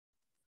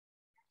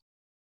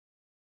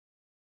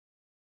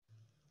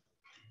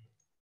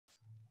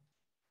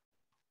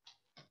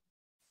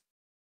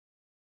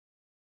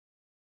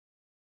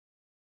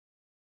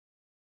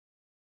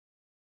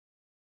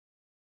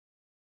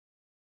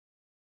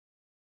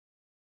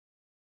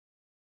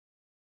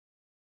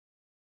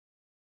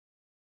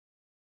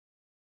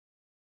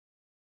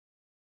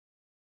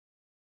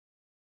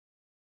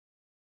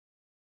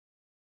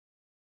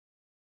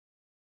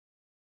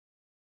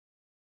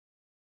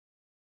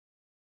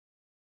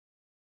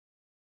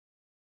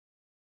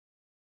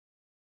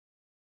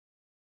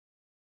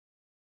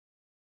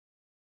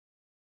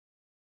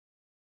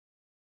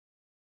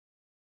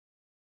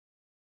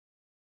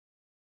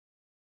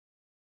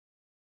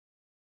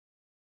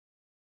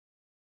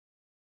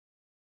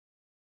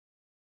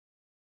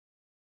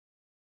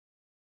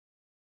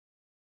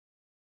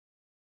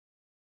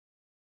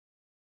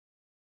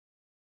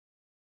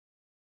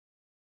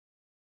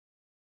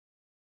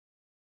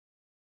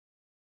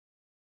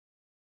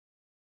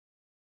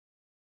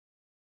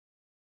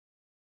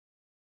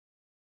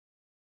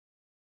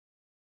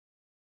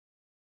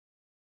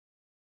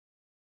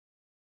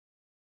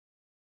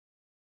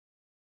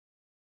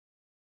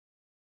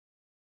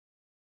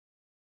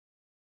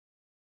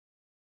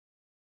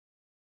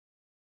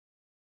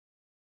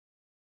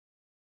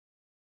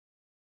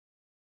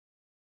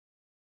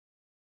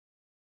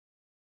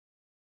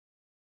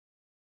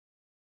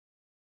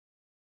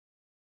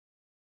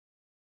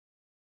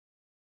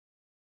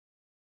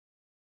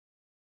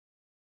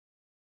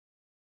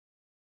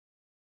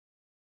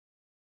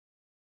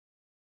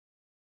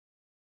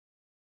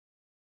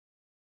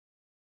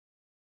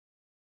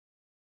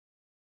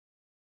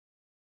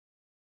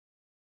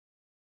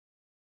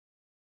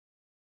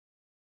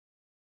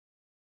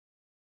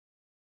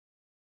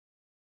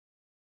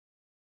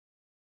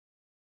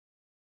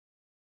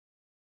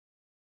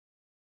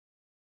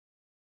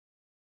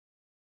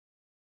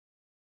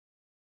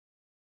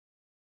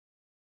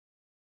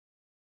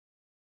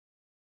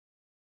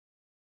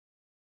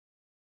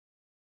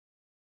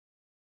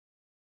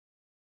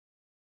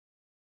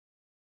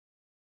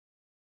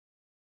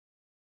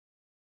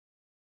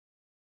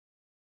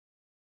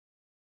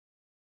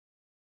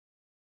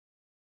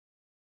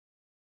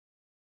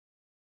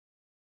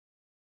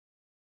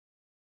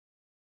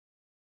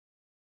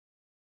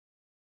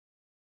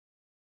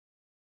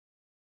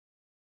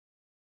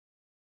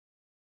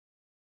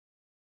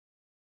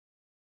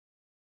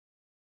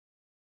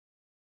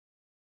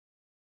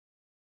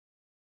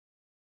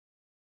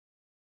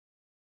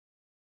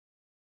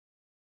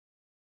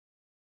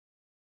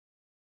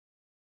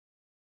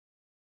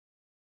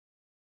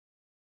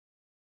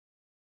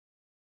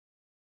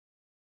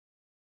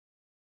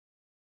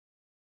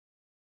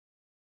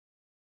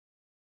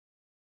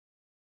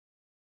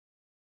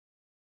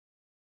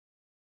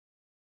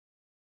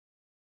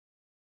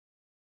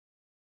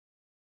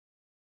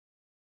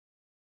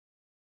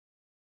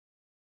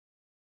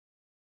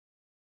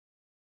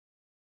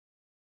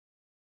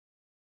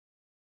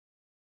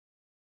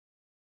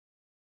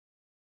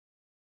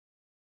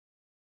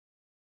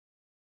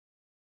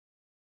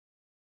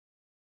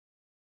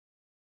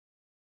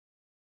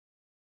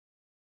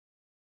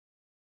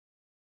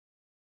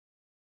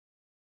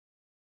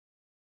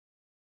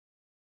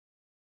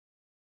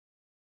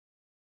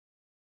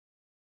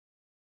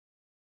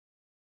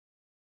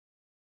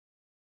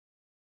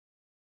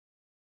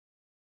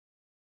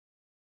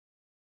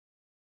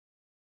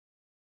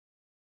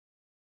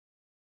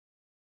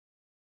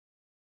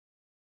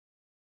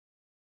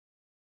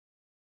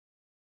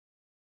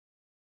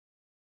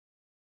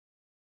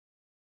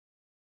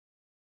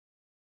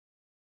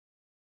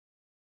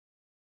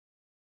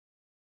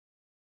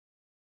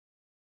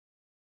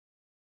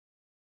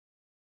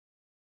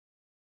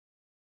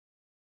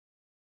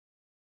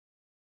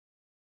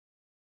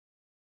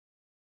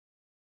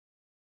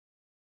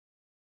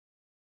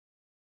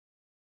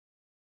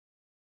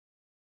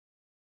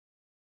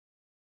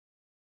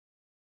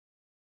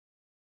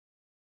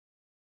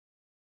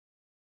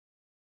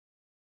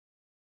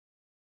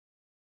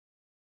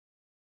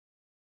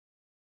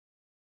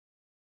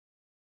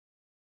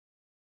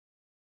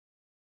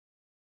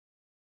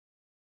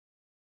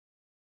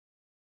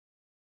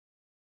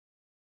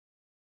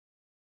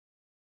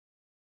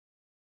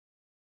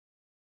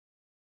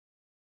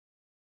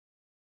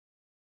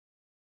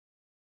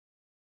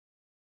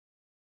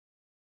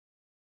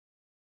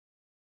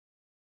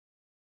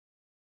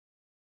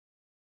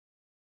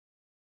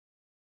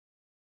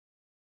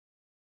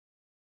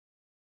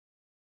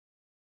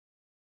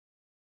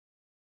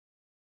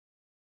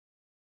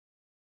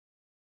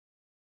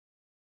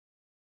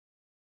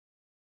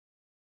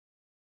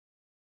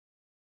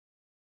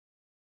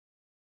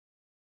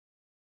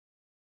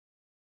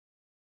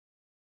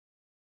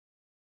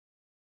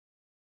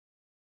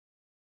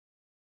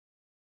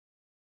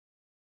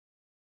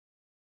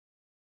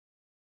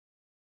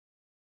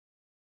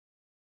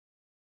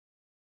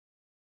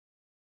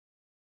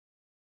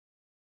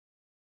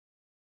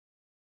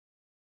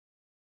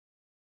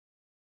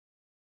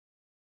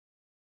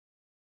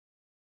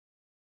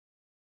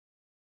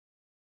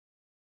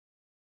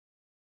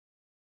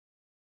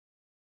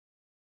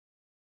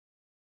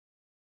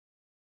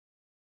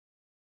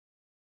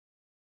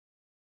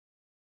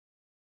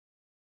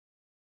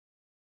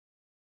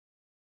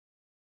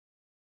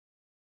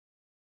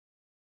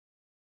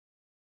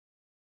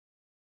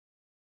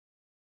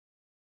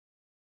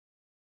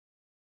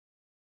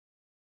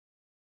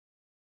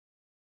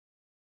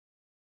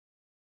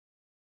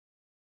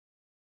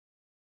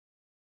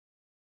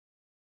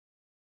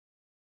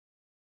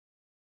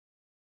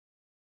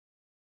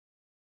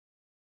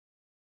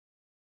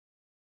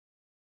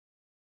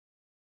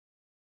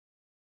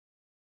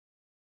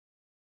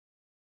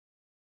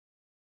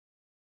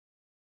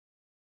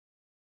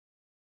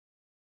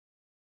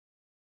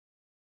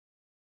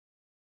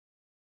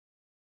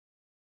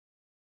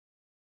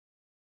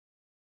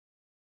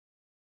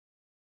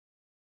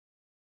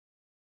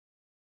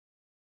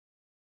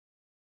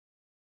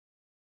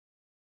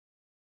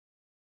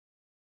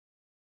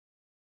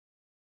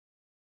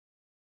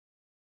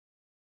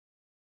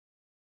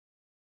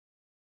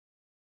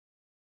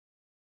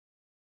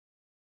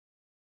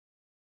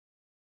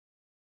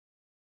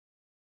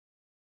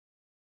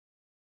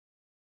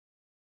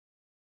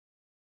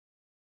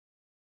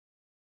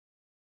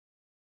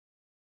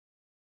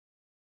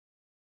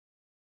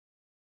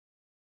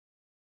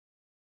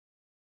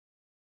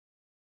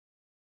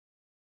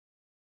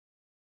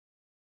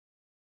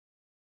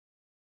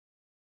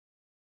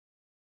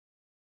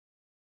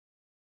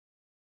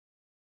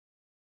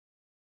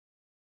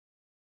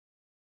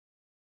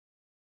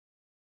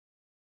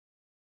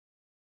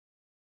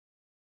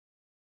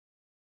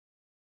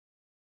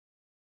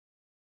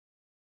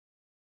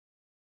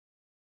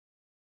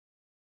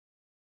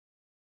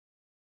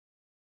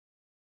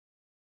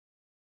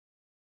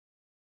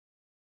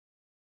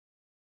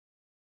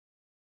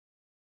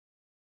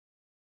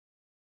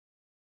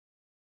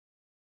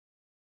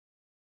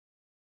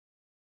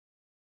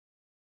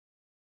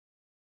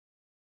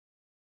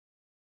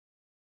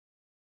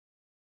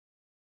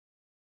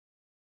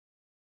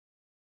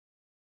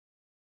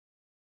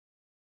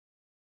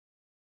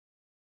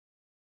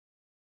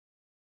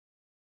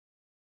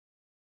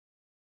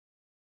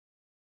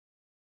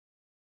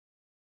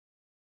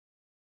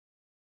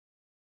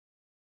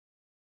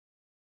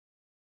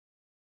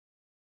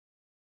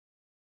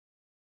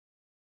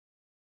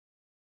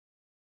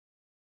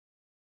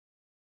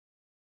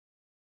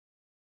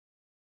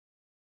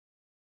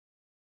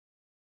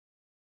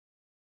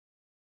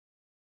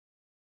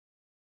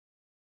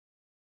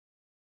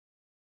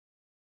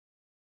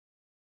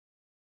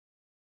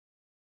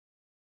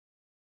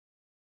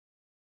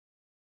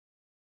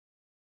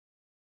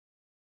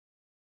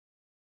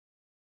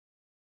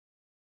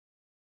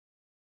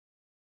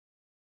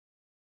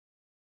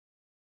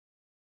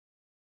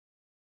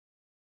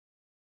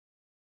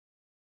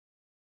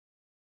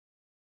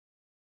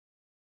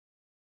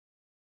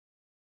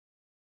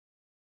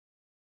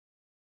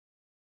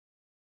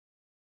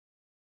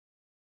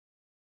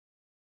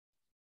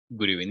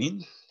Good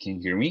evening. Can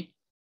you hear me?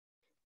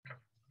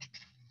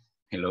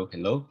 Hello,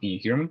 hello. Can you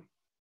hear me?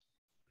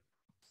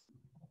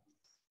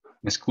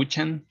 ¿Me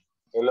escuchan?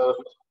 Hello.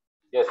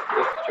 Yes,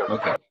 yes, teacher.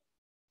 Okay.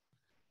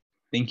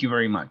 Thank you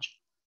very much.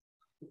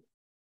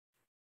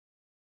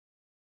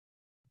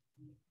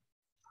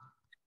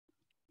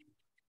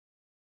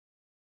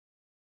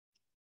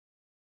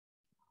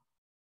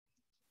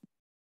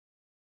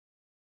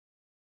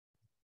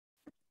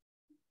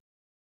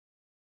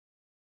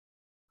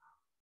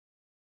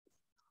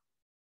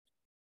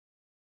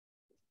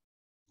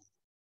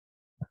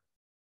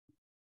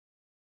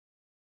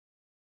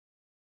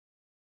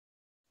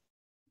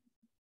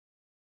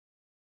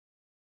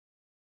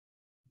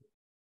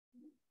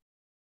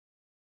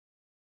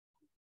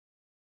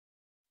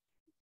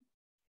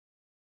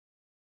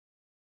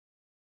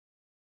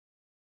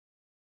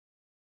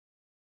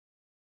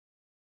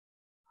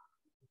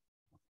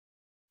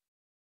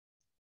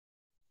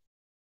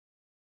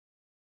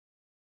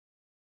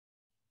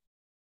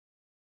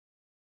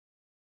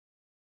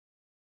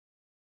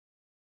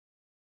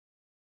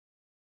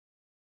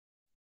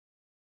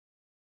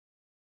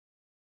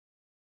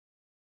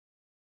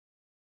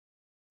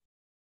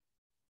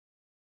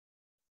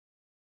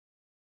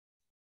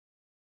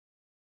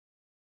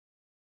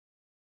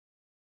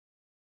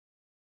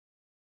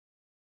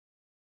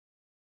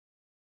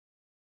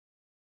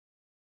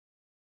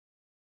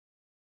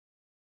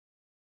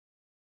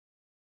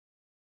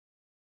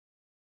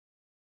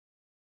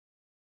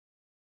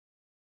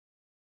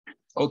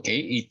 Okay,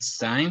 it's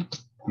time.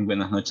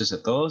 Buenas noches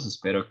a todos.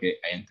 Espero que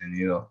hayan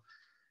tenido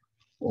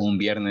un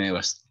viernes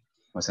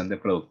bastante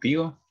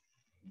productivo.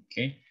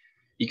 Okay,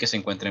 y que se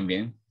encuentren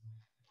bien.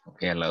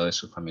 Okay, al lado de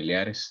sus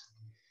familiares.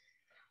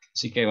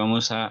 Así que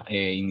vamos a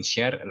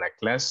iniciar la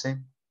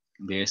clase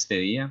de este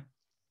día.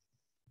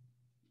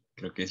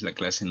 Creo que es la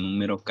clase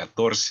número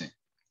 14.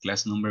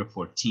 Clase número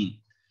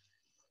 14.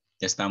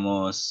 Ya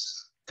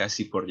estamos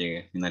casi por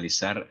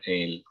finalizar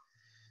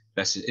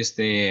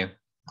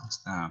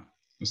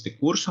este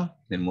curso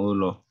del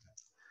módulo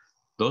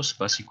 2,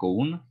 básico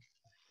 1.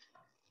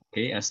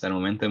 Okay, hasta el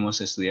momento hemos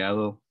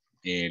estudiado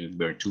el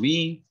verb to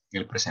be,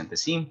 el presente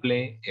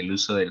simple, el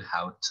uso del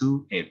how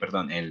to,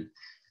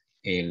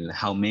 el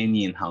how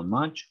many and how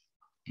much,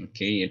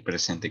 okay, el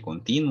presente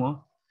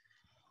continuo,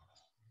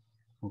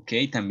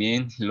 okay,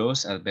 también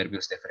los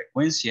adverbios de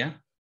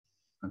frecuencia,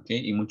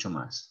 okay, y mucho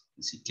más.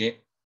 Así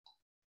que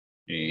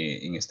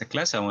en esta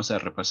clase vamos a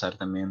repasar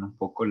también un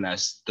poco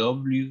las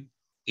WH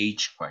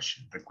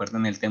questions.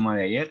 ¿Recuerdan el tema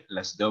de ayer?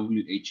 Las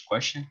WH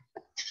questions.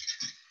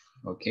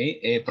 Ok,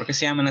 ¿por qué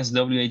se llaman las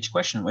WH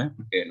questions? Bueno,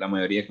 porque la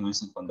mayoría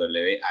comienzan con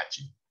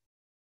WH.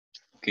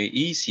 Ok,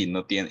 y si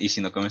no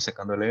comienza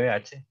con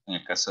WH, en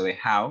el caso de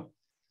how,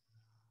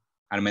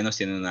 al menos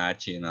tiene una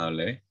H y una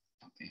W.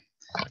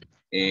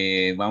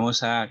 Okay.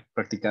 Vamos a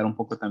practicar un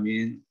poco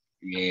también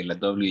la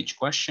WH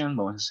question.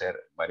 Vamos a hacer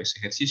varios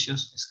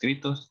ejercicios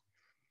escritos.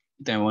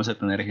 Y también vamos a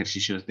tener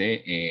ejercicios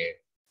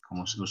de,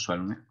 como es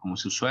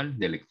usual,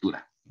 de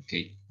lectura. Ok,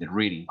 de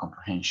reading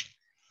comprehension.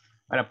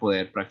 Para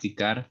poder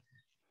practicar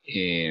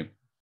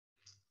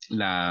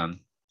la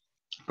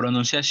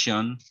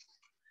pronunciación,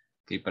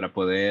 okay, para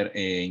poder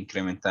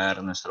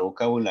incrementar nuestro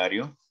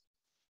vocabulario,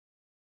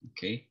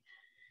 okay,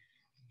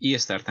 y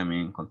estar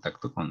también en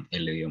contacto con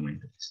el idioma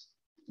inglés.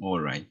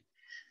 All right.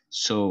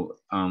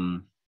 So,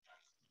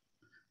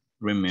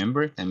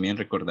 remember, también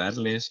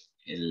recordarles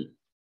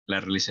la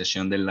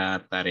realización de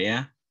la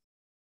tarea,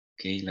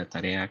 okay, la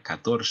tarea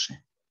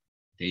 14.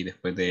 Okay,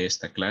 después de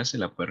esta clase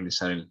la puede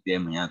realizar el día de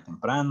mañana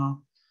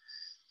temprano,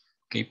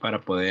 okay,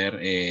 para poder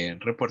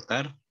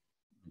reportar,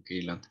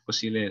 okay, lo antes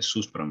posible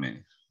sus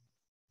promedios.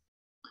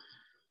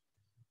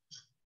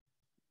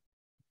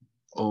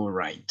 All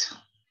right.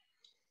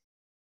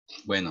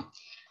 Bueno,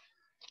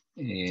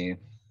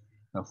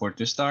 before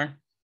to start,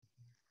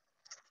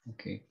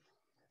 okay,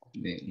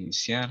 de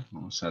iniciar,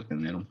 vamos a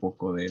tener un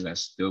poco de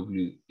las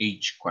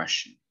WH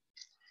question.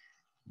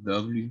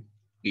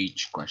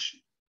 WH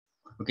question.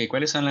 Ok,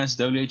 ¿cuáles son las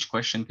WH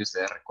question que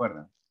ustedes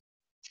recuerdan?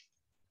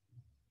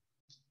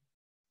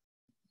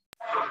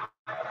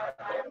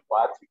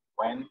 What,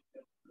 when,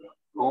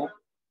 who,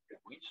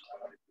 which,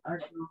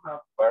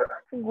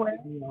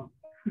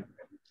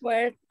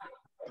 Where,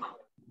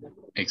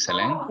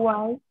 Excelente.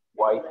 why,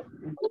 Why.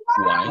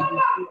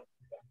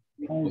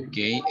 Ok,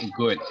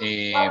 good.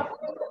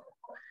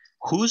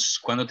 Whose,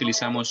 ¿cuándo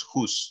utilizamos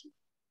whose?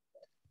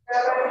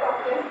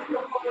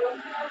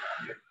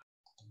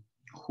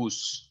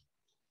 Whose.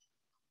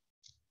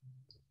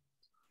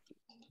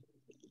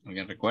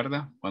 ¿Alguien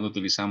recuerda? ¿Cuándo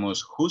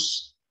utilizamos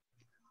whose?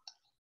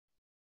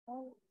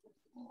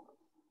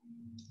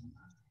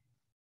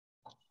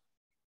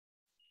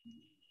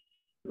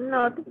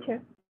 no,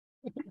 teacher.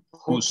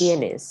 Whose.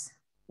 ¿Quién es?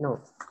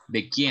 No.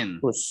 ¿De quién?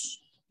 Whose.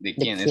 ¿De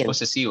quién? Es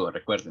posesivo,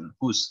 recuerden.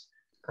 Whose.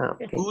 Ah,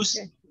 okay.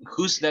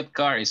 Whose that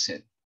car is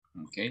it?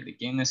 Okay, ¿de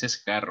quién es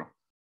ese carro?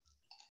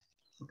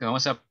 Okay,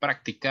 vamos a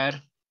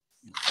practicar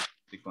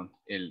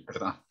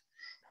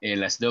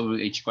las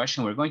WH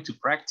question. We're going to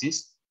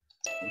practice.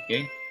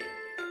 Okay,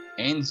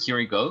 and here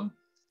we go.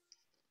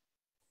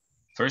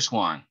 First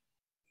one.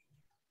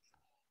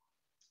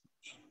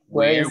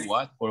 Where Where, is-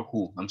 what, or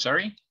who? I'm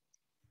sorry?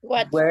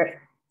 What?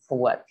 Where,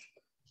 what?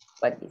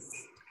 What is,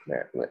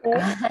 where?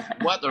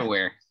 What or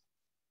where?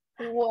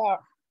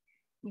 What?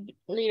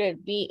 Little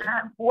B.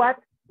 What?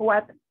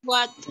 What?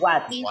 What?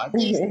 is What?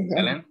 this?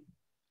 Helen?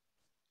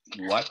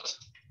 What?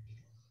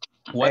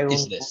 What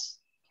is this?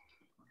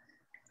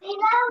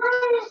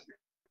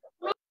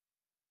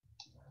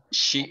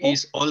 She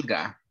is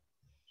Olga.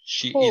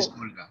 She Who? is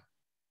Olga.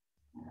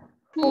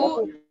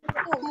 Who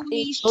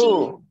is she?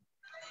 Who?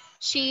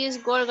 She is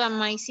Golga,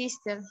 my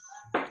sister.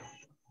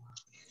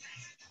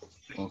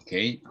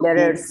 Okay.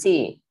 Letter Who-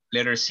 C.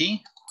 Letter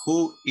C.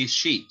 Who is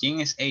she?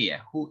 ¿Quién es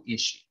ella? Who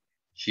is she?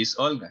 She's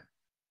Olga.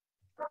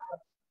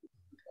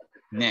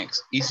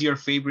 Next. Is your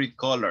favorite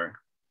color?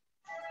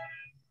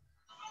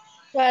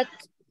 What?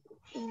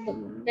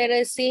 Let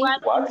us see.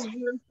 What? Is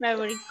your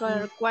favorite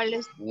color? ¿Cuál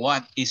es?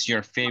 What is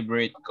your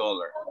favorite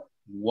color?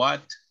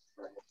 What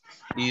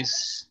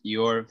is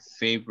your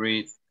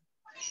favorite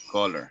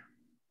color?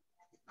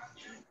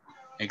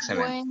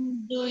 Excellent.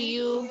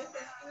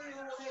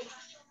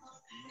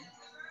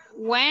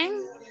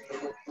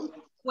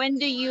 When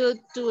do you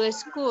to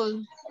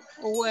school?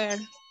 Where?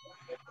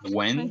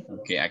 When,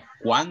 okay, ¿a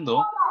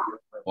cuándo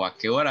o a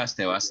qué horas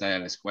te vas a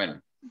la escuela?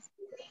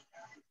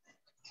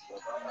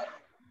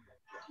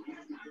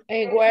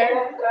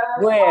 Where?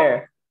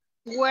 Where?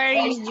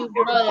 Where is your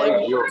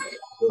brother?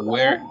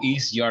 Where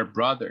is your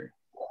brother?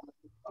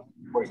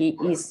 He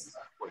is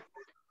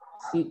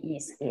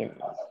in.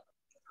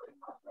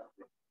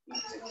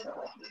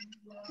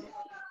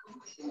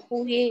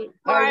 Why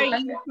are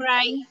you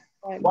crying?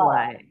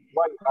 Why?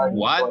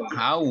 What?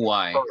 How?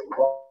 Why?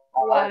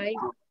 Why?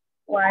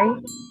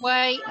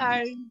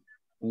 Why?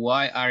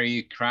 Why are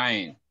you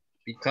crying?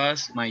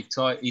 Because my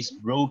toy is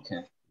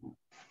broken.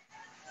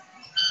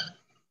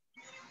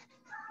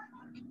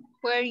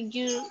 Where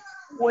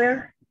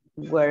Where?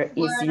 Where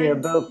is your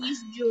book? is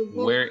your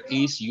book? Where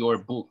is your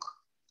book?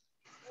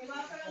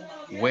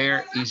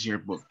 Where is your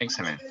book?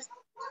 Excellent.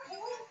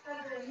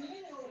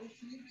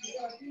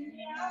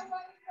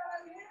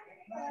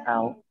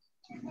 How?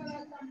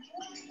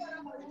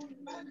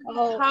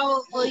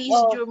 How old is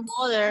your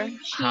mother?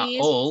 How She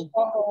is old?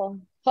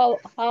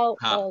 how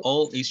How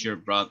old is your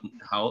brother?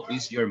 How old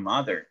is your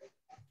mother?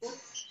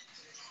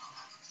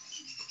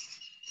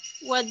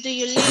 What do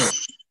you live?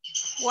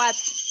 What?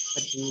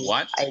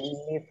 What? I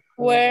live.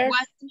 Where?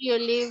 What do you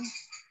live?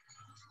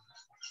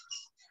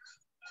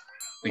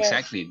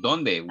 Exactly.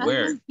 ¿Dónde?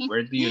 Where?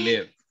 Where do you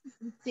live?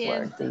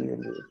 Where do you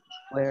live?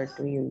 Where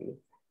do you live?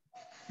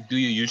 Do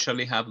you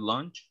usually have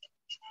lunch?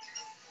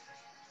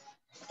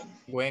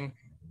 When?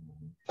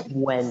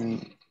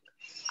 When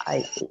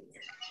I eat.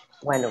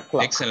 1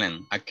 o'clock.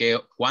 Excellent.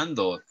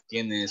 ¿Cuándo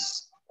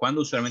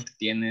usualmente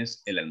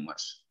tienes el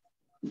almuerzo?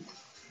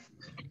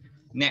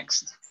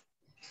 Next.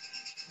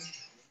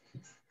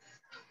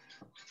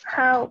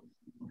 How?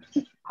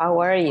 How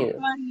are you?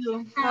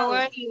 How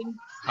are you?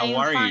 How I'm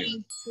are fine,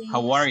 you? thanks.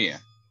 How are you?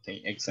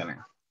 Okay, excellent.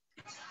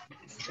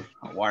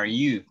 How are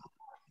you?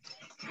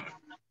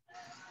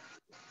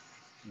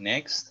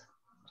 Next.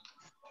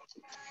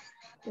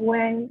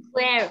 When?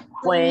 Where?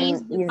 When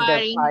is is the the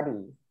party? party?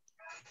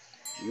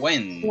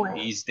 When When?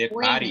 is the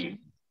When? party?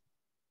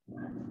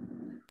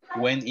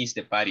 When is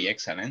the party?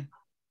 Excellent.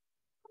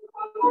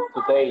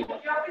 Today.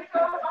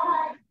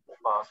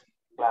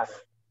 Class.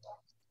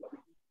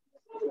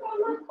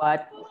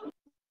 What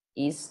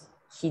is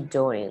he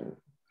doing?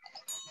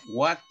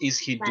 What is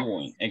he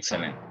doing?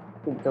 Excellent.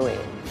 He doing?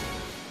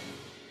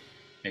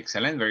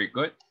 Excellent, very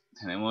good.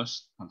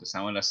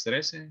 Contestamos las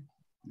 13.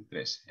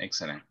 13,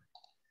 excellent.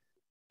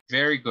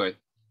 Very good,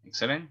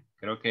 excellent.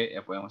 Creo que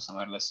ya podemos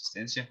tomar la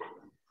asistencia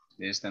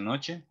de esta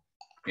noche.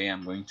 Okay,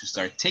 I'm going to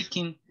start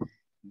taking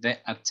the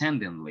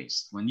attendance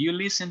list. When you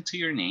listen to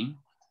your name,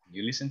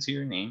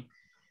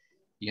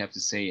 you have to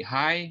say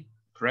hi,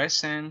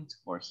 present,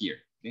 or here.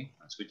 Okay,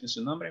 escuchen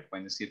su nombre,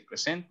 pueden decir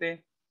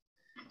presente,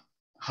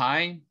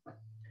 hi,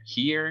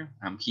 here,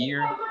 I'm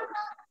here.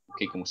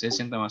 Ok, como usted se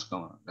sienta más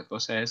cómodo. La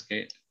cosa es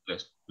que lo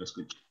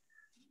escuche.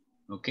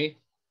 Ok,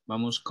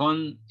 vamos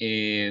con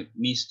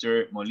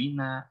Mr.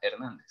 Molina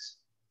Hernández.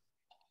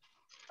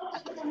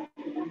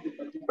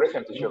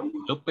 Present, teacher.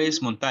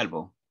 López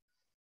Montalvo.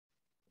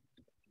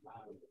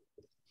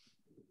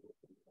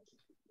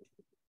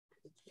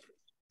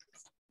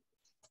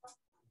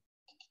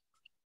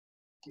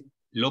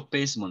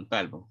 López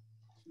Montalvo.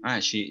 Ah,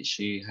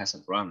 she has a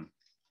problem.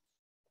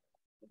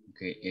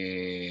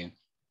 Okay,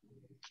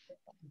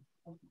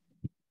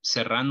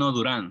 Serrano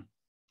Durán.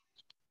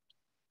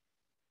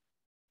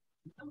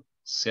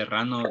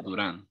 Serrano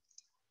Durán.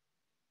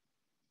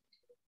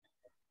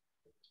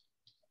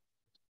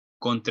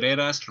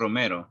 Contreras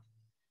Romero.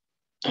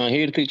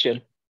 Here,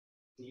 teacher.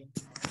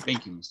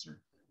 Thank you, Mr.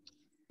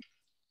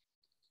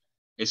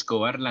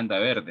 Escobar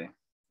Landaverde.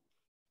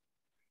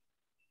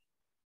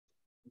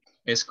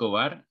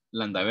 Escobar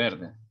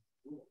Landaverde.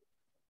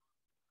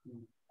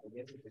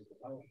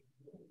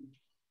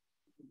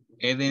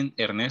 Eden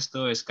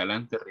Ernesto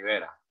Escalante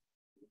Rivera.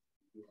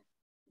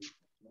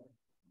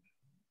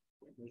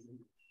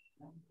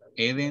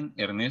 Eden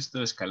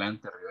Ernesto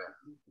Escalante Rivera.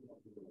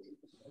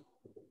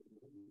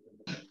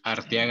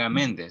 Arteaga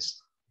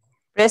Méndez.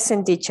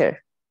 Present,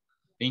 teacher.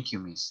 Thank you,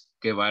 Miss.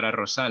 Guevara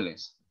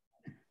Rosales.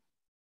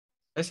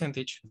 Present,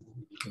 teacher.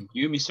 Thank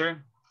you,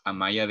 Mr.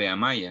 Amaya de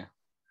Amaya.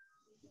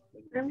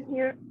 I'm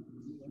here.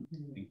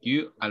 Thank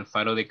you.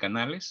 Alfaro de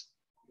Canales.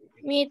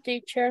 Me,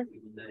 teacher.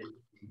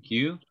 Thank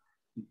you.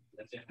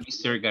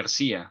 Mr.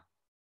 García.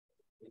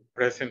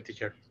 Present,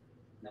 teacher.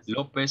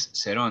 López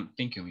Cerón.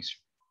 Thank you, Mr.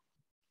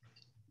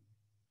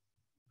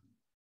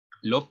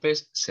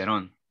 López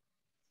Cerón.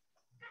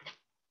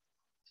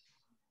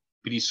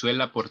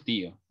 Brizuela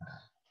Portillo.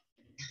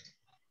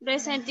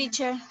 Present,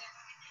 teacher.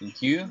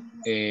 Thank you.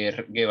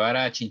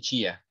 Guevara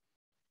Chinchilla.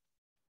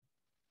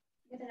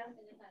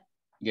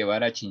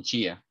 Guevara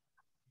Chinchilla.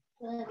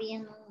 Todavía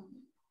no.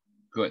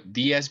 Good.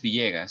 Díaz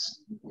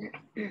Villegas.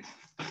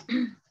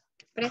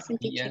 Present,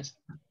 teacher. Díaz.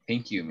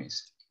 Thank you,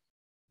 Miss.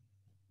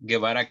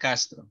 Guevara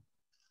Castro.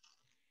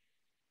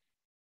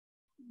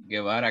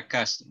 Guevara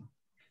Castro.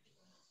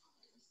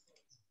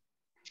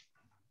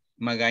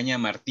 Magaña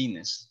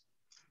Martínez.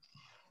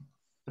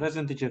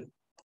 Present, teacher.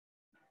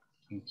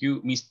 Thank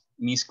you.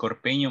 Miss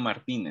Corpeño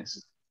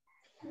Martínez.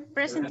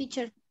 Present,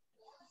 teacher.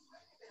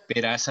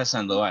 Peraza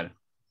Sandoval.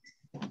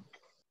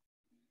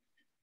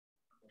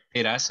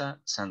 Peraza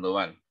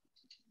Sandoval.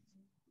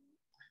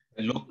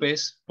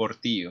 López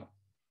Portillo.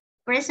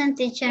 Present,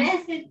 teacher.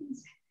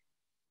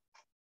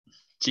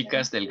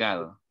 Chicas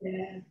Delgado.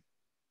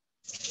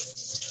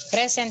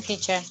 Present,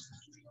 teacher.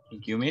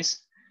 Thank you,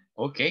 Miss.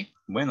 Ok,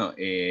 bueno,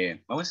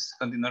 vamos a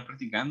continuar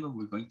practicando.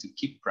 We're going to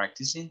keep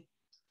practicing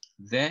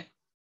the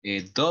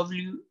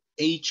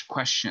WH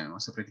question.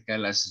 Vamos a practicar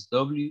las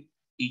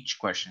WH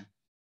question.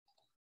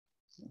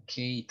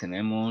 Ok,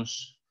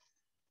 tenemos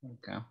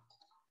acá.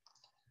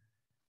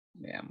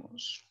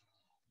 Veamos.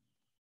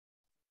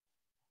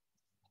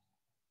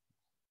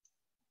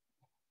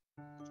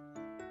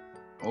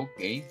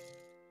 Ok.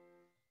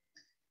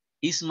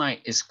 Is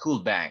my school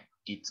bag?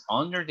 It's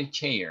under the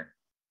chair.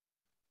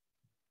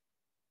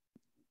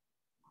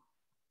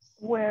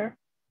 Where?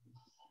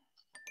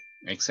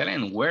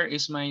 Excellent. Where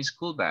is my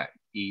school bag?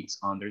 It's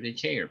under the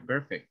chair.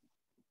 Perfect.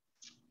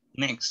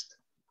 Next.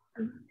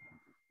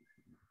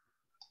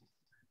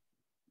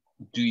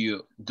 Do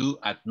you do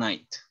at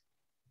night?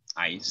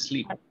 I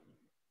sleep.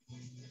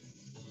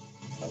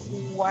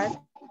 What?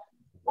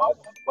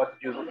 What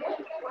do you do?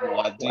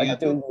 What do What you do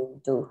do?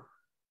 you do?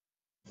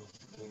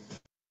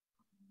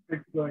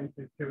 It's going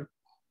to.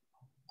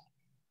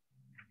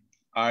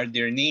 Are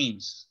their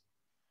names?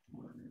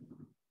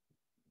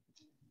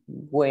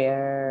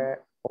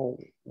 Where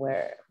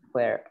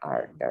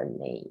are their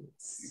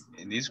names?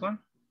 In this one?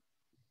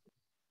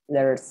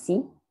 Letter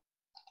C?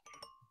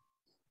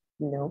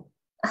 No.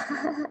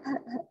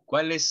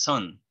 ¿Cuáles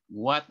son?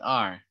 What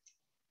are?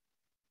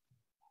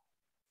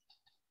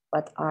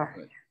 What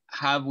are?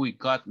 Have we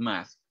got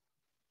math?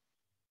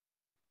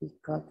 We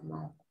got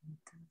math.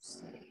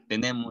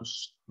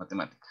 Tenemos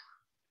matemática.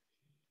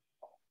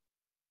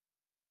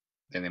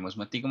 Tenemos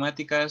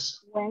matemáticas.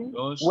 When?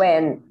 Dos.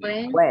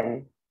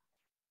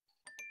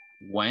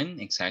 When,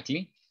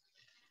 exactly.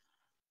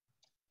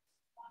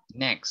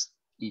 Next,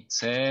 it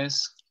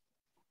says,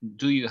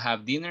 do you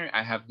have dinner?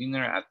 I have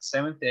dinner at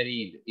 7:30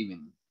 in the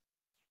evening.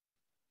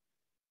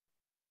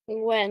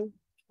 When?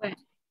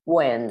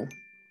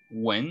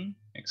 When,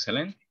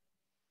 excellent.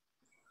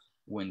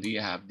 When do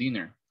you have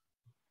dinner?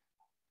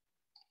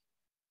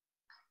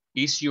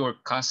 Is your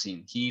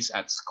cousin? He's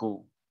at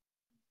school.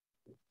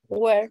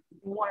 Where?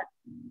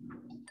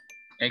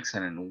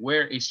 Excellent.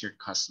 Where is your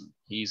cousin?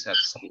 He's at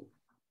school.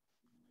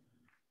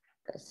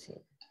 That's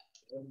it.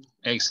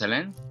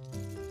 Excellent.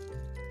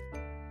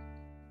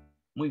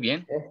 Muy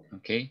bien.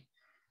 Ok.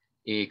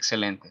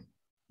 Excelente.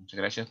 Muchas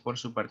gracias por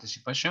su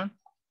participación.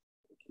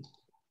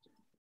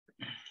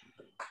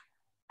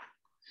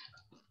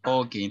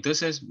 Ok,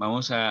 entonces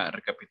vamos a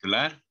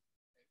recapitular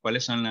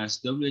cuáles son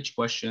las WH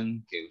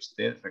questions que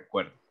usted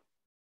recuerda.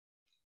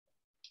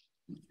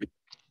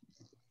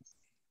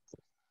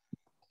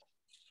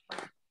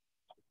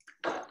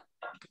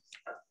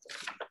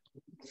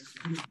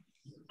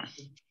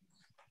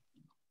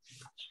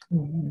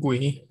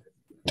 We.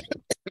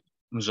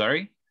 I'm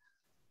sorry.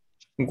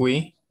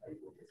 We.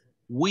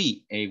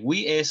 We.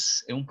 We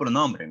es un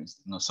pronombre,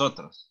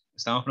 nosotros.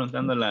 Estamos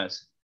preguntando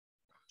las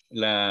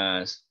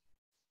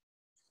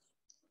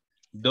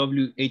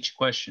WH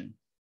question.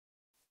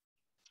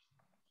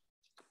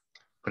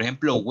 Por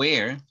ejemplo,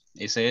 where,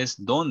 ese es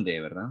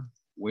dónde, ¿verdad?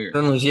 Where.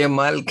 Pronuncié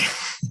mal.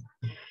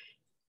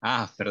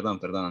 Ah, perdón.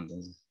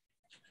 Entonces.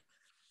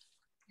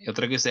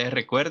 ¿Otra que ustedes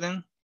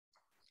recuerden?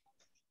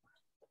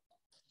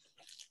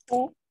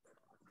 Who?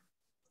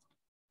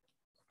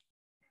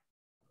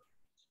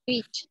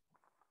 Which?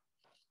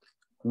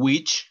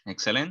 Which,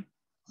 excellent.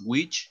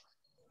 Which.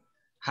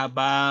 How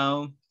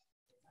about,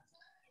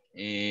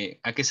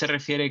 ¿a qué se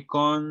refiere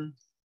con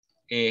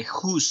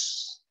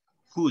whose?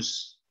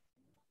 Whose.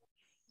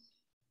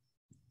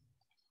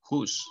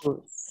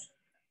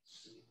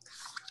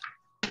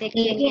 ¿De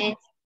quién es?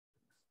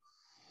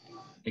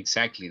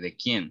 Exactly, ¿de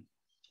quién?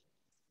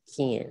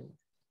 ¿Quién?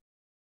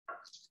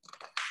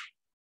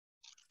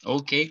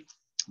 Ok,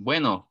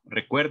 bueno,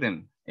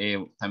 recuerden,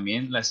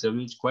 también las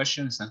WH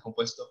questions están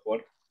compuestas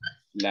por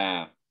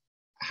la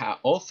how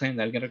often.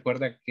 ¿Alguien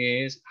recuerda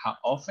qué es how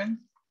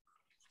often?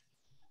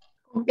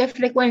 ¿Con qué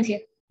frecuencia?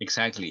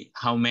 Exactly.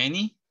 How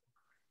many?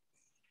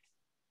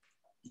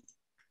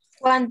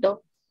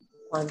 ¿Cuánto?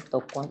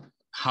 ¿Cuánto?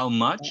 How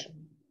much?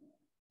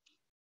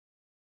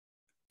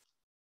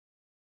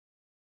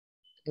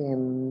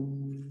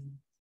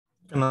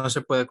 No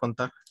se puede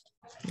contar.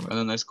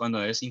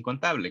 Cuando es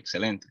incontable.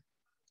 Excelente.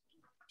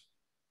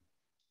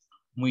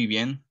 Muy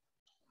bien.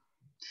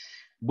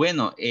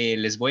 Bueno,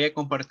 les voy a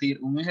compartir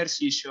un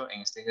ejercicio.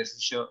 En este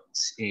ejercicio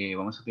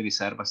vamos a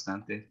utilizar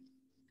bastante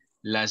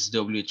las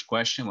WH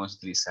questions. Vamos a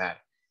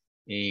utilizar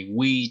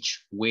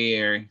which,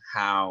 where,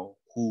 how,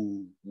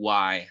 who,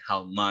 why,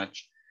 how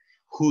much,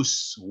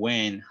 whose,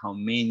 when, how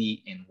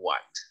many, and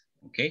what.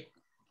 ¿Ok?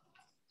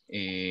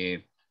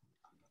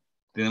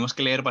 Tenemos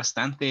que leer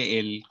bastante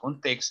el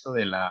contexto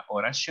de la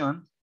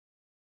oración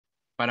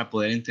para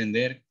poder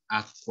entender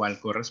a cuál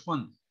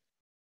corresponde.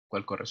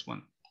 ¿Cuál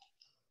corresponde?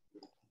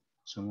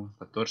 Somos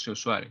 14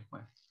 usuarios.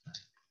 Bueno,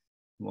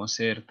 vamos a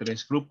hacer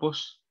 3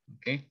 grupos.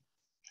 ¿Ok?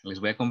 Les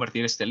voy a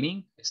compartir este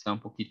link. Está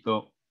un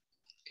poquito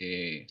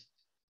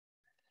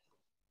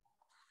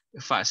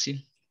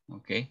fácil.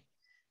 ¿Ok?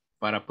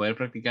 Para poder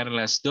practicar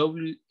las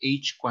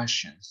WH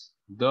questions.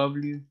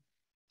 WH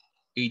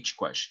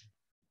question.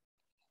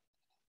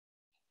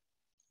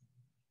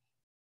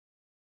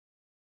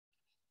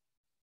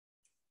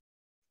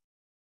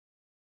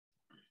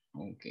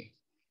 Ok.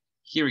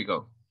 Here we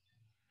go.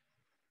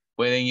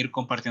 Pueden ir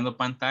compartiendo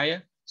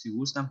pantalla si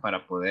gustan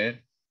para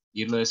poder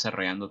irlo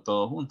desarrollando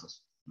todos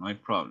juntos. No hay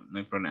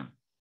problema.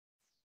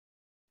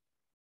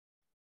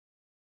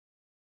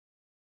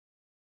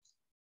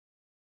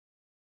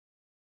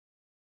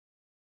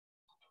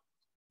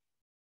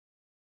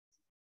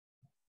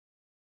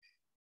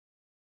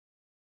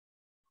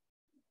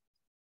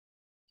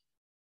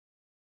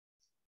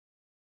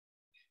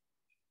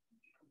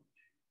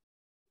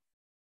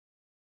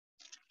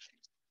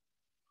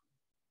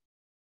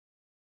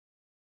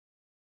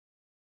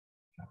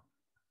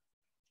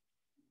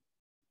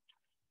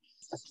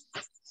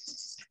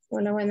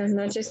 Hola, buenas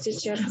noches,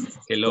 teacher.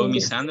 Hello,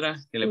 Miss Sandra.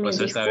 ¿Qué le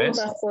pasó esta vez?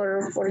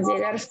 Disculpas por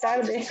llegar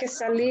tarde, es que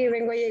salí y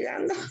vengo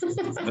llegando.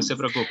 No se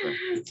preocupe.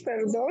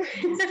 Perdón.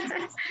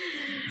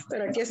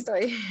 Pero aquí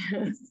estoy.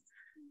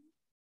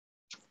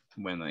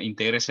 Bueno,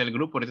 intégrese al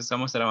grupo. Ahorita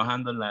estamos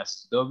trabajando en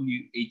las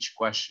WH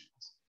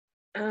questions.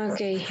 Ok,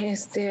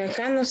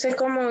 acá no sé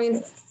cómo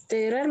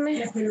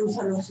integrarme.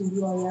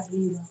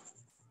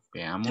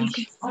 Veamos.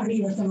 Okay.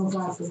 Arriba están los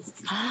gatos.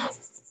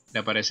 ¿Le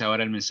aparece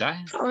ahora el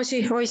mensaje? Oh,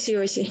 sí, hoy sí.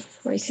 Hoy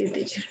sí,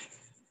 teacher.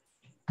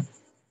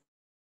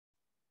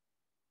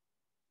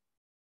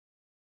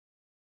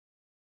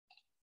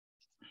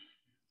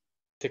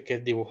 ¿De qué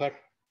es dibujar?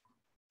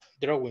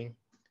 Drawing.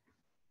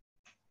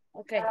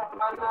 Ok.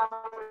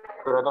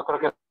 Pero no creo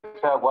que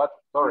sea what,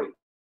 sorry.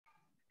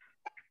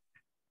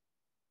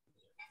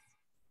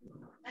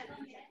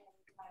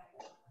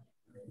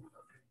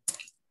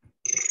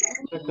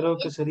 Yo creo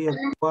que sería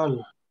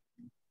igual.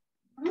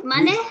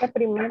 ¿Mane? La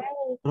primera.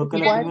 Creo que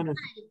la primera.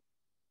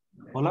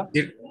 Hola.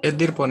 Es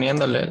de ir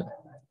poniéndole.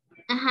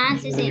 Ajá,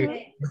 sí.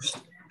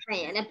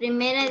 Vaya, la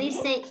primera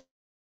dice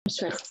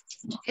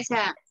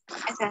esa.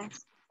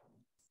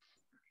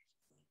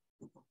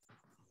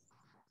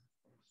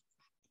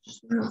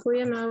 No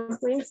fui.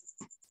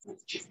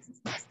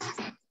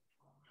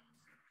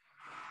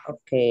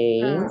 Ok.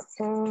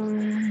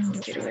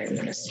 Quiero ver,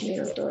 no las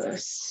miro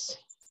todas.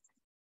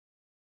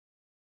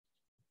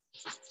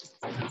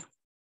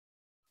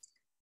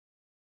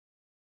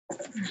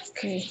 Ok.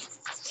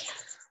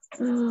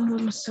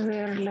 Vamos a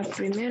ver la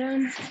primera.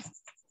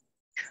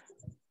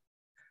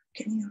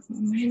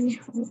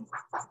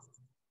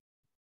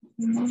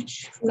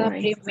 La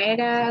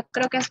primera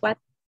creo que es what.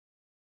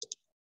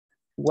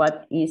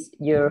 What is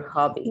your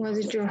hobby? What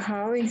is your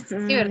hobby? Sí,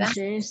 ¿verdad?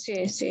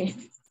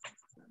 Sí.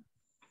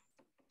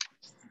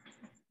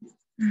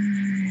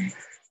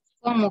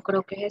 ¿Cómo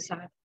creo que es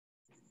esa?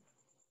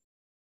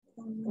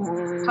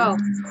 How.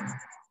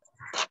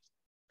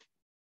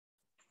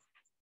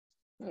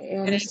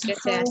 ¿Creen que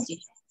sea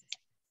así?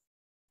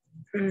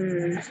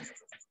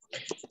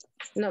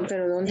 No,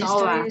 pero ¿dónde No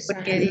está va, esa?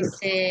 porque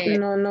dice...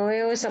 No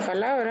veo esa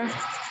palabra.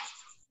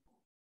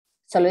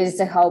 Solo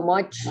dice how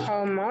much.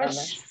 How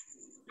much?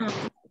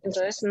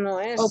 Entonces no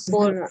es. O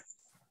por... No.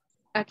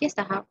 Aquí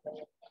está how.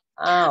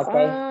 Ah, ok.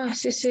 Ah,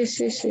 sí.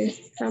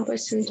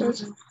 Pues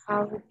entonces.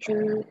 How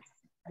you...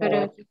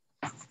 Pero...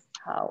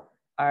 How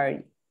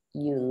are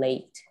you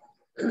late?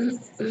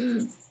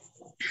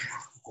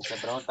 Me está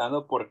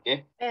preguntando por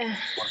qué. ¿Por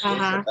qué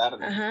Ajá. esta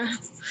tarde? Ajá.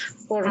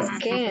 ¿Por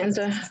qué?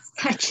 Entonces,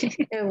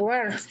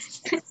 where?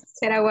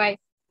 Será guay.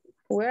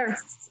 Where?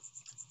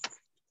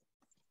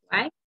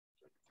 Guay.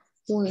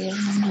 Where,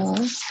 no.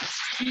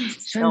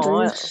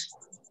 No,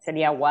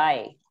 sería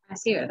why.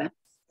 Así, ¿verdad?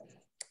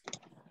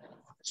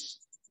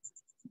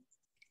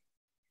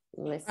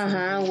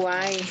 Ajá,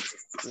 why.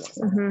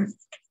 Ujú.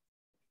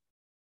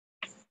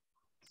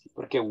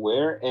 Porque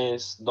where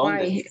es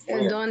dónde. Why,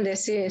 Where. ¿dónde?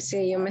 Sí,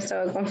 sí, yo me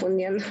estaba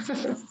confundiendo.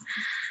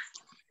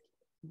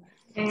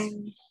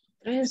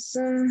 Tres,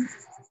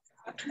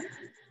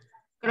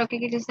 Creo que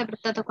quieres estar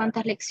preguntando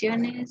cuántas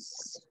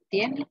lecciones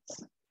tienes.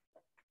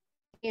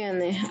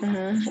 tiene,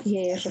 ajá, y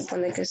ella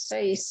responde que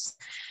 6.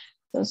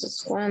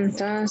 Entonces,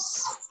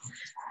 ¿cuántas?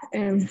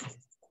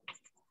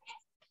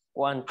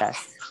 ¿Cuántas?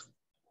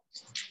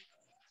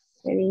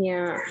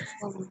 Sería,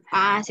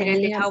 Sería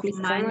el de ahí how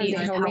aplicamos many de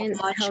o el how how many,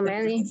 much. how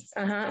many,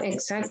 ajá,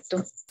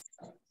 exacto.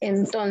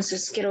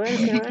 Entonces, quiero ver.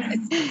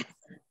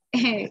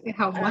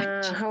 How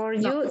much. How are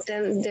No. you?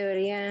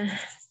 Debería,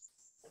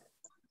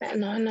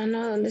 no,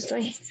 ¿dónde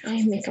estoy?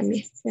 Ay, me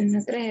cambié, en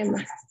la 3,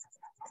 hermano.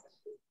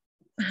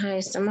 Ajá,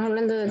 estamos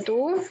hablando de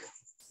tú.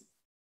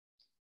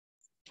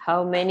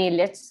 How many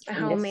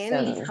How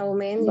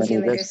many Many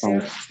tiene que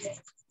lessons. ser.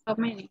 How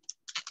many.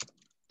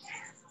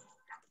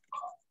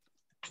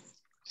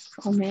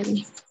 How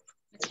many.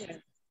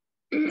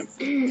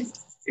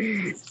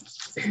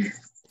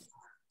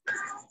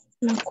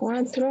 La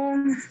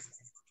 4.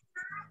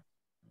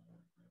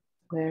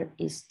 Where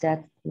is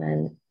that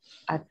man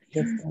at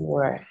the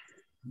door?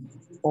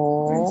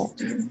 Oh.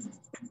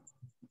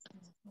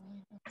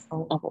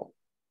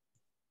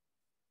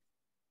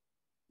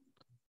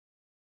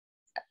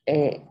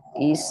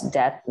 Is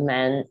that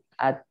man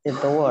at the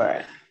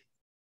door?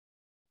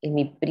 Es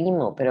mi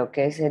primo, pero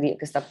 ¿qué sería?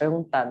 ¿Qué está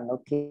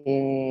preguntando?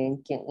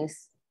 ¿Quién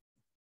es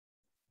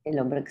el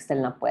hombre que está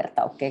en la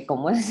puerta? ¿O qué?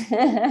 ¿Cómo es?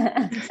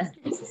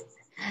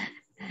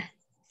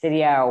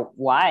 Sería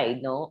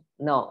why, ¿no?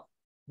 No,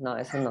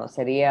 eso no.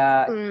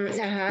 Sería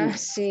Ajá,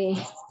 sí.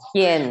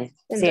 quién,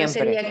 Entonces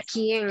siempre. sería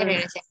quién.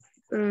 Regresé.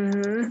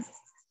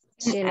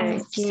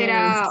 ¿Quién?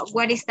 Será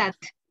what is that?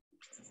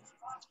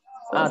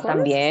 ¿Cómo?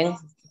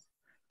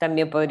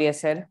 También podría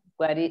ser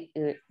what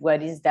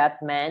is that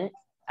man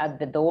at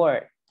the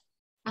door,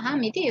 Ajá,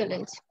 mi tío le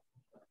dice.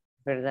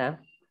 ¿verdad?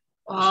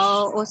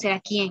 O será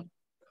quién.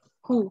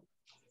 Who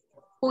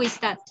is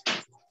that?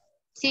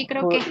 Sí,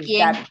 creo Who que is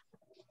quién. that?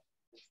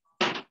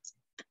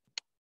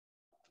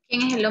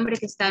 ¿Quién es el hombre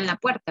que está en la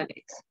puerta? Le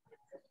dice.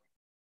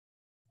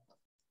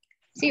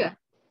 Sí, va.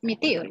 Mi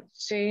tío.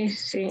 Sí.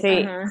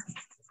 Ajá.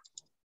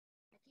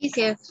 Y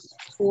si es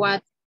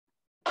what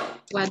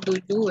do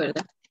you do,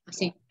 ¿verdad?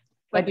 Así.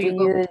 What do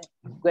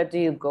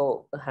you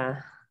go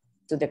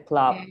to the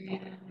club?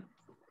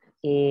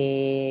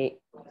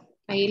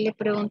 Ahí le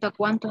pregunta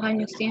cuántos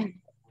años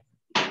tiene.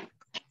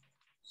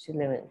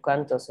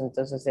 ¿Cuántos?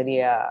 Entonces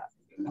sería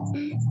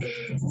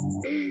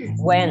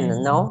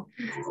when, ¿no?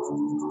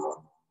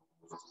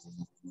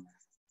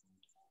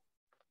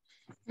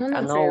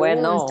 Una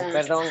bueno, pregunta.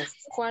 perdón.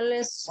 ¿Cuál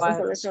es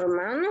su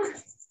hermano?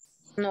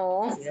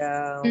 No.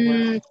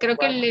 Creo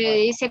que le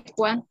dice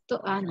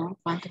cuánto. No,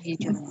 ¿cuántos he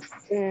dicho?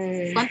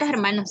 ¿Cuántos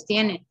hermanos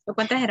tiene? ¿O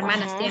cuántas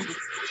hermanas tiene?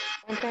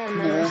 ¿Cuántas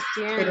hermanas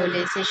tiene? Pero le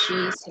dice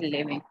she is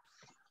 11.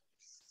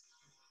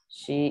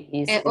 She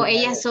is O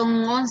ellas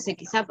son 11,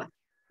 quizá.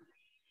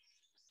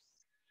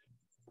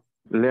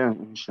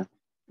 Lean.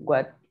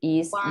 What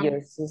is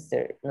your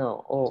sister?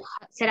 No.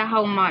 Será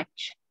how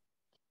much.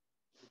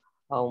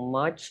 How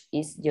much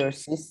is your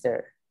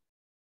sister?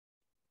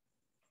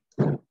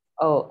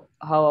 How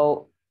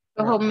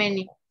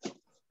many.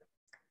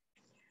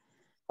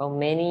 How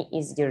many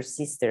is your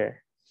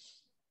sister?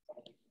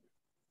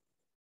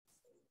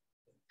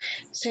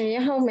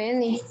 Sería how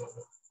many.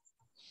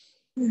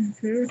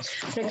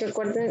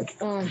 Recuerden.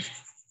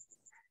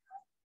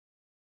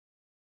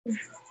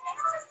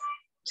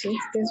 Sí,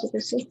 pienso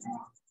que sí.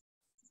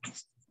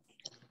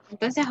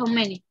 Entonces, how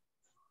many.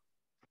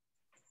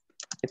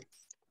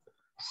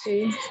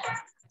 Sí.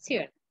 Sí,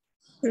 ¿verdad?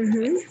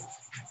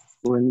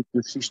 When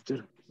your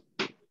sister.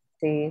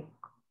 Sí.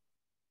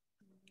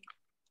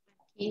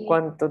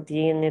 ¿Cuánto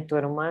tiene tu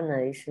hermana?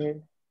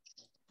 Dice.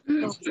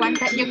 Yo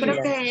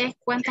creo que es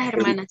cuántas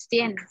hermanas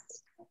tienes.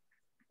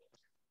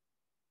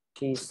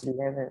 She's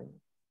 11.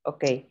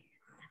 Ok.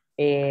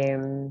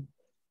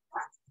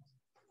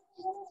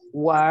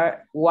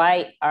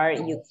 Why are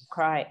you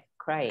crying?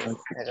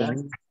 ¿Verdad?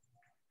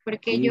 ¿Por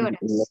qué lloras?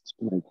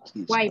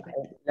 Why?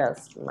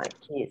 Lost my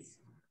keys.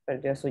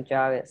 Perdió sus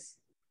llaves.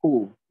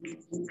 Who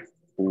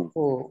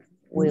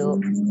will.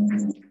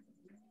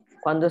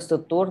 ¿Cuándo es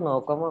tu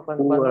turno? ¿Cuándo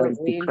will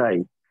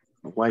cry?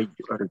 Why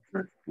you are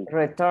crying?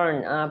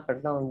 return?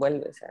 Perdón,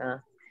 vuelves.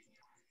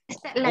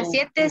 La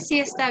 7 sí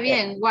está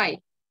bien.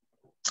 Why?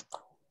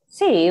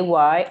 Sí,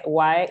 why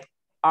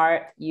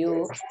are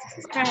you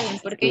crying?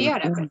 ¿Por qué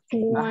llora?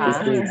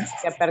 Ajá,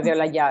 que perdió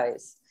las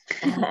llaves.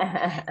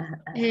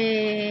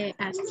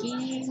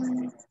 Aquí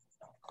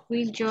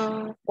will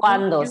yo.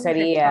 ¿Cuándo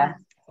sería?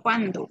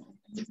 ¿Cuándo?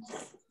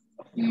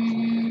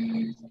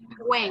 When.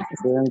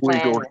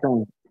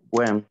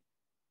 When.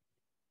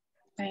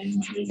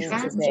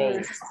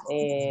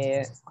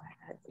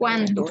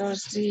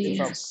 ¿Cuántos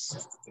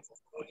días?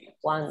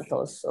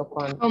 ¿Cuántos o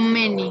cuántos? How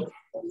many?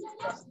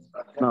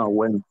 No,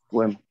 when.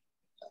 When.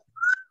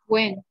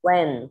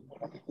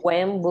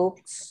 When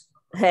books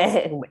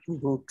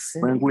Books.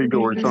 When will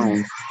you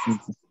return?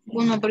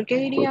 Bueno, ¿por qué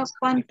diría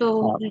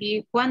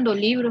cuándo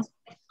libro?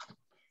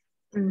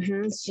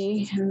 Ujú,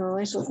 sí, no,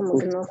 eso como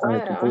que no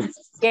cuadra. ¿Va?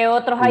 ¿Qué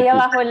otros hay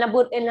abajo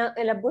en,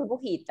 en las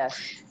burbujitas?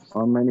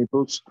 How many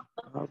books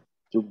have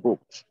you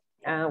books?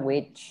 Ah,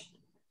 which.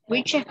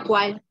 Which es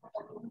cuál.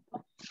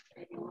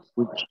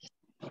 Which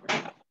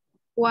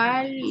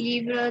 ¿Cuál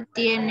libro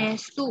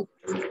tienes tú?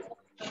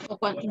 ¿O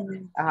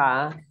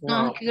Ajá,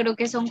 no, no. es que creo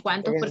que son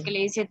cuántos porque le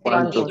dice 3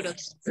 ¿Cuántos?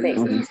 libros.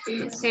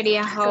 Sí.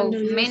 Sería how Cuando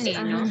le dice,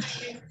 many, ¿no?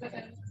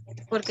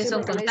 Porque sí,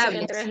 son porque le dice que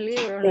contables. 3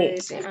 libros, Sí. le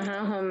dice,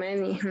 ajá, how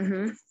many.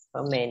 Ujú.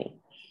 How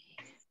many?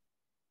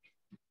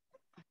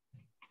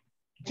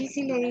 Aquí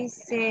sí le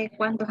dice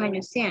cuántos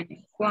años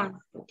tiene.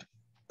 ¿Cuánto?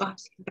 Ah,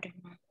 siempre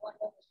no.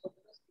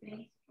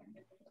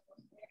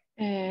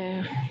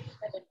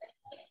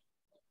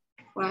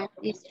 What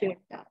is your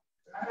dad?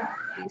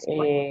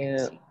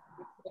 Es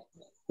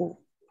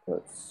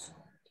Pues,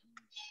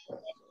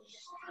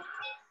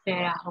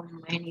 Será how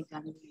many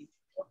también.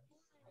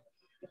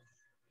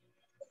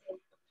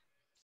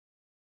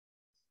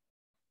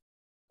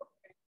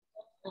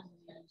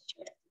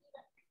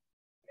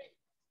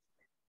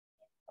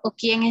 ¿O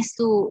quién es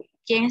tu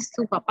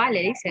papá?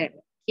 Le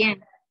dice.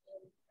 ¿Quién?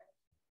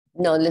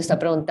 no, le está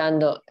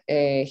preguntando,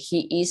 he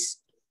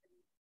is,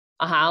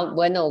 ajá,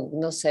 bueno,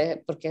 no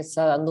sé, porque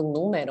está dando un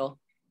número.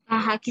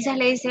 Ajá, quizás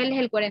le dice él es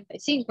el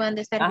 45, han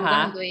de estar Ajá.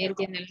 jugando y él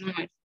tiene el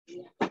número.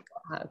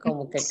 Ajá,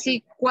 como que,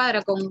 Sí,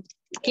 cuadra con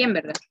quién,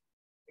 ¿verdad?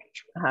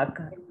 ajá,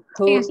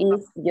 who ¿Quién es tu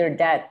is your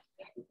dad?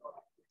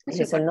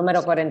 Sí, Es el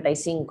número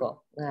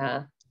 45.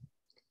 Ajá.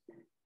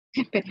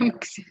 Esperemos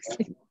que sea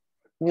así.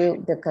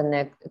 Will the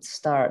connect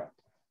start?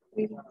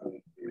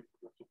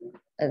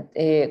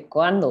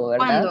 ¿Cuándo,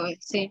 verdad? ¿Cuándo?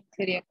 Sí,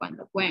 sería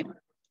cuándo. Bueno.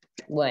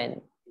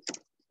 Bueno.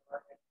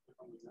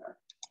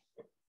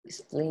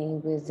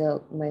 Playing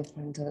without my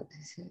friend.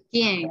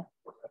 ¿Quién?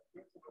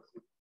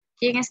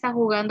 ¿Quién está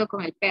jugando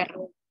con el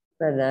perro?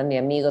 ¿Verdad? Mi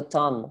amigo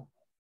Tom.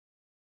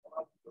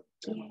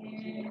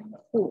 ¿Quién?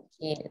 Who.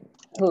 ¿Quién?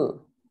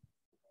 Who.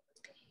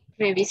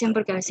 Revisen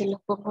porque a veces los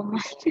pongo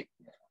mal.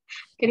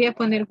 Quería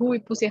poner who y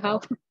puse how.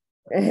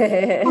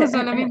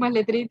 Son las mismas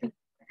letritas.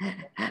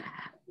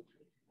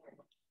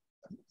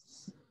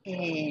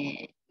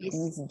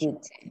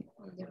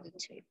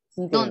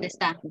 ¿Dónde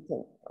está?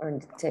 On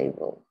the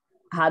table.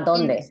 Ajá,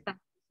 ¿dónde? Está?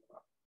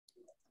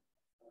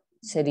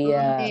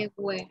 Sería ¿Dónde,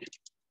 where?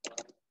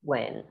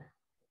 when.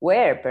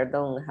 Where,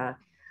 perdón. Ajá.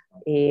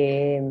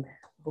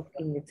 Book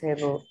in the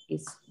table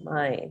is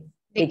mine.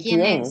 ¿De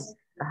quién es?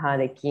 Ajá,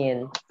 ¿de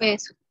quién?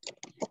 Eso.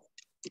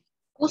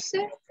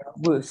 Use.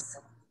 Bus.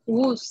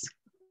 Whose.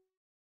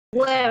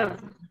 Where.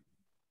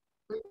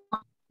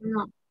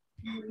 No.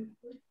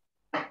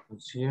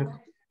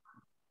 Cierto.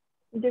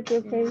 Yo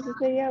creo que eso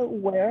sería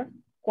where,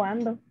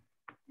 ¿cuándo?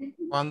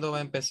 ¿Cuándo va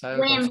a empezar el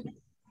When.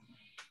 concierto?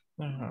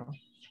 Ajá.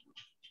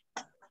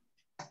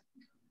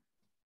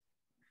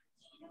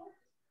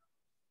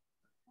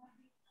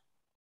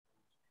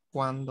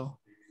 ¿Cuándo?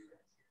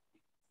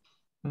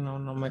 No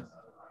me...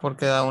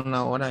 Porque da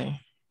una hora ahí.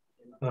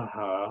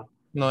 Ajá.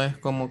 No es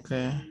como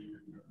que...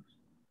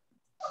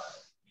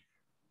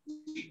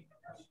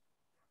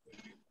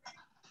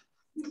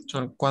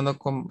 ¿Cuándo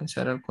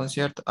comenzará el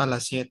concierto? A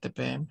las 7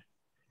 p.m.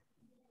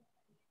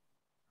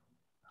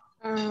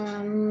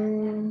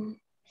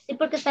 Sí,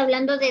 porque está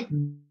hablando de...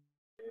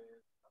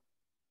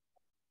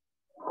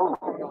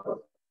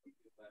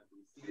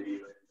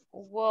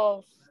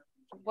 Wow.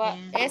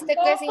 ¿Este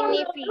qué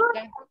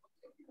significa?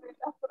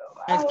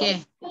 ¿El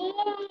qué?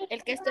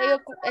 El que estoy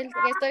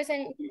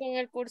con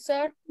el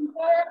cursor.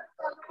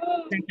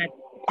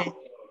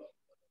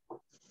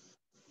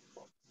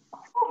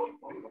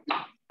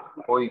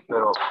 Uy,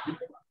 pero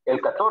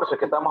el 14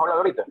 que estamos hablando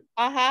ahorita.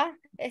 Ajá.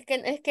 Es que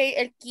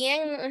el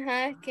quién,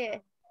 ajá, es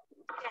que.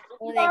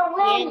 O de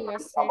quién, no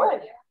sé.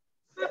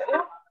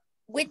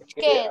 Which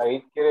qué es.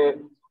 Ahí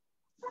quiere.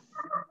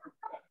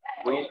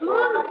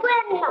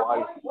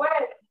 ¿Cuál?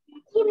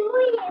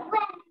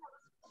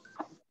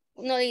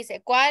 No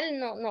dice, ¿cuál?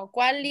 No,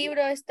 ¿cuál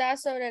libro está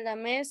sobre la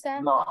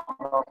mesa? No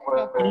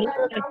puede ser.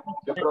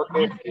 Yo creo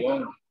que es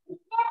quién.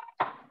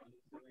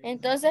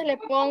 Entonces le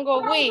pongo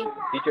we.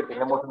 Teacher,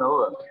 tenemos una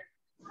duda.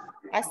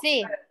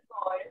 Así.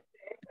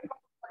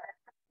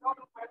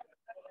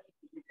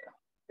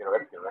 Quiero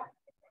ver.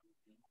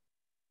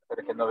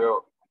 Pero es que no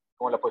veo.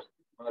 ¿Cómo la puse?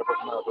 No la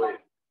puse nada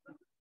todavía.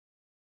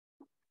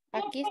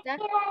 Aquí está.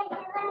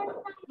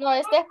 No,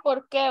 este es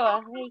por qué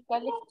va. ¿Y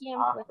cuál es quién?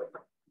 Pues?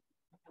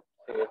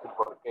 Sí, es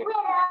por qué.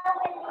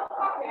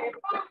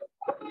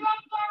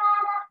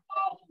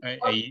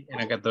 Ahí en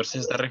la 14 se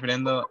está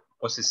refiriendo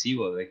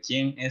posesivo. ¿De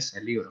quién es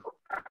el libro?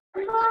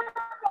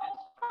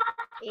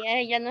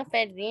 Ya nos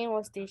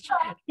perdimos, teacher.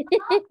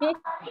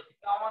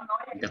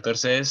 El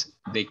 14 es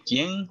 ¿de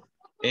quién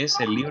es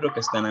el libro que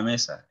está en la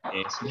mesa?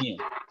 Es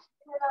mío.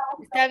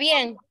 ¿Está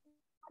bien?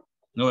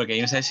 No, porque ahí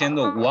me está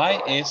diciendo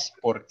why es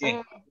por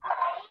qué.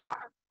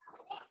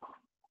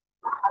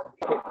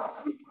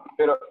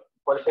 Pero,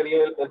 ¿cuál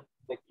sería el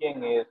de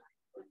quién es?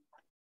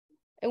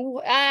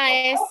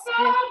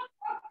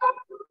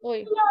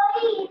 Uy.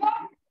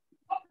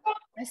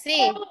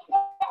 Así.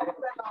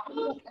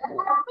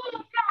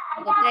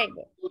 Ok.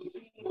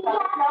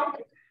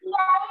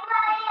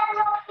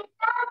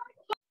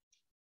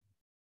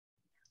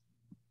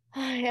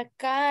 Ay,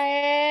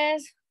 acá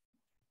es.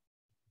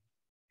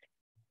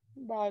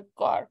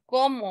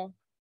 ¿Cómo?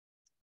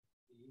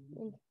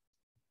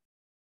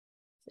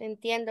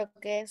 Entiendo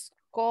que es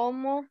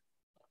cómo.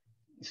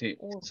 Sí,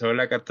 solo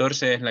la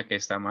 14 es la que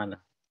está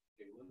mala.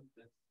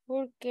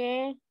 ¿Por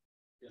qué?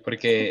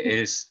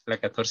 Porque la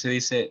 14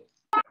 dice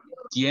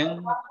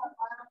quién,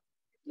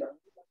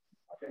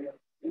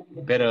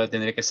 pero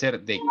tendría que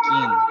ser de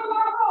quién.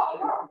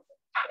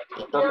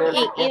 Entonces, ¿de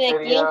 ¿Y quién de quién?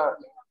 sería?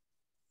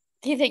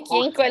 ¿Y de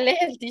quién? ¿Cuál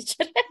es el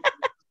teacher?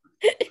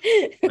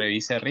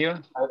 Revise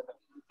arriba.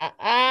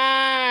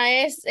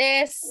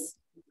 Es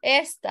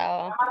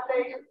esta.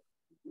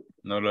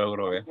 No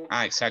logro ver.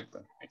 Ah,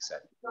 exacto.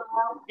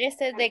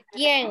 Este es de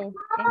quién.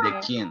 ¿De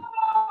quién?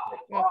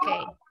 Ok.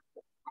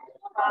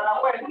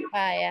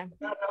 Vaya.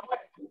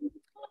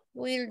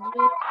 Will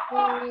you,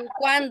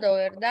 ¿cuándo,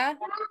 verdad?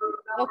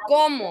 ¿O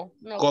cómo?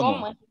 No,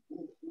 ¿Cómo?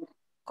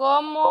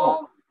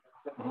 ¿cómo?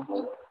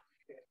 ¿Cómo?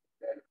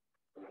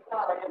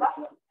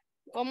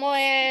 ¿Cómo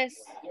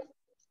es?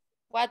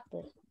 What?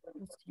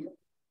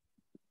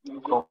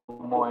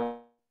 ¿Cómo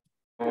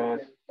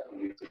es?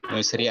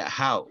 No, sería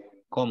how.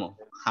 ¿Cómo?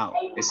 How.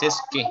 Ese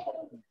es qué.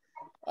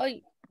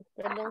 Ay,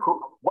 perdón.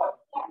 What?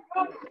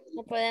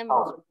 No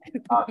podemos.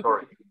 Sorry.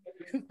 Sorry.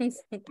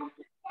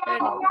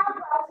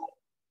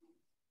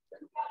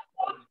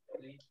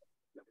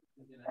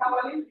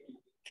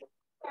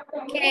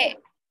 ¿Qué?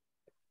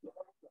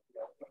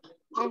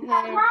 Ajá.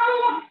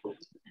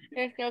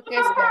 Creo que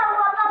es what.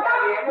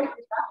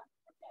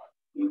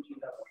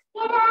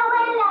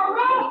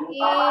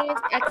 Y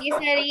aquí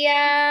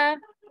sería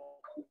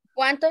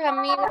 ¿cuántos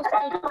amigos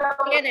tú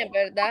tienes,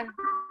 verdad?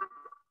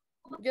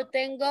 Yo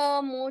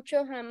tengo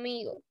muchos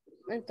amigos.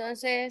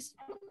 Entonces,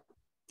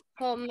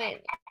 how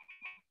many?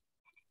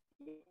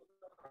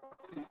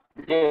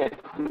 Yes.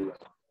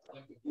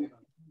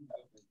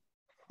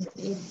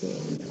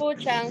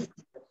 Escuchan.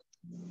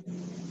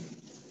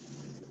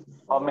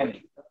 How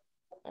many?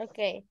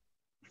 Ok.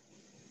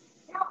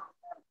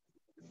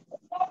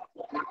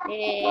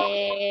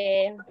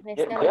 Yes,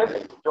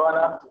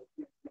 Joana.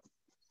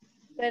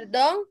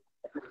 Perdón,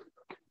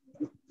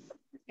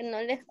 que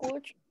no le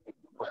escucho.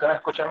 Usted me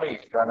escucha a mí,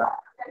 Joana.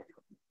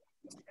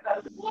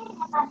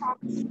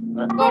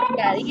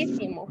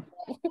 Cortadísimo.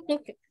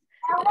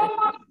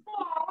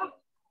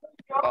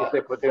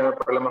 Usted puede tener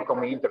problemas con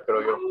mi inter,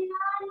 creo yo.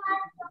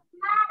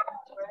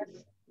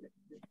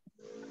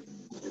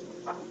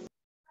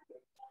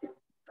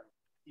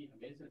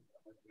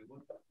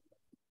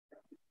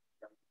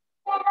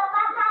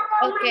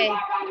 Ok,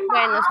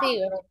 bueno,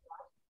 sigo.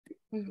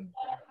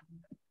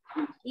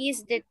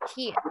 Is the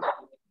tear.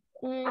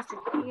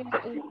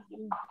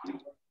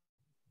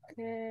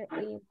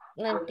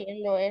 No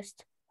entiendo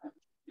esto.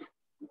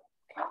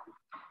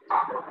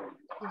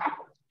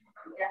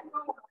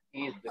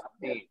 Is the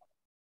tea.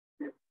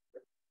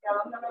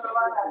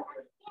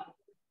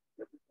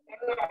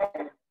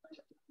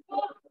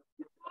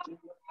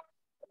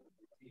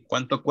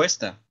 ¿Cuánto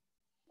cuesta?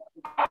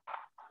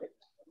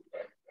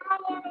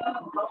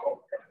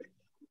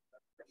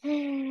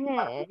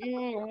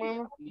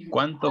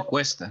 ¿Cuánto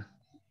cuesta?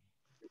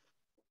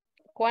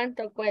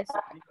 ¿Cuánto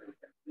cuesta?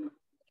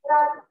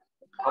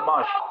 How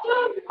much?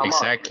 How much?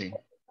 Exactly.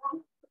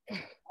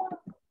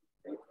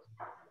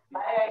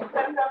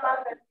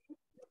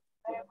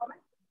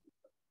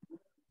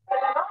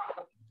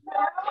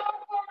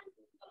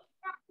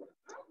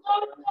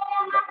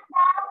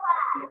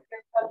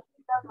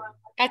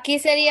 Aquí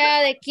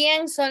sería de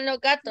quién son los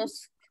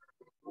gatos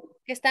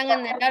que están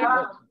en el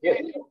árbol.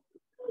 Yes.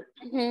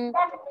 Ujú.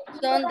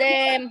 Son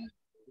de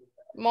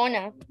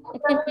Mona.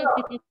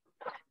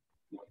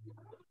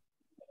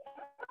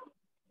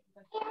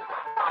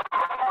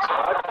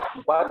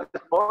 What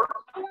sport?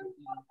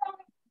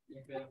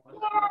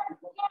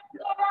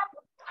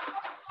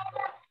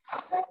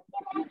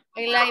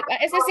 I like,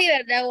 ese sí,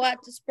 ¿verdad? What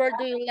sport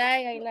do you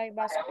like? I like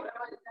basketball.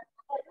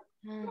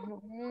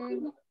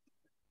 Ujú.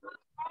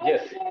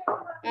 Yes.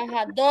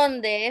 Ajá,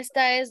 ¿dónde?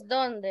 Esta es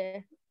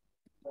 ¿dónde?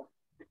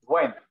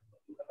 When?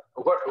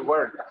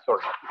 Where?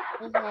 Sorry.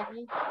 Ajá.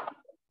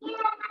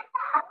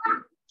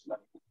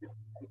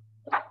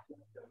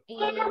 Y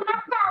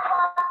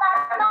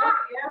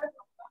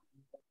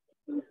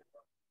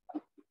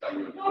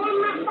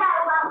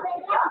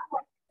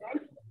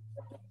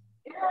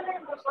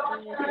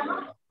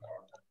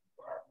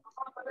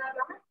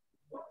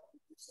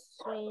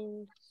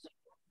swings.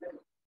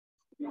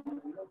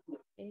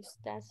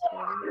 Esta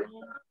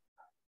sería.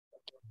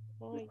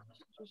 Ay,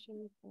 esto se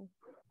me fue.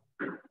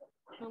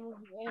 Vamos a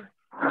ver.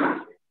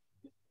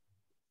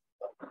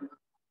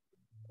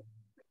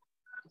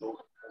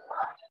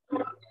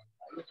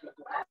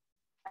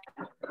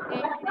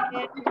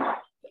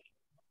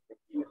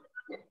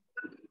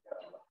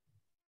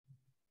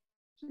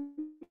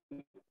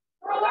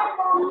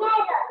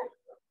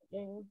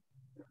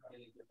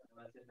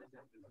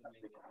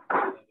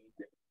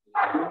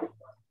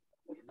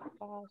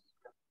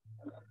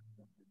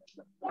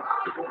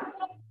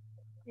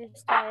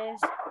 Esta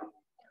es.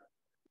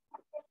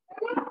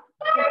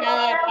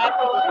 Nada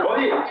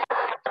rápido.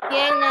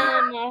 ¿Quién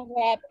nada más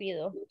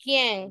rápido?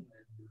 ¿Quién?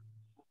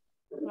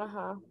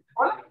 Ajá.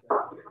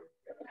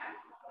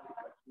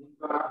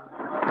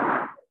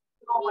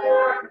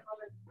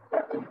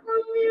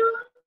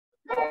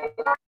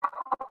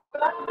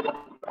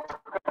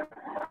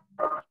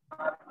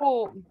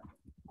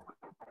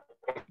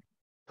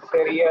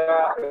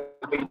 Sería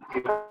el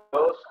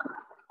 22.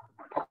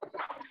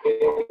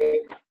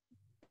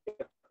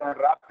 Tan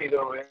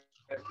rápido,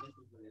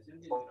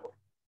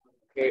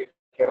 que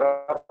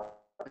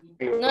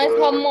rápido. No es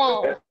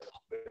como.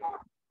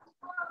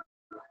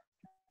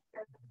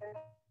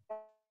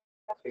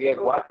 Sería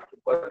igual.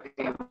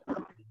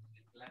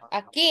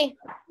 Aquí.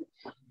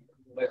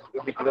 El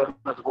 22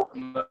 no es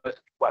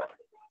igual.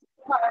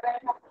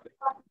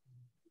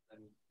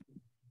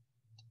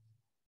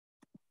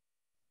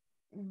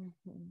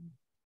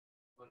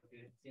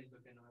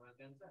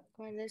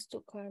 ¿Cuál es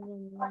tu carro?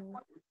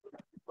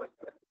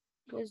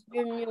 What's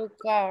your new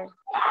car?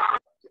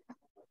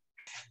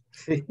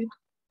 Sí.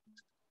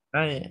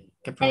 Ay,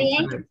 qué ¿Está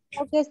bien? pregunta.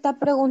 Porque está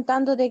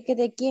preguntando de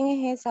quién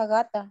es esa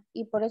gata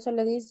y por eso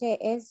le dice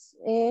es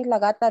la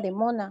gata de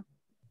Mona.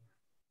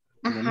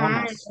 De Ajá.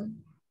 monas.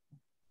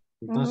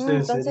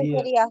 Entonces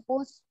Sería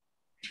whose.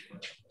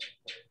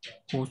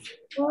 Whose.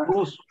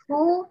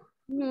 Who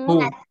Who?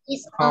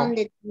 is How? on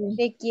the tree?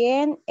 ¿De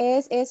quién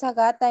es esa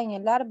gata en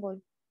el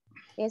árbol?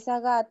 Esa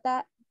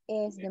gata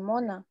es de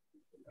Mona.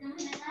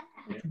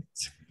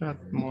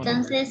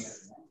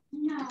 Entonces,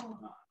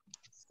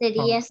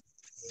 sería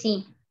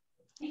sí.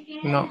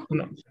 No,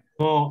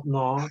 no.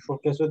 No,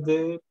 porque eso es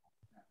de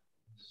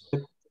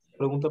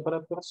pregunta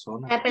para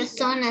personas. La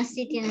persona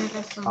sí tiene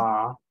razón.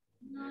 Ah.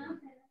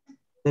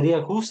 Sería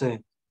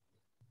whose.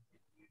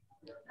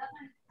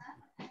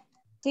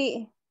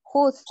 Sí,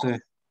 whose. Sí.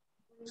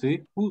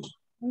 Sí, whose.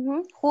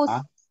 Whose.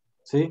 Ah,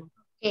 sí.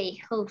 Okay,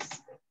 whose.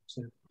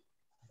 Sí.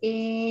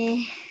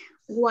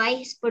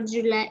 Why Sports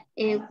you like?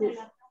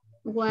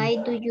 Why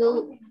do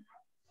you?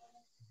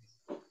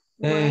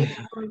 Why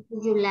sport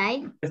do you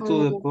like? ¿Es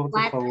tu deporte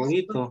What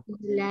favorito? sport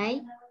do you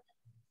like?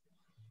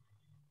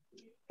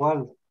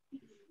 ¿Cuál?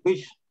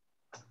 Which.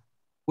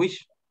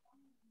 Which.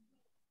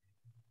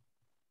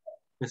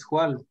 ¿Es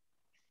cuál?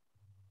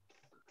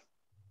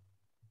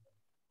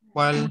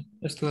 ¿Cuál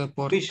es tu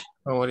deporte Which.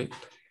 favorito?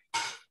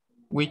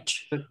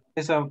 Which.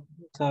 Esa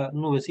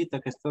nubecita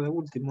que está de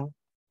último.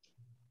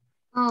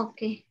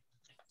 Okay.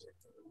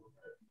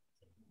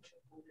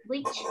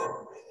 Which?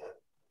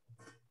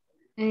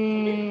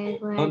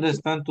 ¿Dónde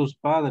están tus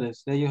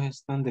padres? Ellos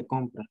están de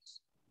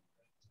compras.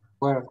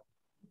 Where?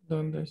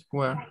 ¿Dónde es?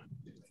 Where?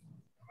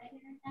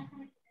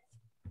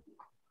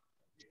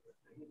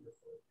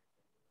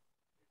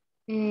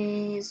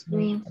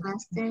 Swim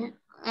faster.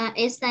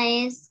 Esta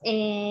es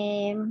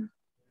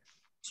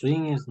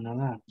Swing es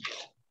nadar.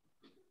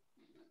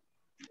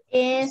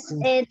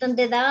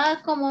 donde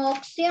daba como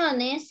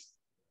opciones.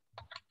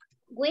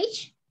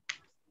 Which?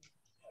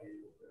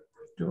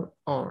 You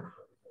or.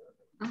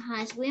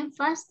 Ajá, swim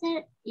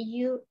faster,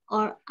 you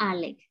or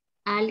Alec.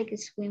 Alec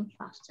swim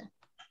faster.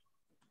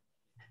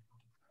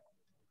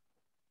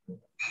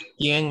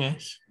 ¿Quién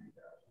es?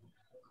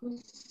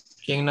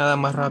 ¿Quién nada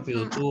más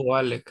rápido? Ajá. ¿Tú o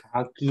Alec?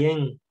 ¿A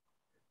quién?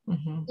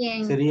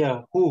 ¿Quién?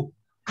 Sería who.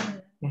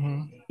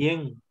 Ujú.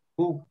 ¿Quién?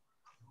 Who.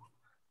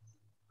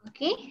 Ok.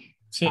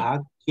 Sí.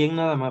 ¿A quién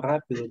nada más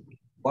rápido?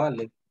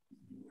 ¿Cuál?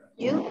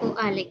 You o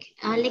Alec.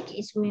 Alec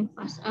is swim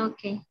fast.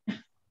 Ok.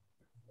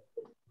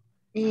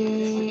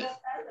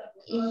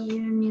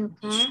 Your new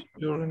car.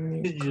 Your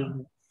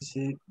new-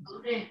 Sí.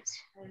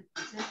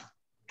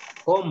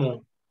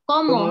 ¿Cómo?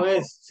 ¿Cómo? ¿Cómo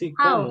es? Sí,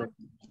 How? ¿cómo?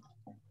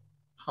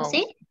 How?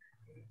 ¿Sí?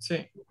 Sí.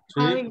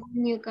 How Sí. is your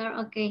new car?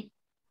 Ok.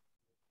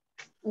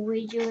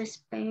 Will you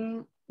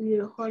spend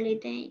your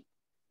holiday?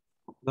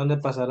 ¿Dónde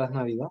pasarás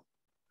Navidad?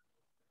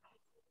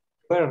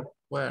 Where?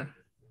 Where?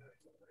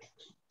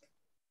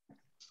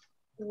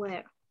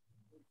 Where?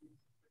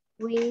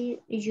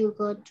 Will you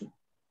go to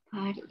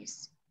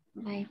Paris?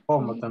 By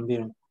 ¿Cómo plane?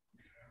 también?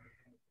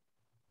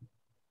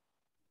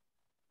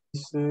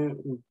 Dice,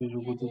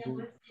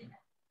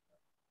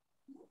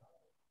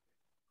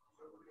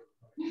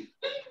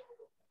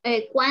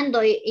 ¿Cuándo?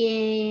 ¿No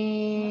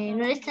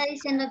le está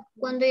diciendo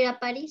cuándo ir a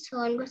París o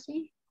algo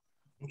así?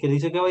 que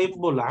dice que va a ir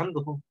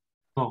volando.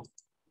 No,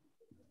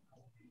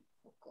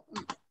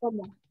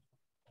 ¿Cómo?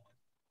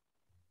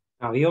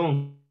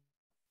 avión.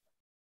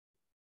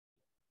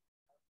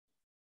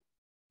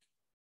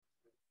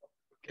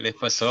 ¿Qué les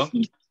pasó?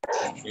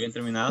 ¿Bien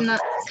terminado? No,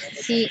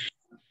 sí.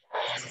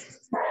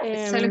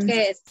 Solo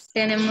que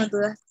tenemos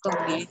dudas con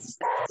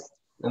esta.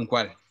 ¿Con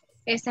cuál?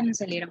 Estas no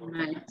salieron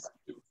malas.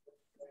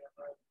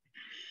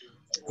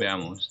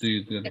 Veamos.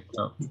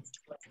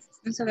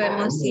 No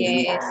sabemos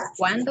si es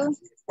cuándo.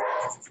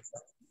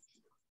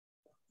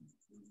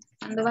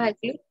 ¿Cuándo vas al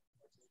club?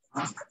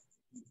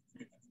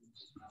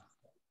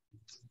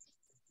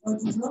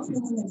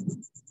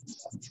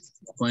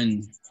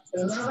 When.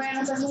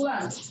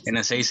 En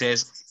la 6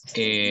 es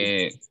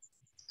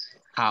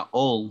how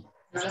old.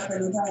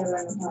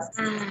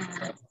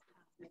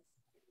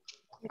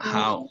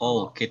 How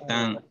old.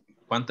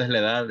 ¿Cuánto es la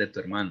edad de tu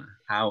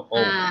hermana? How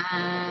old.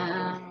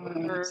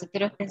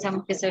 Nosotros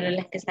pensamos que solo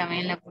las que estaban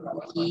en la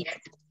burbujita.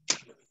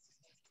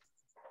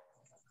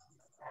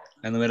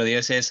 La número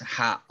 10 es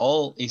how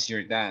old is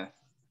your dad?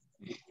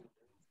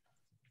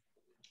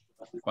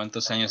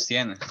 ¿Cuántos años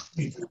tiene?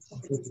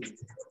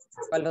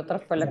 ¿Cuál otra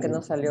fue la que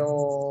nos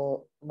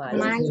salió mal?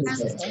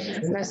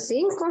 Las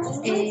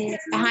 5.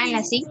 Ajá, en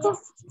las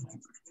 5.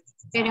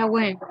 Pero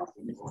bueno.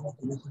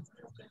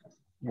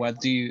 What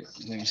do you,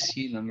 let me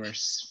see, number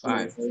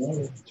 5.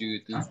 Do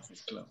you do the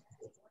club?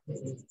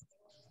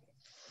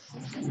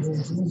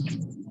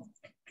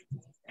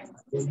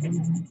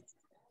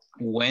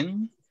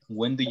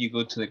 When do you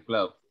go to the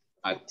club?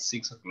 At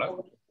 6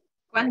 o'clock?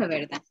 ¿Cuándo,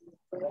 verdad?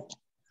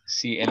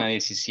 Sí, en la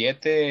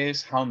 17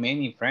 es how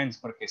many friends,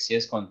 porque sí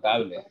es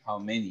contable. How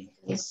many?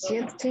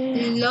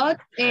 17. Lot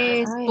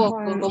es poco,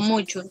 o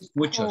muchos.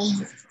 Muchos.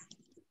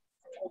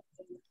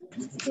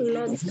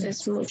 Lot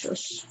es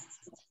muchos.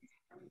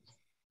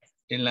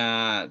 En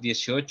la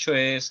 18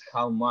 es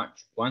how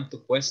much.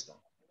 ¿Cuánto cuesta?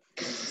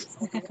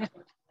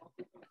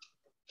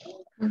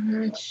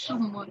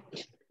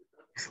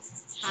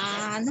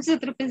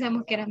 Nosotros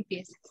pensamos que eran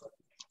piezas.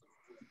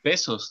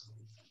 Pesos.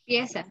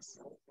 Piezas.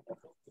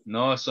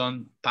 No,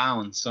 son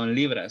pounds, son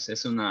libras.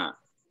 Es una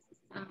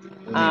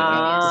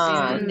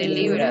unidad. De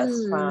libras.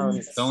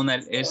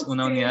 Pounds. Es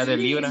una unidad de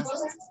libra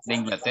de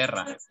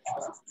Inglaterra.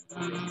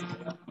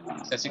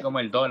 Es así como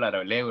el dólar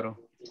o el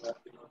euro.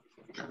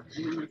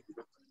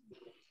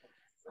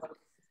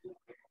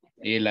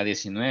 Y la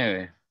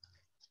 19.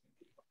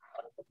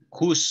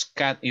 Whose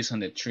cat is on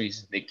the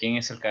trees? ¿De quién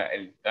es el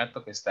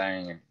gato que está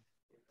en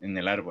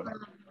el árbol?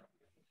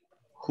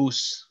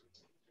 Whose.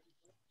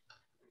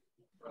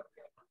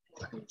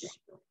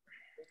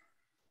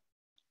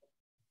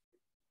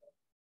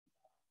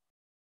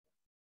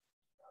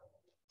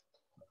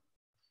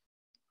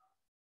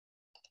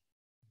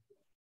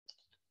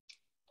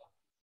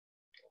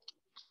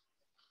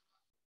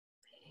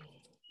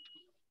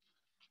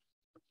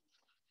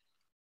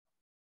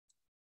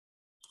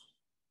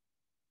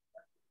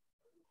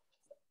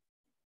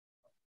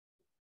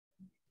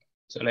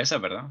 Solo esa,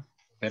 ¿verdad?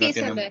 Pero,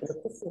 Sí,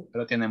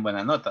 pero tienen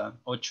buena nota,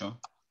 8.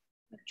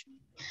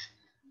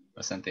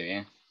 Bastante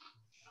bien.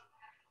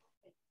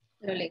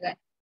 Lo legal.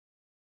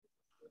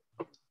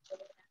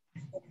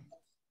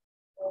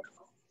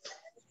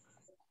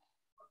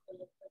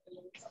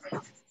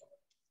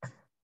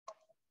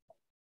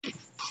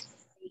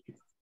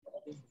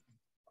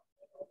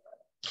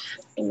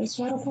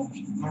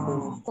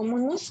 ¿Cómo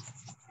no es?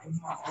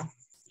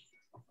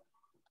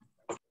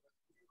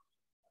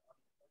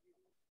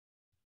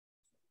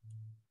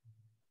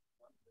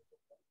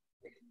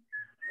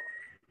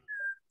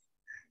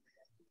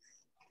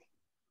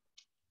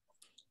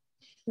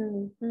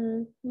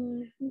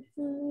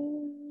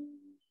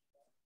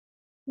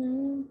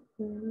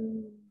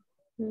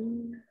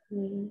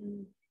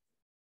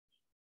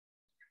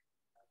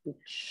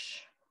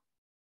 Which.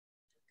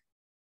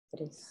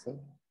 13.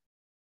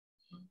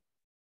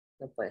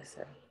 No puede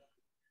ser.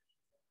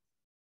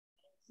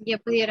 Ya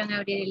pudieron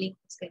abrir el link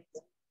ustedes.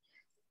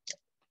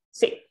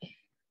 Sí.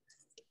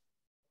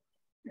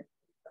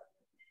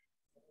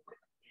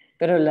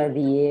 Pero la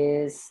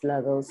 10,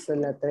 la 12,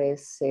 la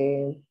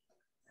 13.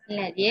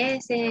 La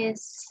 10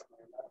 es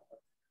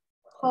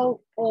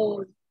how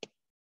old.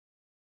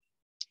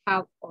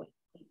 How old.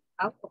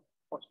 How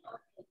old.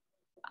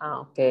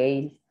 Ah, ok.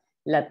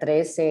 La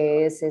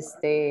 13 es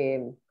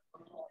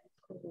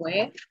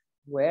Where.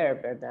 Where,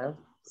 ¿verdad?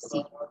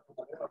 Sí.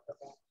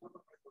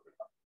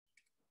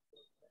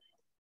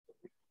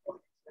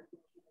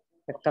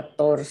 La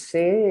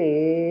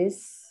 14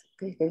 es...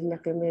 ¿Qué es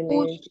la que me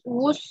lee?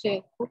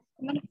 Use.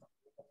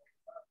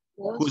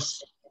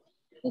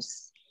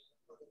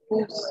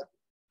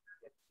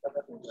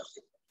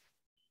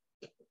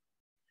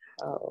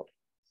 Oh.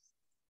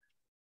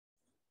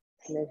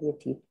 La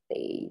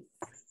 16.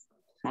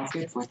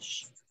 Ok,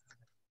 pues.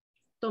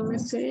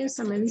 Tómese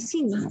esa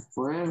medicina.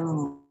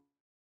 Bueno.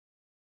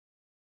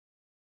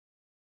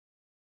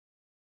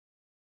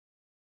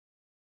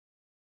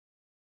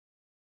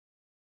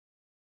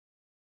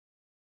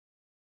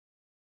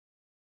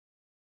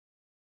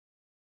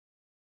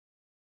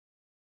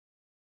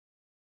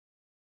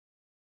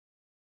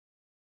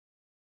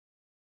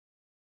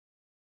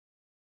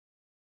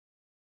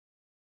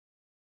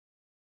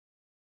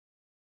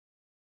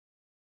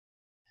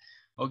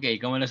 Ok,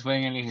 ¿cómo les fue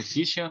en el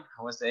ejercicio?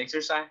 How was the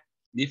exercise?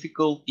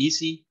 Difficult,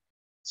 easy,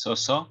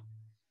 so-so.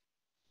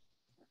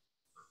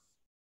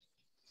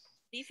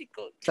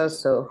 Difficult. So.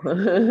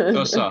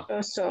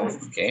 So.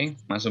 Ok,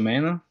 más o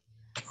menos.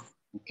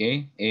 Ok.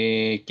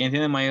 ¿Quién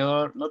tiene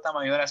nota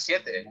mayor a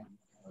 7?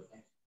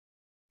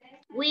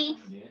 We.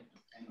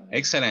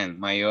 Excellent.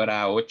 Mayor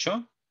a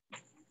 8.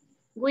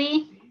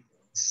 We.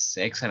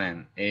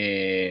 Excellent.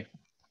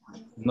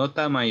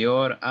 Nota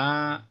mayor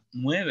a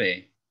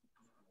 9.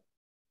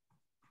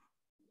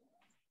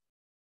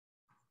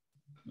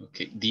 Ok,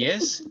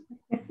 10.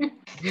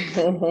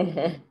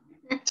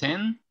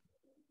 10.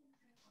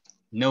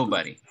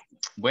 Nobody.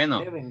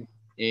 Bueno,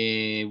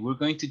 we're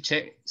going to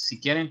check. Si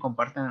quieren,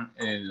 compartan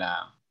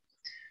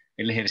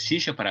el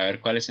ejercicio para ver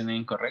cuáles son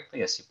incorrectos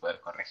y así poder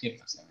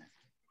corregirlos también.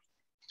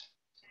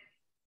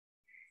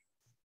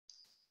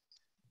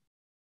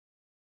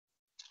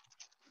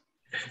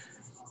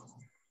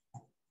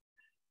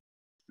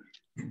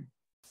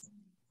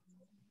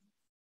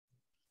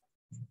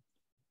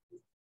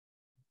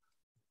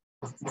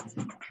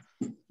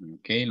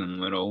 Ok, la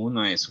número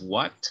 1 es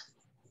what.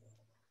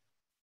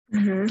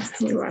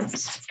 Igual.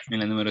 En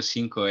la número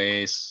 5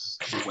 es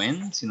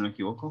when, si no me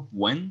equivoco.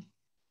 When.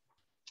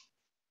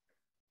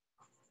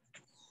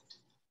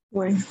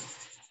 Bueno.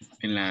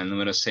 En la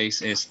número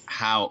 6 es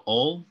how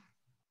old.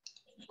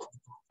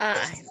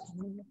 Ay,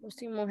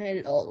 pusimos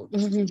el old.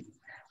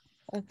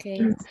 Ok.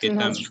 ¿Qué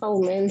tan?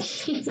 How many?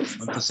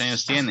 ¿Cuántos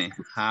años tiene?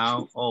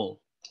 How old.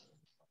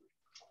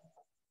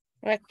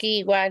 Aquí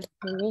igual,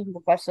 lo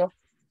mismo pasó.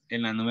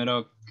 En la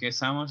número, ¿qué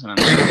estamos? En la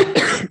número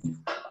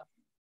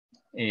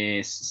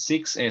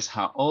 6 es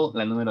how old.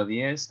 La número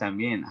 10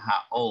 también,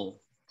 how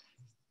old.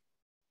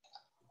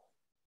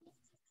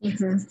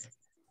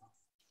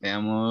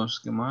 Veamos,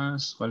 ¿qué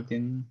más? ¿Cuál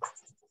tiene?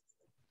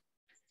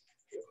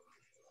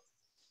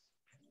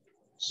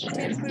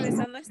 Pero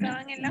profesor, no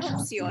estaban en las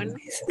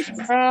opciones.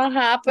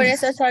 Ajá, por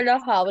eso solo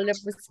how le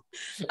puse.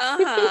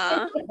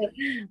 Ajá.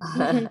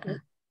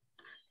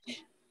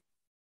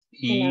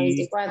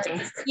 Y,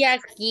 y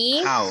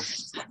aquí. How.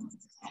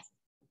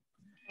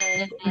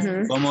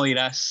 ¿Cómo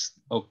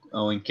irás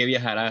o en qué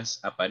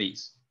viajarás a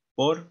París?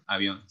 Por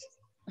avión.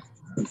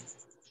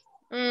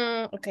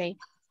 Ok.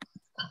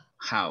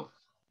 How.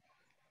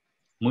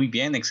 Muy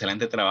bien,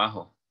 excelente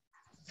trabajo.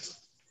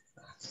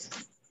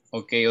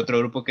 Ok, otro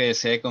grupo que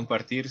desee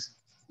compartir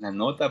la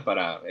nota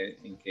para ver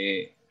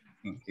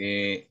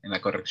en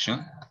la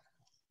corrección.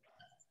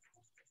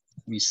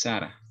 Miss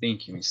Sara, thank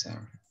you, Miss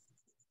Sara.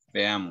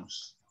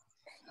 Veamos.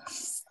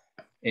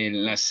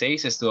 En la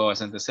 6 estuvo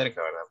bastante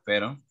cerca, ¿verdad?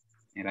 Pero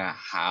era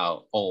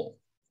how old.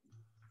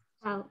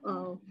 How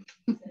old.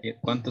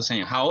 ¿Cuántos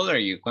años? How old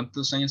are you?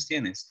 ¿Cuántos años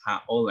tienes?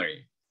 How old are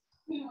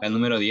you? La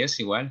número 10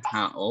 igual.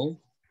 How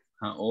old?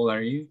 How old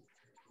are you?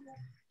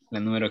 La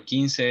número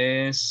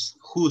 15 es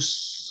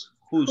whose.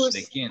 Whose,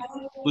 ¿de quién?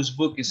 Whose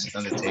book is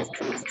on the table?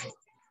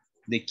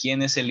 ¿De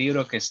quién es el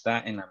libro que está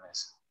en la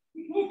mesa?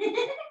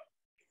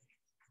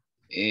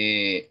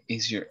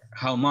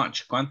 How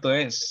much? ¿Cuánto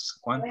es?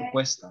 ¿Cuánto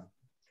cuesta?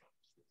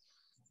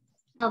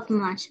 How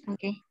much,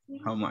 ok.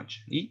 How much?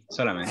 Y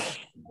solamente.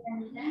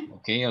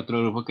 Ok,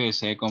 otro grupo que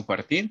desee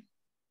compartir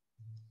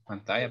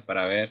pantalla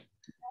para ver.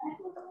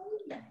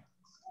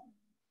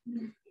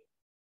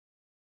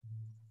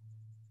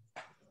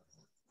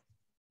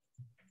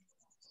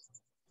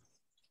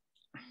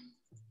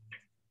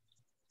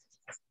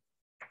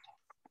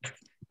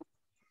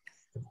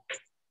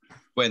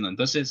 Bueno,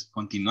 entonces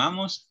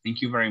continuamos.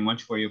 Thank you very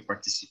much for your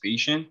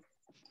participation.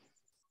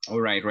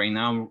 All right, right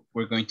now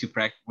we're going to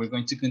practice. We're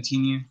going to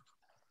continue.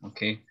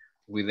 Okay,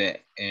 with the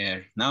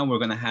now we're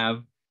gonna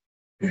have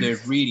the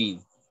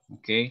reading.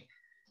 Okay,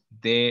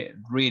 the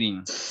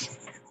reading.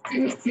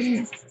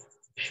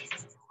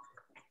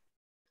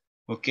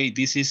 Okay,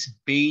 this is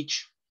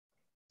page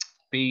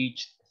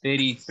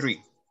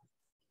 33.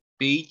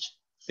 Page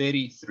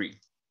 33.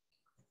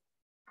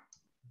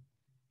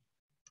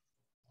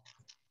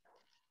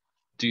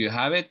 Do you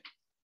have it?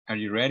 Are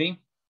you ready?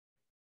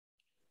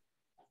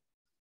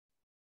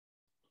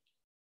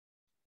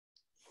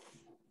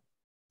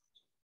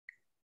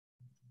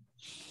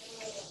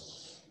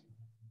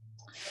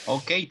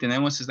 Ok,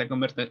 tenemos esta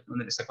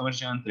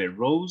conversación entre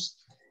Rose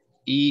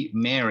y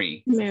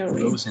Mary.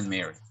 Rose and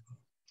Mary.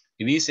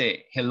 Y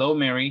dice, hello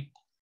Mary,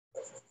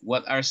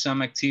 what are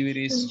some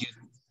activities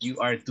you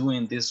are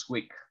doing this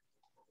week?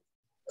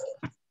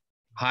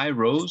 Hi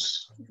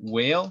Rose,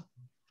 well,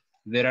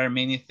 there are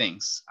many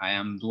things I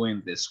am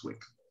doing this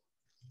week.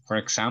 For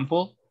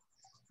example,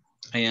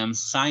 I am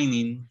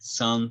signing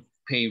some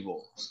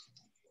payrolls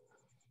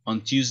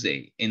on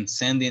Tuesday and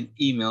sending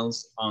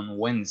emails on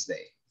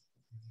Wednesday.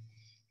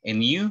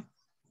 And you?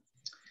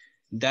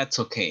 That's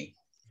okay.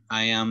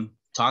 I am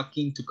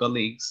talking to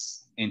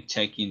colleagues and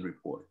checking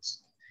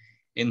reports.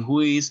 And who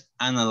is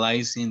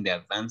analyzing the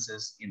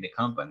advances in the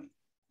company?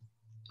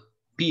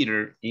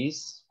 Peter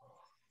is.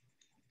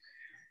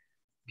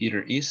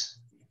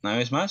 Una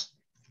vez más.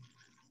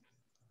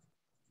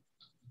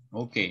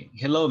 Okay.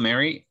 Hello,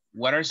 Mary.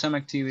 What are some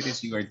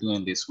activities you are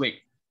doing this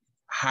week?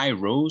 Hi,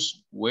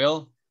 Rose.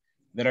 Well,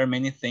 there are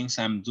many things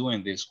I'm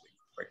doing this week.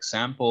 For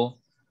example,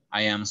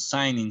 I am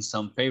signing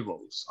some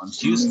payrolls on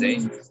Tuesday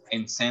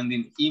and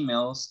sending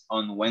emails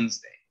on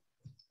Wednesday.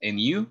 And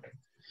you?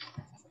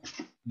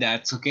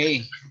 That's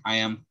okay. I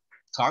am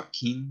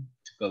talking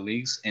to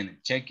colleagues and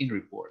checking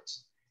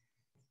reports.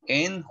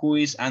 And who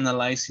is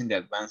analyzing the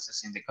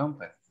advances in the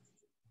company?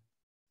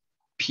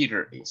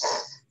 Peter is.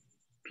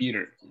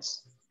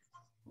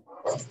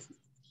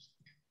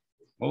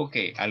 Ok,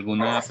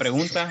 ¿alguna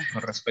pregunta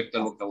con respecto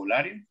al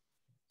vocabulario?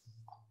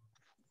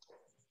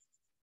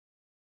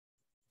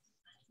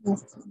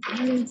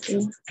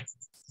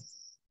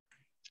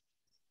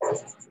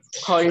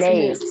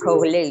 Colleagues.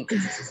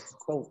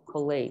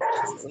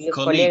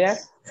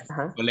 Colegas.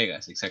 Ajá.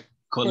 Colegas, exacto.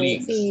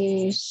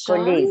 Colleagues.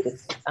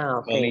 Colleagues. Ah,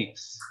 ok.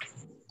 Colleagues.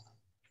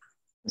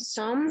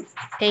 Some.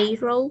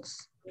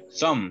 Payrolls.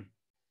 Some.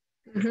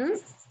 Ujú.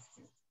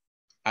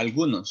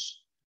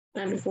 Algunos.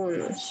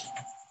 Algunos.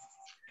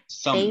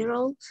 Some.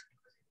 Payrolls.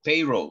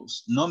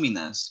 Payrolls.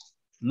 Nóminas.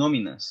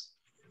 Nóminas.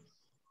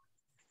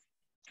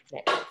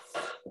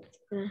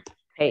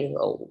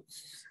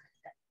 Payrolls.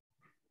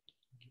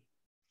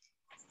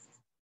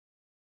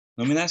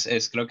 Nóminas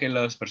es, creo que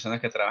las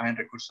personas que trabajan en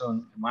recursos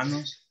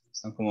humanos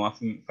están como más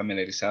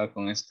familiarizados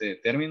con este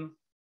término.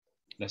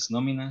 Las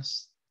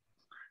nóminas.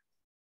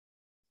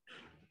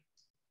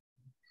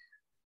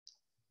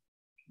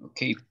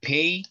 Ok,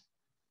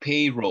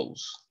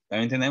 payrolls.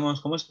 También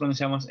tenemos, ¿cómo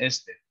pronunciamos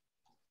este?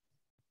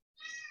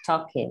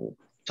 Talking.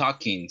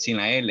 Talking, sin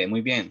la L,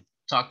 muy bien.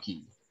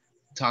 Talking.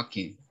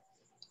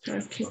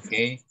 Ok,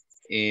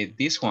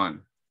 this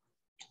one.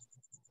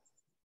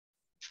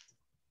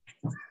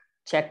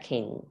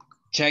 Checking.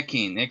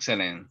 Checking,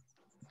 excellent.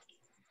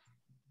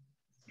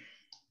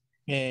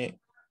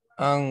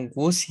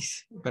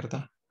 Angusis,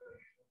 ¿verdad?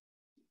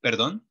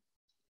 ¿Perdón?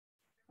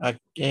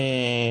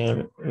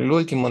 El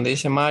último donde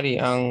dice Mari,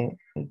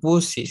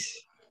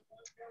 angusis.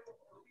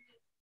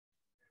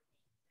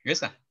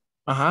 ¿Esa?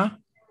 Ajá.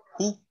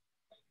 Who.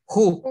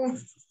 Who.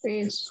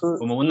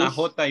 Como una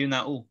J y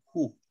una U.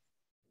 Who.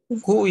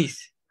 Who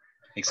is.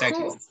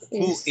 Exactly.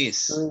 Who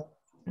is.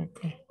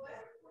 Okay.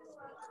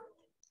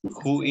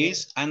 Who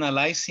is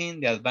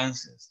analyzing the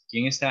advances?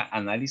 ¿Quién está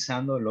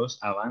analizando los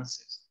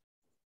avances?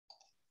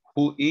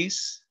 Who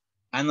is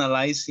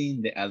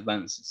analyzing the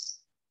advances?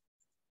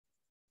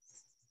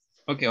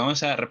 Ok,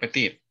 vamos a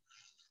repetir.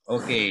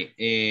 Ok,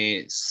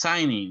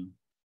 signing.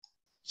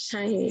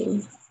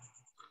 Signing.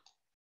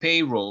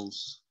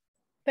 Payrolls.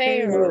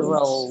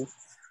 Payrolls.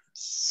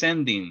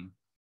 Sending.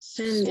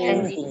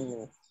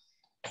 Sending.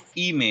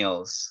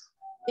 Emails.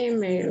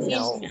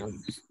 Emails.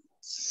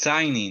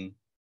 Signing.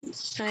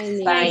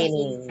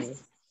 Signing.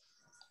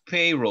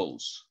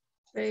 Payrolls.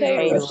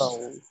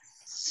 Payrolls.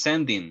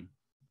 Sending.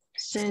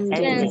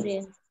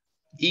 Sending.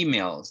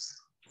 Emails.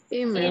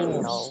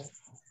 Emails.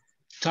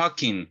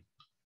 Talking.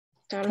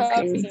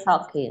 Talking.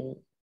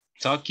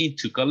 Talking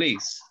to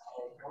colleagues.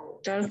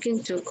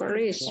 Talking to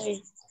colleagues.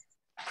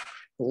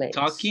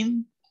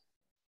 Talking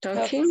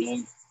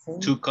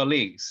to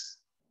colleagues.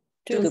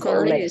 To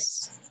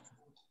colleagues.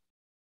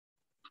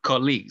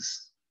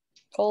 Colleagues.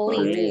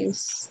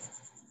 Colleagues.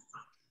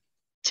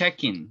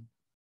 Checking.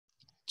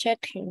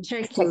 Checking.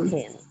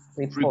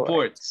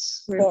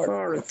 Reports.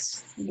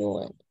 Reports.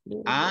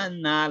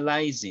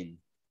 Analyzing.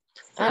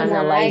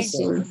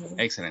 Analyzing.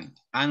 Excellent.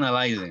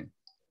 Analyzing.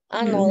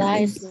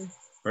 Analyzing.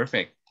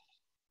 Perfect.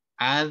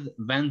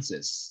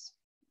 Advances.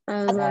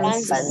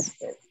 Advances.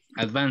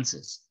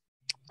 Advances.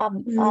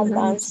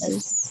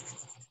 Advances.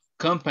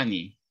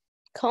 Company.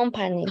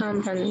 Company.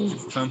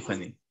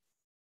 Company.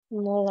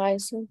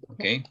 Analyzing.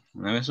 Okay.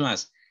 Una vez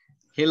más.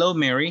 Hello,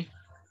 Mary.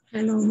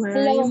 Hello,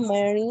 Mary. Hello,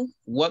 Mary.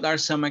 What are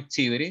some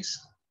activities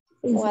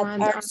What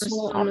are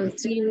some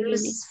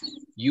activities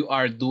you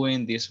are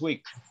doing this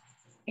week?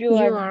 you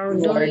are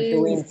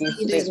doing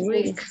this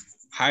week?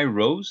 Hi,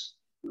 Rose.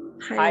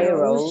 Hi,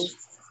 Rose.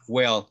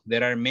 Well,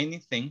 there are many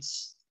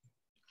things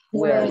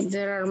Well,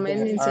 there are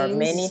many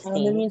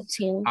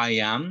things I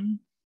am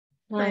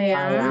I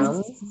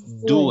am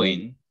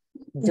doing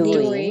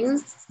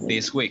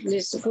this week.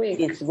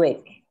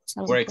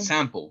 For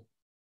example,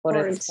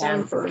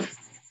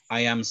 I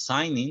am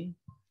signing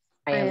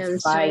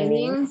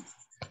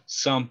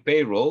some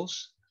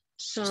payrolls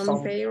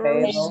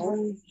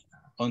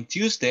on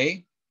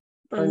Tuesday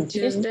and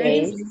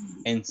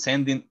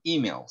sending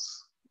emails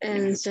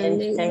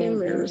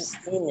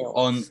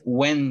on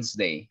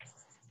Wednesday.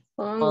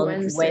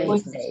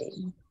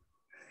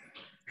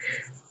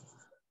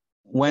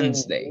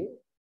 Wednesday.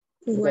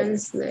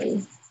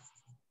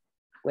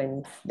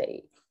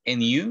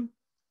 And you?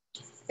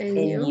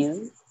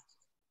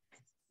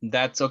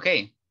 That's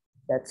okay.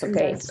 That's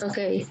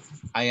okay.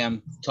 I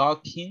am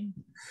talking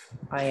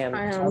I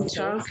am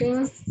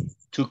talking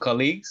to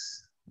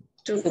colleagues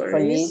to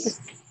colleagues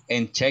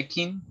and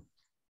checking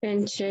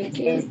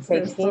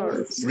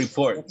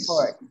reports.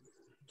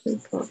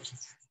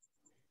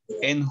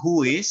 And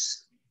who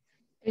is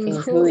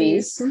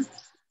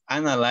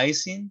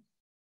analyzing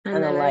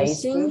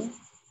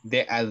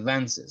the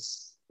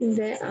advances in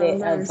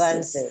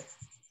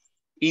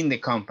the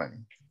company.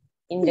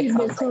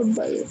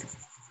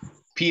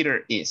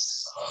 Peter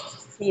is.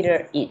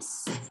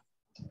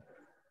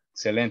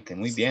 Excelente,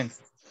 muy bien.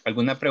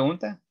 ¿Alguna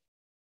pregunta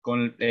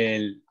con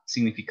el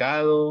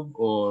significado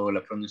o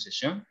la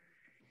pronunciación?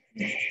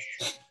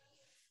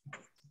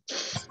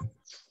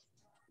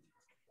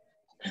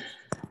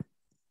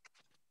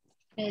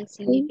 El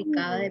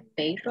significado de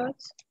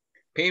payrolls.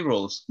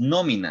 Payrolls,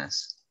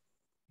 nóminas.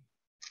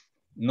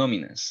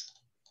 Nóminas.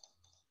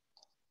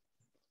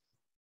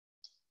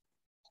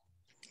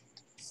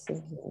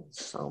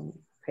 Some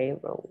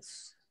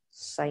payrolls.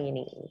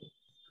 Signing.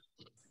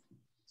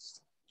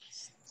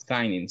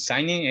 Signing.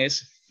 Signing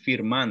es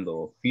firmando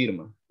o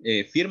firma.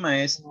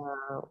 Firma es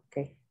Ok.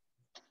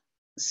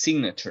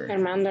 signature.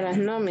 Firmando las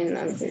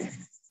nóminas.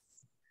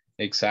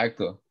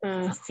 Exacto.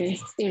 Ok.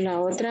 Y la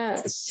otra,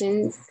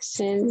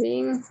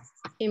 sending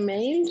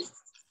email.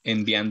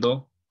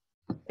 Enviando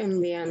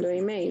Enviando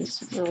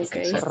emails. Ok.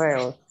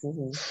 Correo.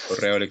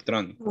 correo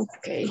electrónico.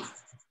 Ok.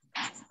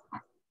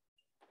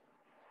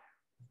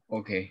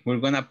 Ok. We're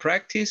gonna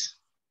practice.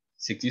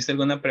 Si existe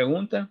alguna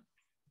pregunta.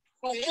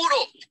 Un muro,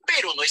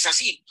 pero no es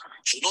así.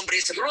 Su nombre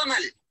es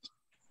Ronald.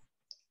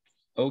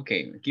 Ok,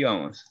 aquí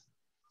vamos.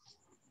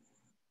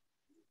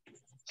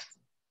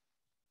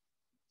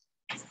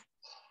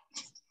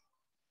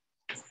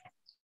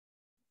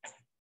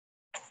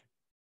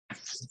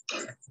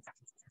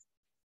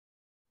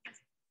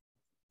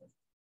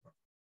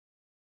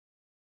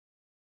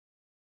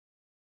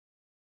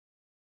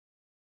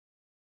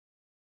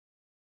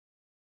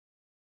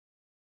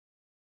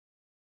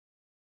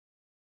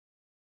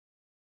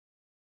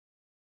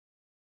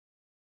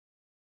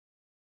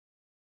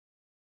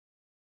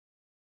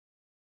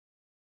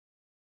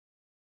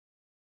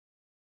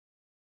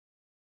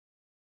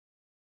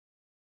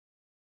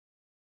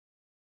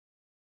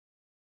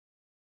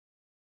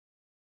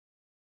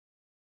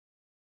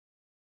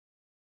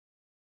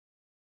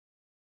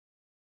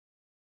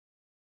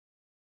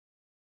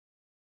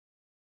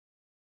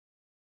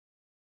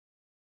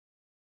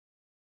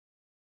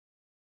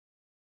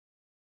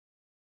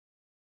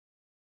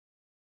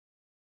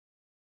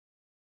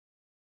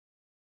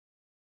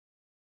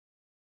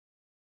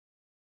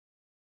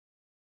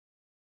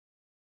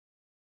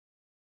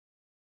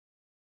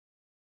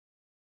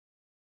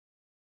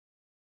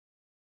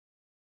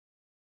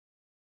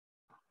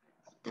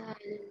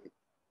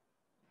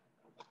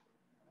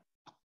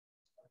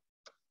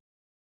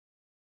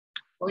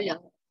 Hola.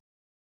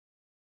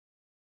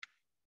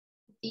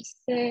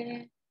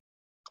 Dice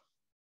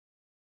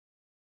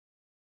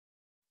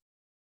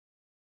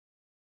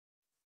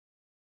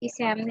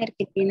Abner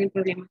que tiene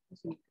problemas con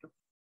su micrófono.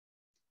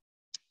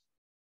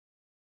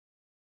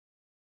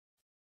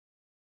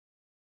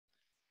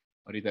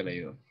 Ahorita le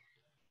ayudo.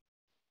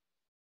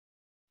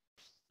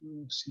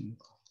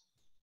 5.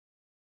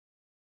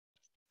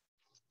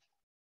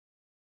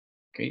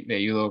 Ok, le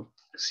ayudo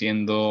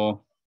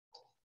siendo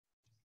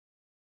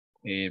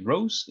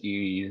Rose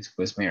y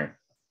después Mary.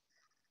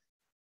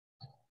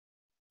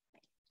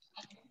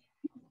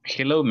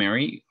 Hello,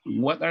 Mary.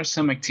 What are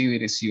some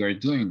activities you are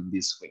doing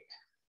this week?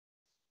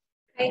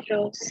 Hi,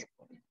 Rose.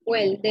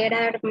 Well, there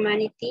are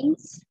many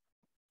things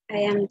I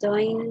am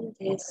doing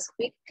this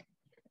week.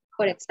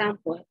 For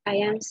example, I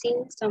am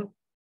seeing some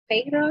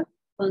payroll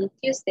on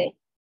Tuesday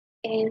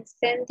and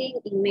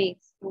sending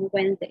emails on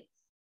Wednesdays.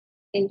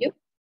 And you?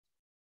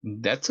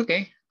 That's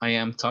okay. I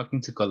am talking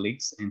to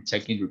colleagues and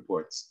checking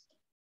reports.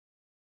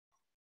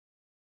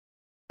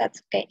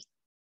 That's okay.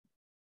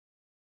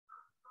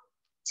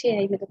 Sí,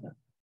 ahí me toca.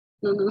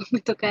 No,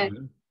 me toca.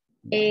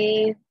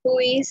 Who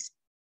is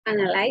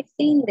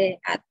analyzing the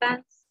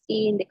advance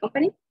in the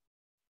company?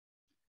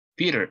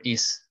 Peter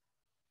is.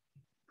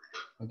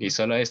 Ok,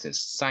 solo este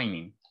es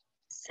signing.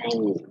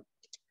 Signing.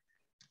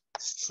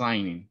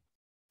 Signing.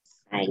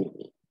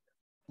 Signing.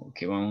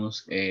 Ok,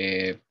 vamos.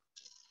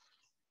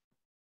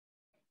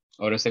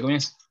 Ahora usted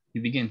comienza.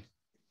 You begin.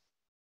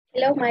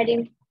 Hello,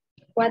 Martin.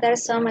 What are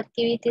some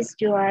activities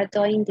you are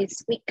doing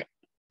this week?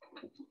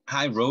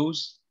 Hi,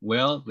 Rose.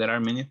 Well, there are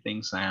many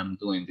things I am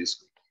doing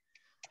this week.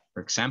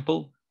 For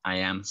example, I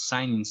am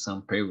signing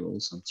some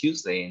payrolls on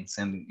Tuesday and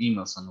sending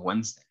emails on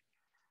Wednesday.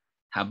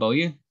 How about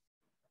you?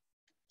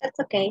 That's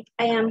okay.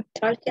 I am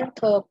talking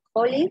to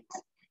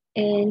colleagues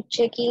and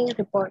checking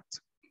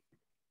reports.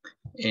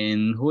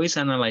 And who is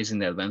analyzing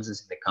the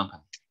advances in the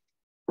company?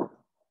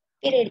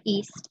 It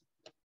is.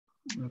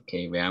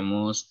 Okay,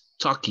 veamos.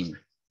 Talking.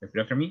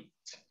 Repeat after me.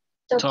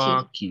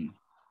 Talking.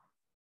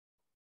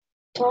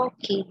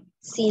 Talking.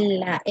 Sin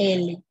la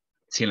L.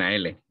 Sin la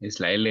L.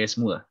 La L es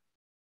muda.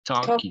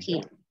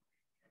 Talking.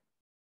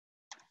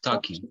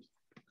 Talking.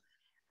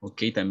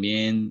 Ok,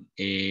 también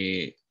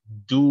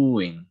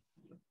doing.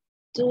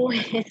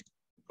 Doing.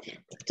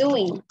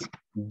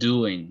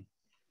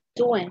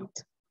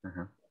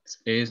 Ajá.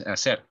 Es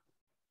hacer.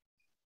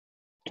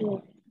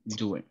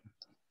 Doing.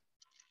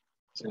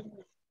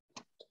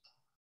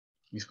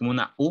 Es como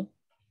una U.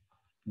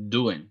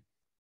 Doing.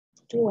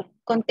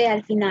 Con T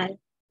al final.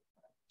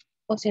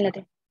 O sin la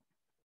T.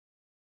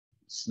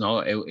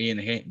 No,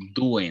 ING.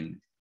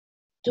 Doing.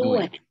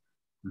 Doing.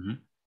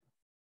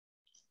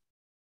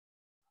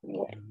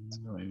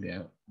 No,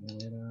 era...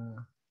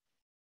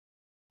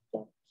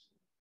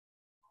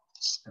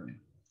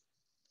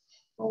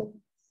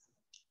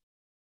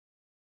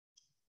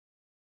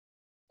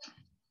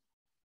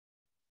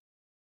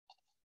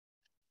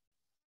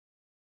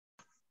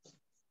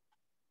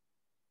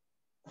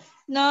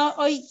 No,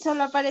 hoy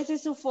solo aparece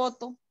su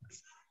foto.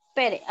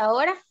 Espere,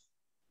 ¿ahora?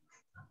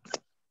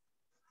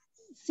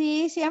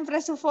 Sí,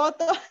 siempre su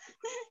foto.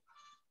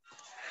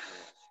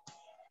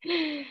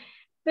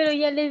 Pero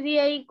ya le di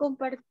ahí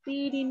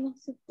compartir y no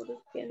sé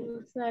por qué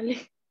no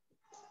sale.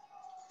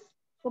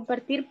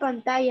 Compartir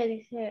pantalla,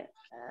 dice.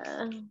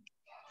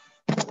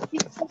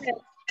 Teacher,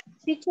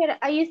 teacher,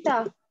 ahí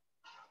está.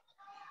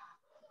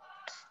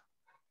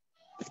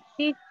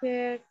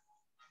 Teacher.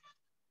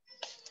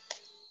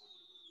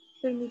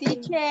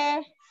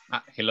 Teacher.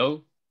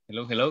 Hello,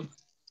 hello, hello.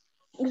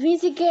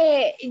 Fíjese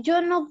que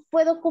yo no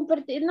puedo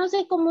compartir, no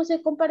sé cómo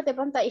se comparte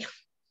pantalla.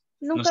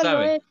 ¿No Nunca lo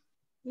sabe? he.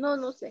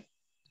 No sé.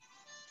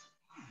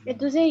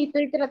 Entonces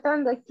estoy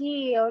tratando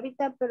aquí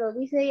ahorita, pero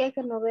dice ella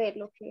que no ve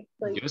lo que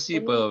estoy Yo sí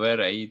poniendo. puedo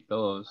ver ahí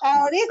todos.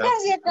 Ahorita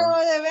sí acabo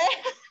de ver.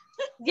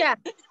 Ya.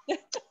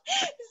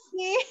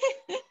 Sí.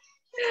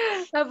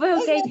 Pues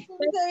ok.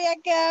 Se había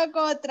quedado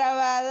como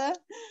trabada.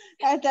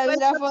 Hasta vi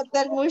la foto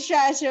del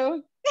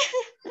muchacho.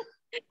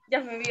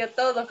 Ya me vio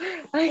todo.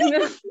 Ay, no.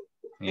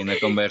 Y una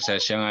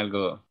conversación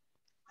algo...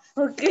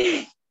 Ok.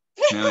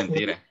 No,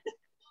 mentira.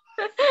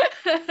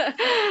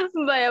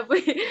 Vaya,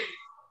 pues.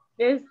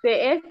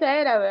 Esta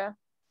era, ¿verdad?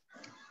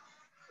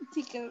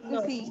 Sí, creo que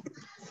No. sí.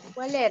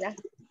 ¿Cuál era?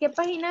 ¿Qué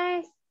página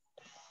es?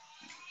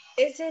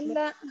 Esa es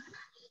la...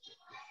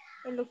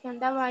 En lo que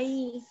andaba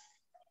ahí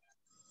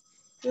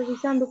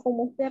revisando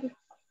cómo hacerlo.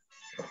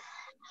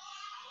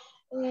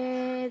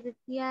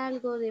 Decía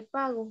algo de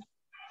pago.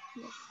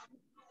 No,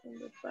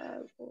 de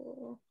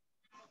pago.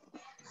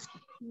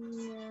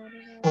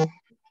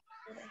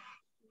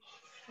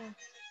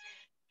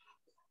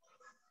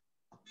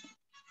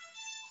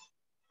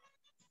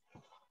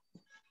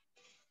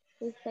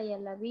 Esta ya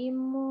la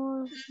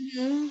vimos.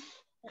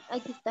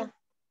 Aquí está.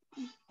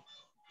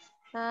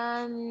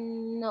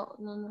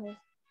 No es.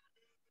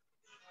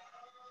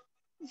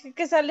 Es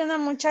que sale una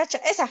muchacha.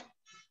 Esa.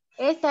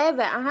 Esta es,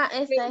 ajá,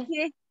 esta es.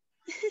 Sí.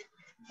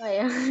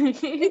 Vaya.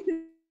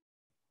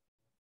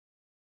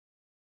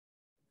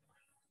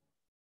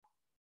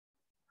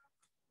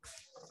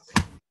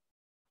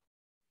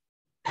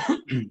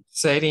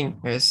 Setting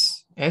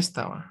es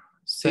esta, va.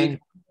 Setting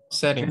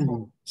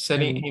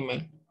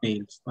email.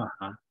 Mails.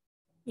 Ajá.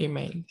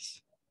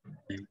 Emails.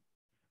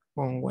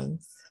 On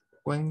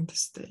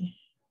Wednesday.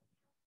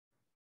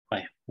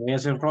 Vaya, voy a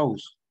hacer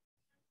Rose.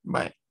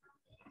 Bye.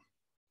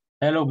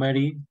 Hello,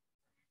 Mary.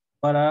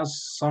 What are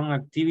some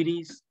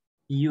activities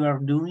you are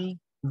doing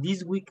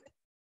this week?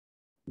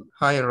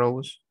 Hi,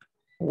 Rose.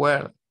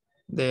 Well,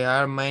 there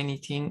are many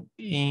things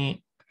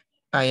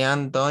I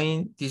am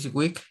doing this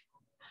week.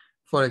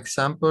 For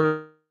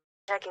example,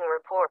 Checking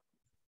report.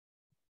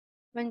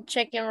 When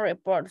checking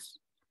reports.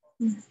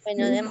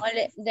 Bueno,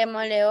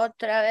 démosle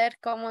otra a ver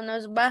cómo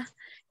nos va.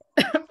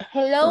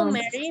 Hello,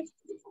 Mary.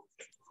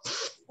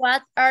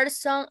 What are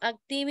some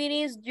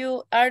activities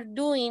you are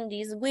doing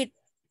this week?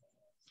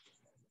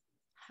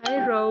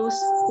 Hi, Rose.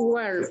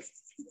 Well,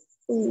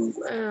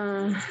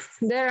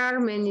 there are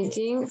many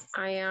things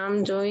I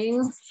am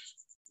doing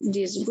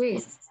this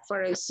week.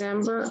 For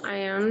example, I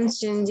am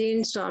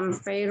sending some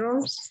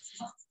payrolls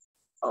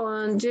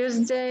on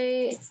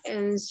Tuesday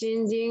and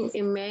sending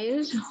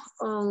emails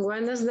on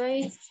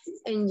Wednesday.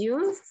 And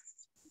you?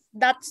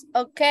 That's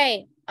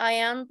okay. I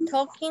am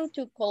talking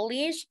to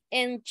colleagues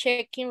and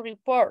checking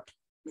report.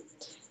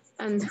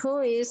 And who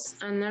is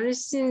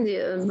analyzing the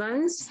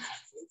advance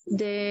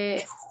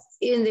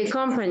in the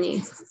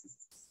company?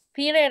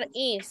 Peter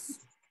is.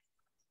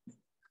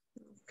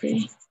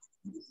 Okay.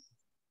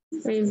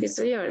 Ahí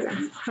empiezo yo, ¿verdad?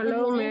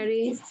 Hello,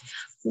 Mary.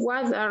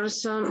 What are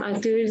some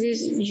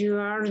activities you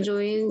are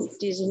doing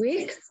this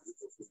week?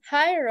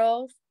 Hi,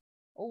 Rose.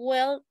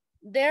 Well,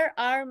 there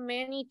are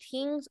many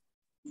things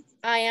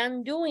I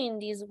am doing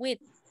this week.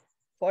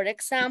 For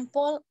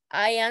example,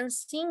 I am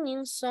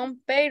sending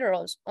some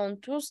payrolls on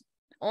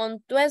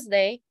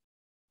Tuesday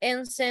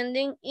and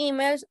sending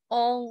emails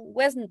on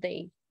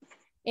Wednesday.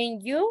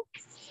 And you?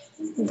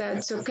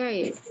 That's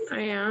okay.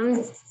 I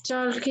am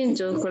talking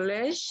to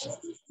college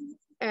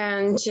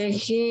and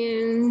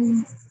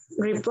checking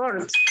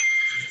reports.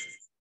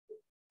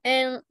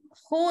 And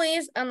who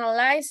is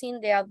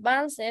analyzing the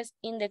advances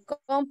in the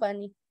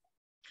company?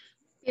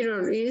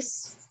 Peter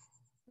is.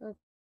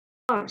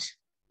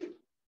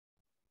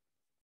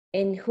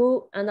 And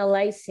who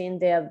analyzing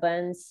the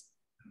advance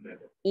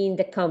in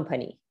the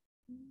company?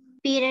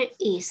 Peter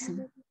is.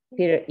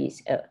 Peter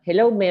is.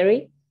 Hello,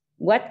 Mary.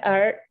 What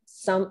are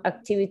some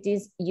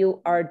activities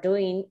you are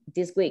doing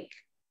this week?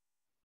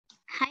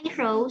 Hi,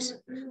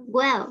 Rose.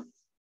 Well,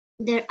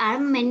 there are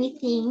many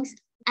things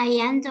I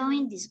am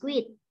doing this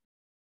week.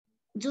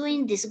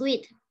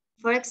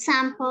 For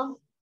example,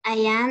 I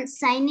am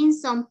signing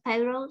some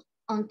payroll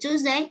on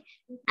Tuesday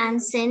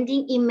and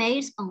sending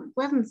emails on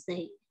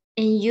Wednesday.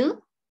 And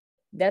you?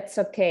 That's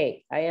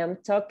okay. I am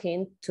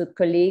talking to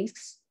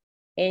colleagues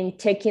and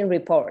checking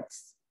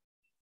reports.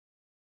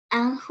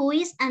 And who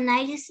is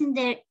analyzing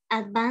their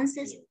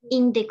advances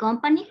in the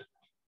company?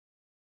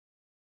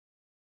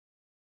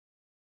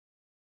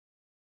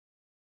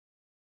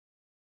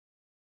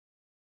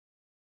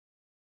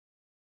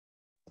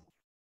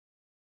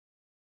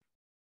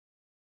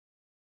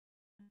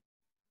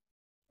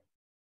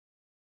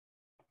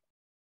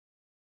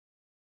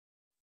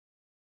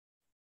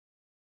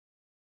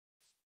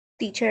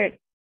 Teacher,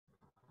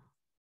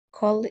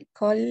 college,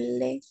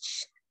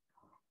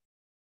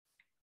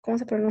 ¿cómo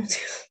se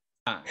pronuncia?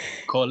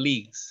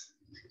 Colleagues.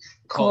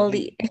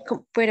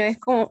 Pero es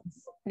como,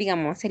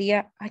 digamos,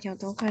 sería, ya no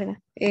tengo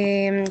carga.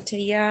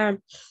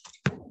 Sería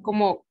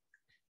como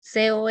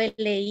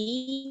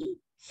COLIGS.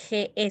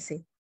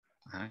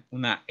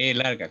 Una E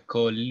larga,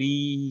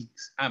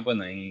 colleagues.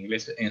 Bueno, en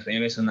inglés, en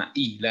español es una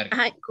I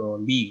larga,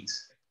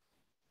 colleagues.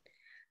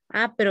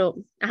 Pero,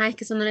 es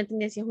que eso no lo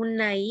entendí, si es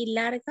una I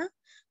larga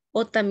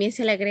o también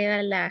se le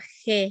agrega la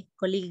G,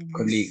 colleagues.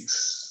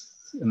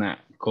 Colleagues.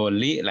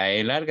 La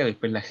E larga,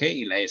 después la G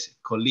y la S,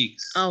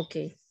 colleagues. Ok.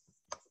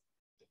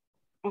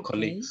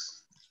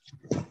 Colleagues.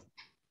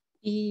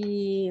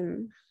 Y,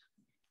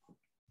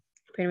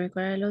 espérame,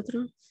 ¿cuál es el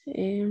otro?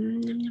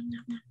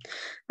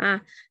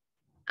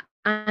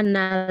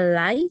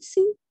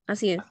 Analyzing,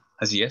 así es.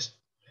 Así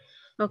es.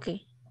 Ok.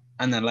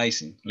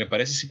 Analyzing. ¿Le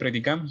parece si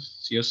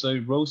practicamos? Si yo soy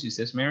Rose y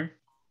usted es Mary.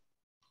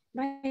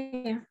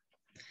 Vaya.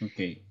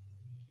 Okay.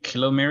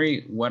 Hello,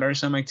 Mary. What are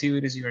some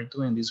activities you are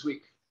doing this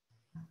week?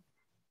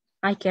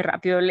 Ay, qué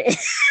rápido le.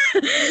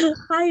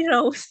 Hi,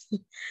 Rose.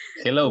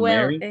 Hello,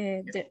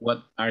 Mary.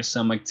 What are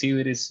some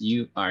activities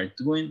you are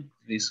doing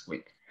this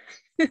week?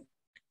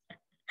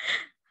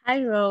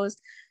 Hi,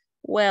 Rose.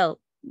 Well,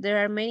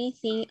 there are many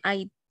things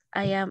I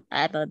am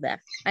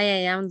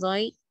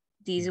doing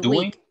this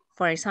week.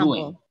 For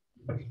example,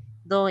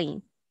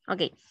 doing.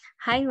 Okay.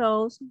 Hi,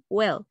 Rose.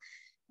 Well,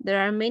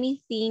 there are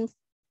many things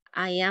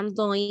I am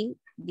doing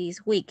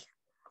this week.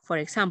 For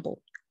example,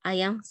 I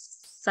am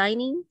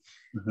signing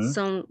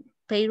some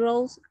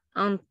payrolls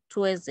on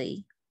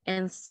Tuesday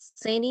and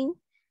sending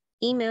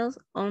emails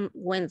on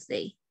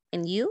Wednesday.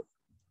 And you?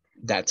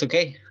 That's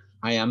okay.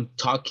 I am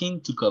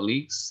talking to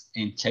colleagues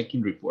and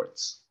checking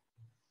reports.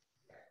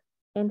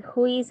 And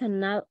who is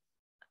analyzing?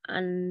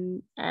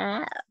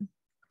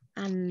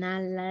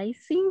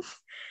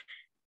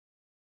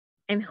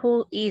 And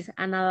who is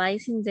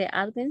analyzing the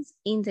advance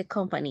in the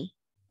company?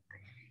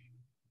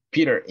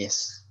 Peter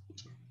is.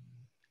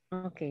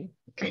 Okay.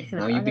 Okay,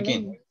 now you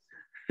begin.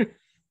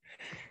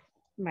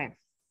 Right.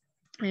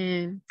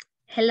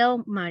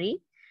 Hello,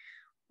 Mary.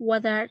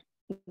 What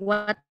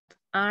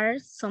are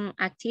some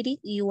activities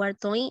you are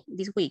doing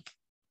this week?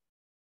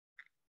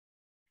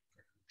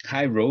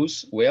 Hi,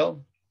 Rose.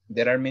 Well,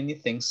 there are many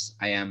things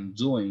I am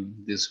doing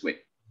this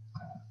week.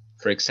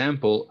 For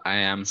example, I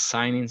am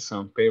signing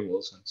some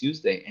payrolls on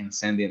Tuesday and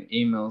sending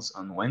emails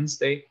on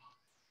Wednesday.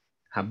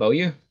 How about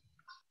you?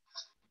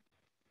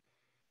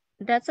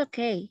 That's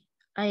okay.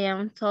 I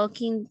am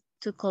talking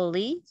to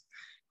colleagues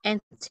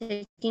and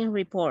taking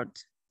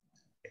reports.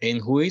 And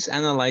who is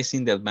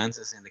analyzing the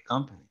advances in the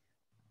company?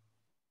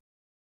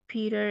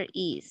 Peter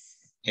is.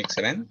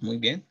 Excelente, muy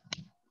bien.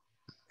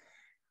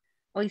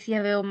 Hoy sí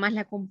ya veo más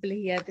la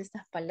complejidad de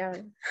estas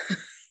palabras.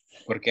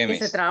 ¿Por qué, que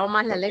se traba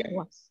más la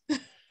lengua.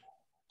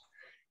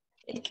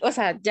 O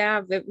sea, ya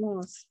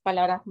vemos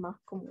palabras más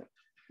como,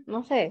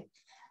 no sé,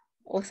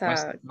 o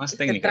sea, más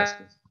técnicas.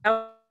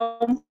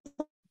 Un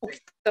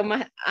poquito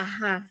más,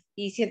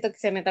 y siento que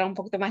se me traba un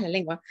poquito más la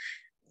lengua.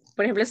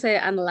 Por ejemplo, ese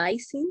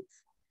analyzing.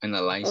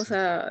 O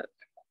sea,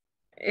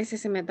 ese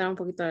se me traba un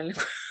poquito la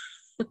lengua.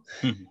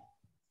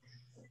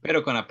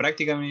 Pero con la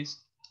práctica,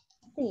 Miss,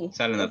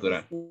 sale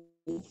natural.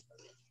 Sí.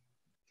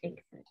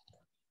 Exacto.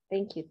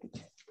 Thank you,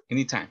 teacher.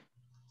 Anytime.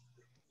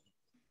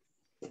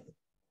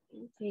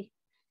 Okay.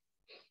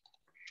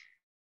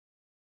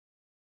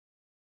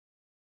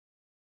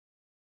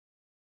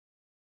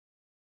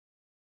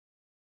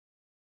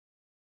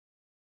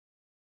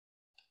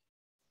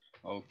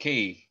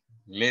 Okay,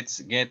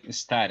 let's get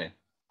started.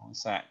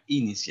 Vamos a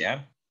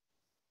iniciar.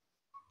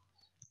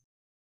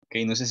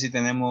 Ok, no sé si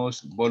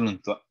tenemos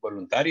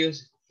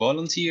voluntarios,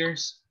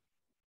 volunteers.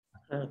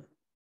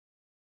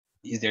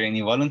 Is there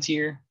any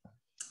volunteer?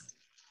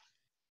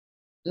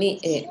 Me,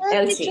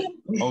 Elsie.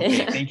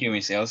 Okay, thank you,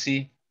 Miss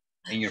Elsie.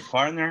 And your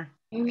partner?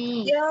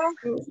 Me.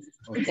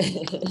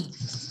 Okay.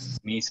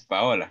 Miss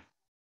Paola.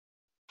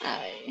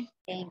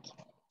 Thank you.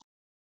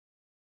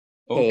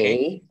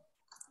 Okay.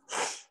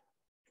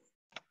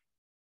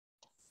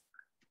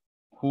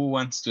 Who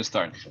wants to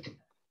start?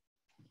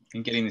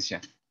 ¿Quién quiere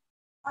iniciar?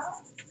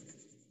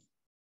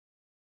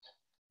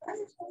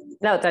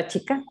 La otra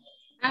chica.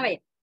 A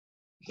ver.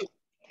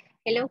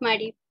 Hello,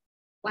 Mary.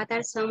 What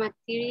are some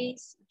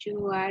activities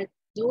you are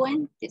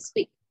doing this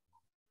week?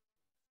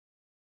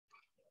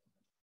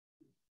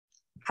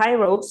 Hi,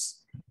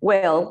 Rose.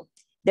 Well,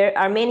 there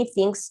are many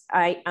things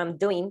I am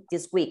doing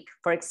this week.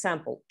 For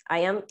example,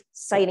 I am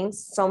signing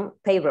some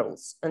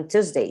payrolls on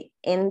Tuesday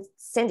and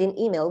sending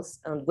emails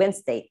on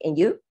Wednesday. And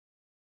you?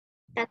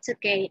 That's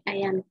okay. I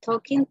am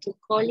talking to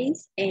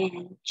colleagues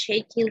and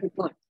checking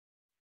reports.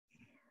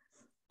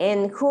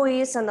 And who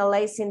is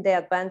analyzing the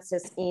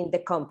advances in the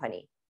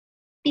company?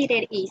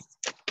 Peter is.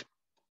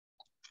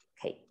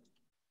 Okay.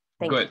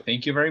 Good.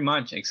 Thank you very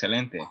much.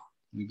 Excelente.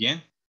 Muy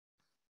bien.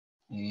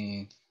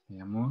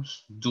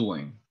 Veamos.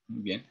 Doing.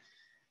 Muy bien.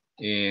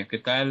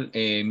 ¿Qué tal,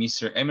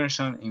 Mr.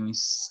 Emerson y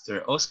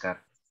Mr.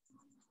 Oscar?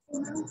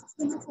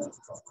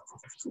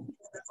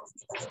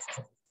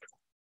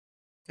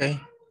 Okay.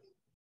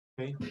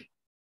 Okay.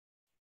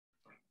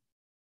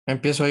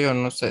 Empiezo yo,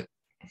 no sé.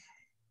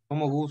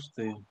 Como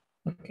guste.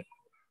 Okay.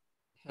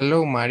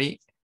 Hello, Mari.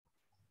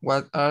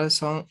 What are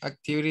some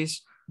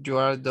activities you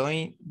are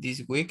doing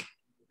this week?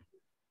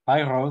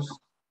 Hi, Rose.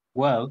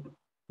 Well,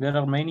 there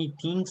are many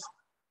things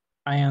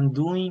I am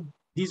doing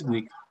this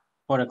week.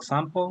 For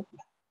example,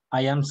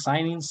 I am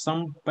signing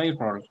some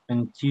paperwork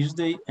on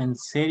Tuesday and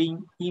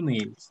sending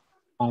emails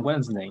on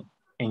Wednesday.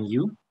 And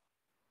you?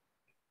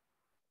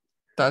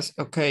 That's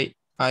okay.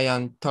 I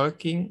am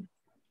talking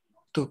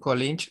to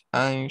colleagues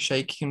and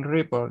checking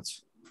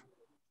reports.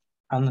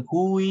 And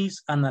who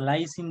is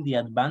analyzing the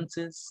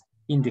advances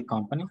in the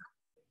company?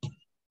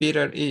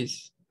 Peter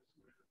is.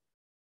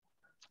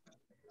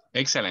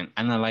 Excellent.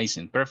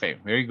 Analyzing.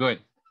 Perfect. Very good.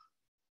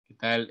 ¿Qué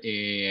tal?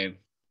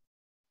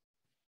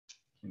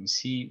 Let me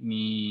see.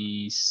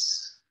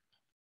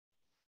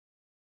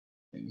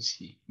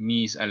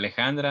 Miss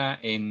Alejandra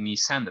and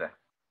Miss Sandra.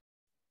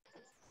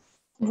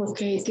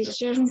 Okay,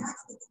 teacher.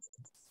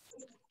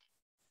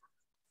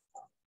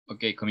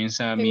 Ok,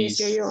 comienza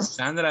Inicio Miss yo.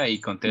 Sandra y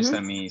contesta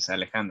Miss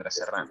Alejandra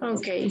Serrano.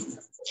 Okay.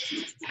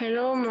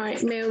 Hello,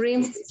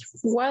 Mary.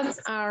 What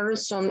are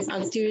some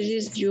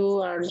activities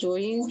you are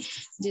doing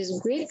this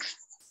week?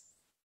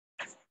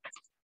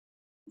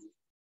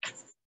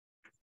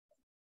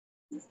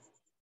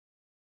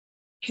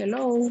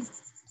 Hello.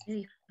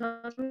 Sí,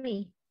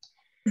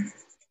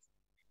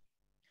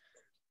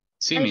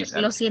 Ay, Miss.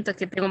 lo siento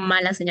que tengo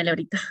mala señal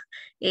ahorita.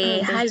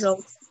 Okay. Hi,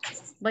 Rose.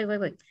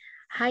 Wait.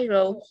 Hi,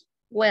 Rose.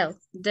 Well,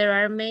 there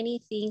are many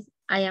things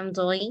I am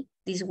doing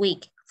this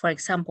week. For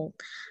example,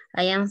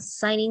 I am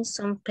signing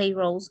some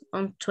payrolls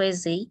on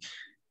Tuesday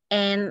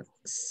and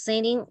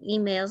sending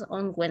emails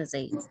on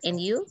Wednesday. And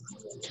you?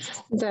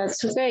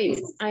 That's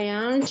okay. I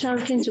am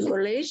talking to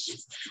college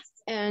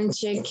and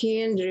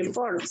checking the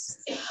reports.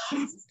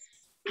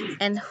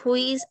 And who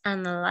is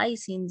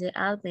analyzing the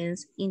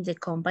advance in the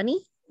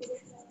company?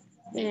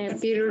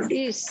 Peter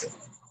is.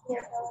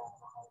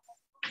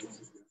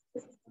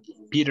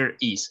 Peter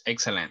is.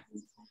 Excellent.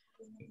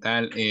 ¿Qué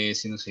tal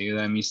si nos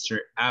ayuda Mr.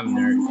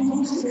 Abner y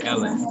Miss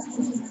Ellen?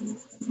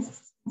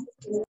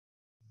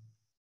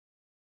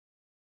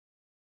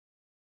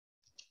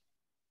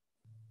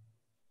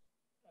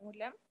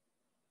 Hola.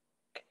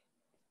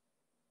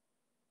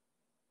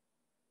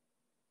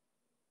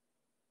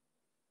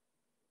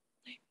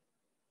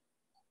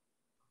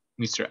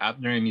 Mr.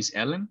 Abner y Miss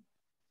Ellen.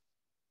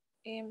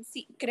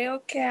 Sí,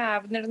 creo que a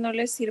Abner no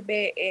le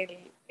sirve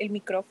el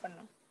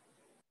micrófono.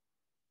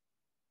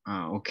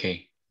 Ah, ok.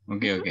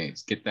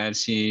 ¿Qué tal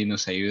si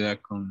nos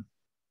ayuda con...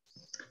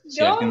 Si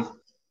 ¿Yo? alguien...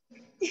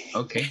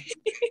 Ok.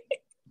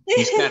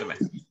 Miss Carla.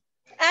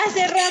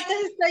 Hace rato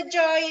estoy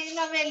yo y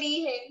no me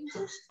eligen.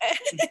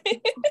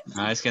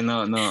 Ah, es que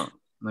no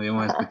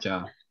habíamos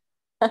escuchado.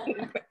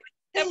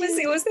 Pues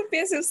si usted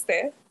piense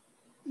usted.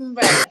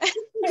 Vaya.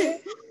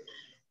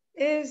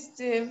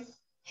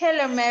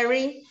 Hello,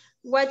 Mary.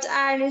 What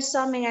are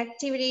some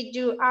activities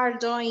you are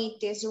doing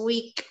this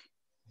week?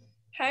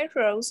 Hi,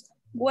 Rose.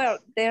 Well,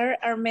 there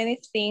are many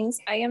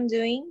things I am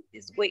doing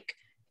this week.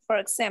 For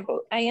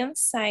example, I am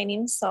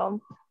signing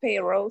some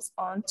payrolls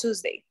on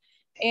Tuesday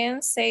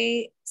and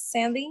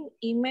sending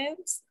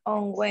emails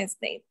on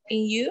Wednesday.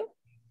 And you?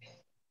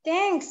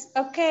 Thanks.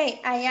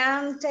 Okay, I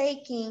am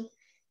taking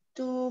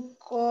to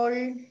call,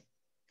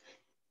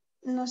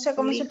 no sé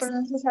cómo se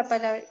pronuncia esa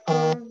palabra,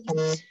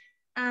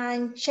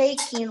 and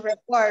checking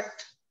report.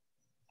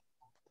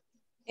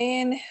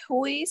 And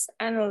who is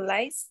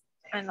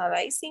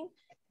analyzing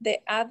the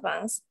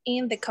advance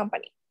in the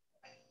company?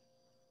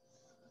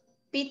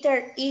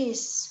 Peter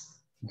is.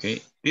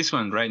 Okay, this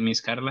one, right,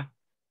 Miss Carla?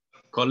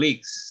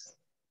 Colleagues.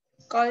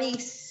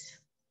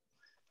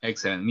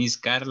 Excellent. Miss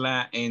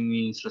Carla and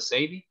Miss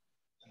Rosady.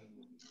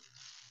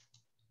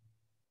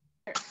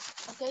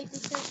 Okay,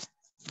 teacher.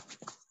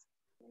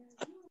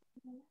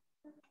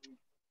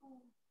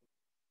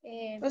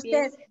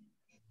 Usted,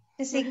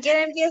 si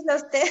quiere empieza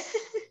usted.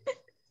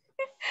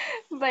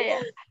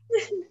 Vaya.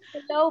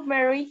 Hello,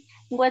 Mary.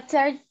 What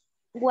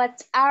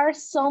are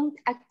some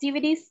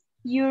activities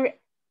you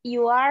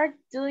are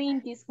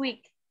doing this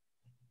week?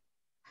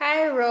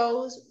 Hi,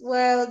 Rose.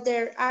 Well,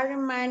 there are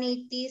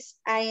many things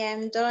I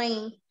am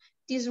doing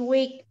this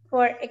week.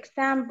 For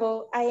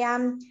example, I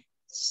am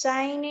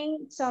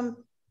signing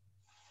some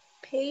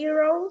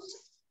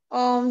payrolls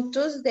on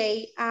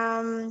Tuesday,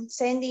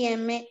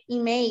 sending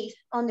emails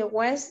on the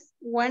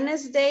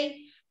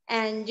Wednesday,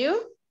 and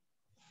you?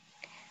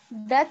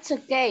 That's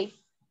okay.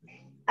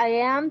 I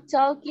am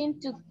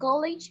talking to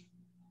college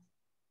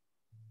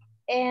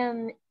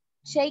and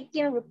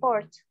checking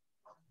reports.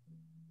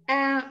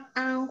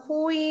 And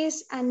who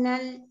is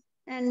analyzing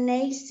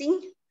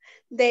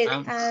the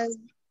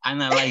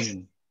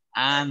Analyzing.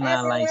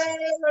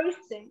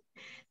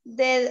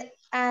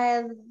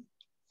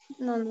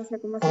 No sé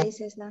cómo se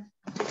dice eso.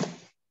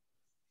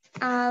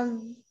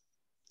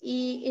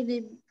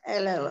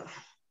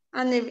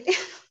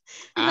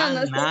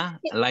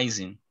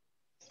 Analyzing.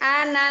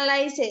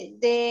 Analyze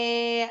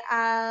the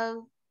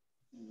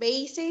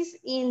basis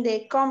in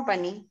the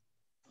company.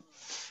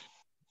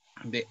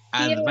 The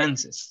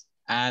advances.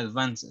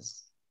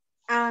 Advances.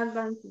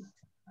 Advances.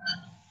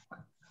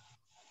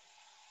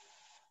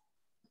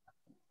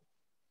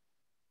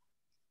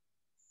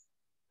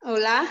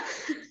 Hola.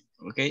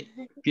 Okay,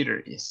 Peter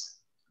is.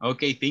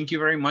 Okay, thank you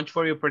very much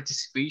for your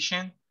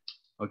participation.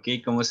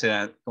 Okay, como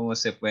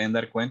se pueden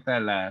dar cuenta,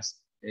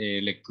 las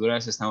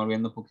lecturas se están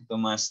volviendo un poquito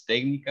más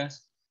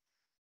técnicas.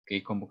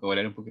 Okay, con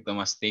vocabulario un poquito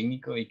más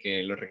técnico y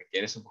que lo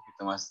requiere es un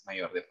poquito más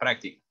mayor de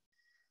práctica.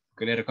 Lo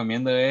que les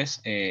recomiendo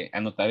es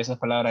anotar esas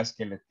palabras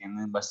que le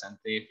tienen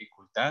bastante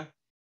dificultad.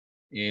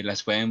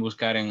 Las pueden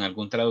buscar en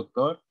algún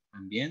traductor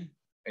también,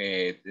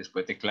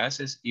 después de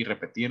clases y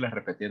repetirlas,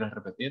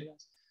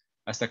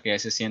 hasta que ya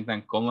se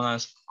sientan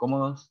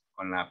cómodos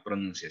con la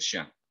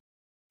pronunciación.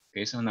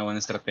 Okay, esa es una buena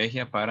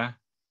estrategia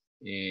para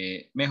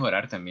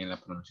mejorar también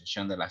la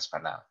pronunciación de las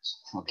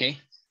palabras. Ok,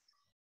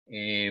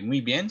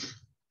 muy bien.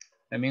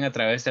 También a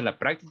través de la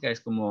práctica es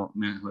como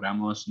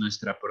mejoramos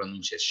nuestra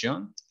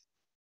pronunciación.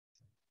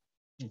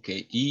 Ok,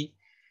 y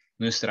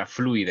nuestra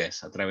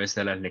fluidez a través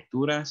de las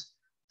lecturas,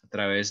 a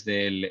través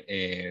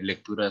de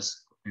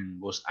lecturas en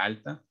voz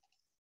alta.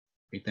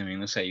 Y también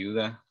nos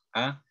ayuda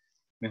a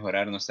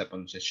mejorar nuestra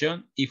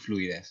pronunciación y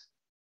fluidez.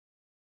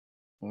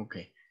 Ok.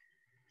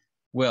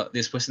 Well,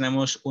 después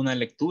tenemos una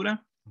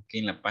lectura. Ok,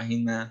 en la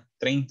página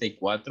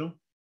 34.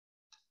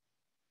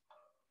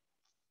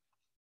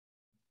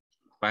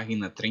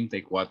 Página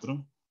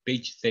 34,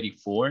 page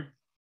 34.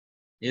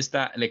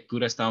 Esta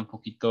lectura está un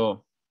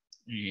poquito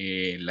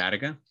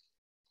larga.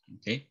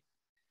 Okay.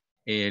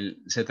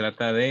 Se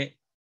trata de,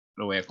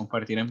 lo voy a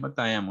compartir en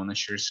pantalla. I'm gonna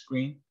share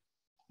screen.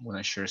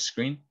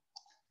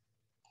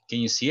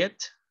 Can you see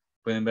it?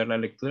 ¿Pueden ver la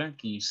lectura?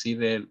 Can you see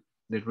the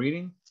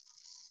reading?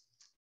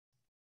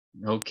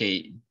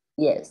 Okay.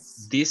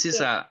 Yes. This is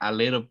a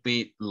little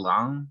bit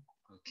long.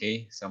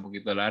 Okay, está un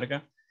poquito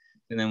larga.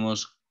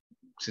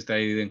 Se está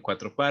dividido en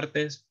 4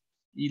 partes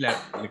y la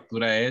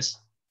lectura es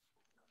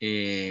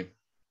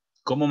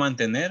cómo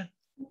mantener,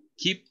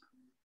 keep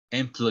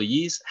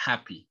employees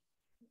happy.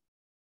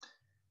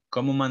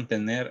 Cómo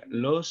mantener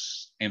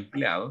los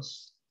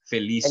empleados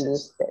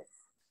felices.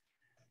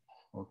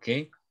 Ok.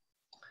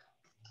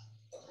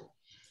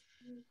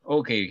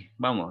 Ok,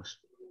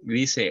 vamos.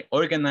 Dice,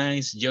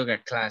 organize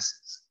yoga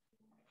classes.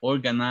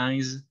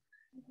 Organize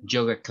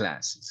yoga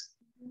classes.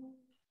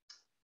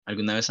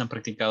 ¿Alguna vez han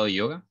practicado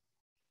yoga?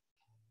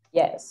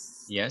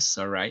 Yes. Yes,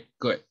 all right,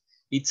 good.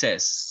 It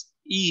says,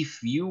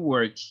 if you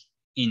work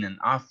in an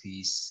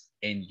office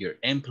and your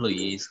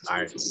employees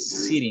are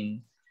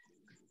sitting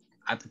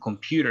at the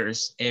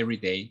computers every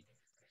day,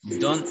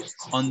 don't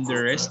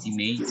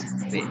underestimate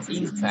the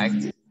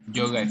impact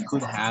yoga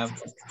could have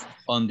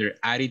on their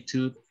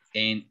attitude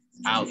and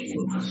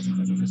outlook.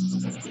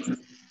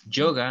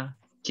 Yoga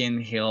can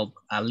help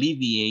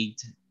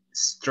alleviate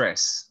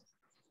stress,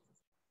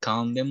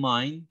 calm the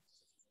mind,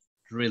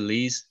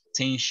 release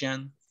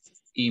tension,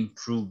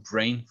 improve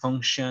brain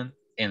function,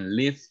 and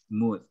lift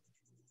mood.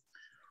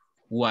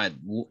 What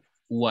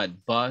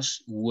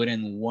boss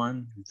wouldn't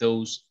want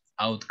those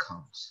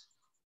outcomes?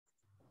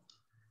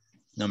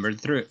 Number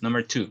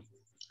 2,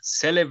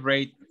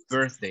 celebrate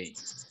birthday.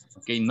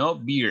 Okay, no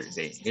beer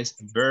day, it's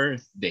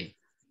birthday.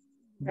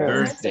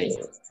 Birthday.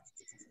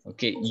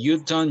 Okay,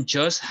 you don't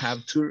just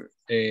have to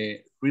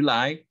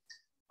rely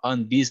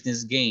on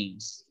business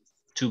gains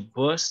to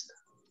boost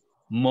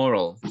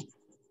morale.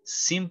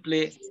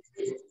 Simply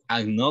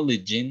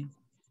acknowledging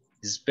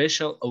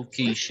special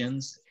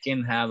occasions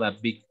can have a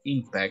big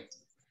impact.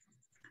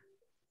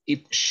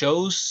 It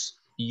shows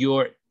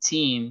your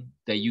team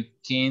that you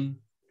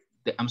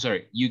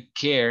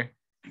care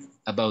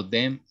about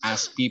them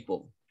as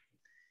people,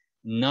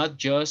 not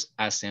just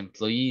as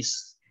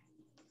employees.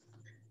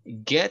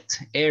 Get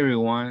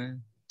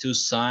everyone to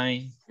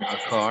sign a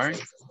card,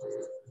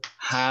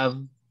 have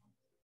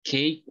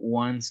cake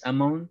once a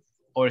month,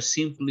 or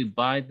simply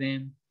buy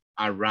them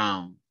a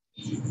round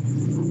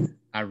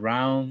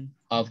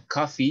of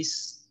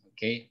coffees.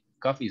 Okay,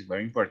 coffee is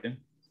very important.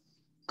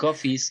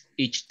 Coffees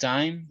each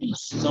time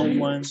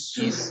someone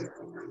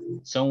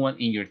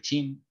in your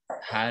team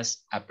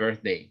has a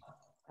birthday.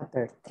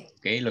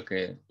 Okay, lo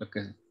que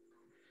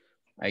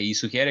ahí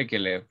sugiere que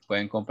le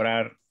pueden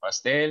comprar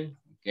pastel,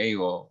 okay,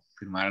 o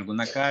firmar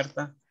alguna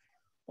carta,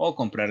 o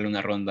comprarle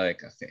una ronda de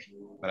café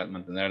para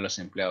mantener a los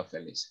empleados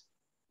felices.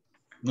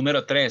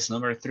 Number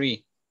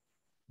 3,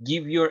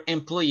 give your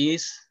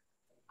employees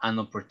an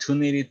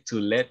opportunity to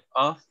let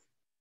off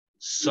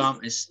some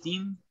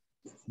steam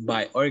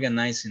by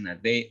organizing a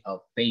day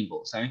of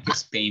paintball. ¿Saben qué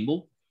es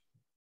paintball?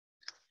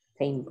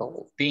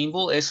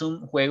 Paintball es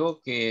un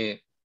juego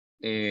que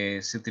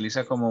se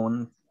utiliza como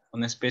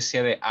una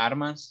especie de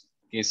armas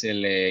que se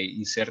le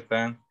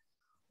insertan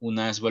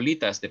unas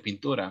bolitas de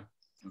pintura,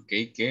 ¿ok?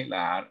 Que el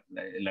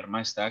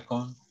arma está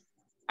con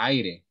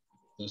aire.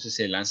 Entonces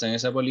se lanzan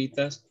esas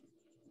bolitas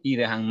y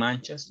dejan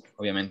manchas.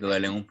 Obviamente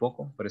duelen un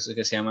poco, por eso es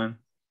que se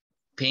llaman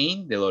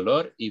paint de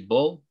dolor y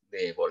ball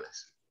de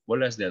bolas.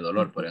 bolas de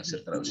dolor pueden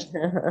ser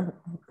traducidas.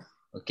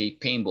 Ok,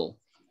 painful.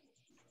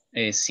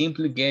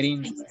 Simply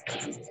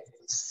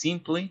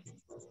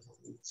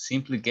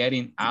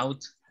getting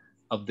out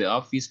of the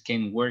office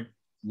can work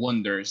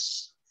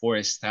wonders for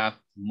a staff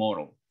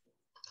model.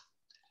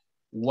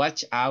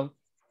 Watch out,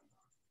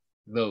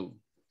 though.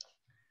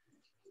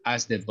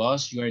 As the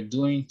boss, you are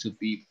doing to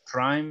be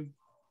prime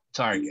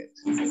target.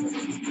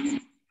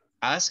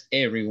 Ask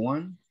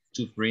everyone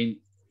to bring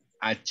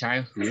a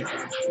childhood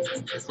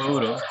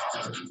photo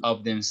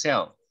of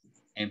themselves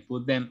and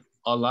put them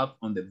all up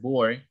on the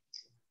board,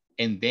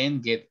 and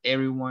then get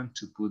everyone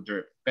to put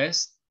their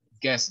best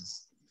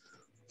guesses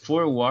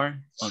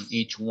forward on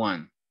each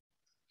one.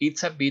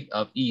 It's a bit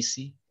of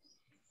easy,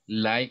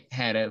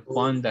 light-headed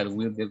fun that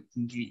will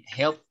definitely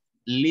help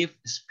lift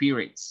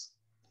spirits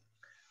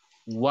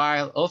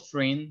while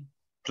offering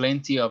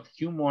plenty of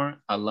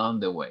humor along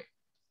the way.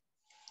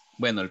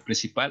 Bueno, el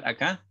principal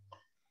acá,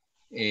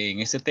 en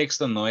este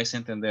texto, no es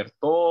entender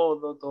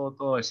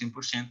todo al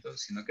 100%,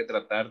 sino que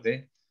tratar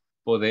de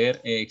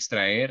poder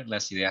extraer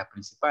las ideas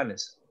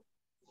principales.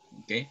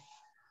 ¿Ok?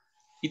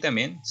 Y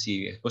también,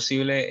 si es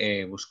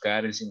posible,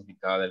 buscar el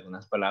significado de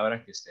algunas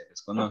palabras que ustedes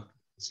desconozcan.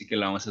 Así que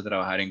la vamos a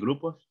trabajar en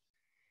grupos.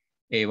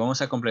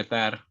 Vamos a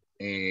completar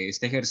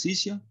este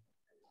ejercicio,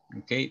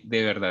 ¿ok?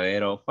 De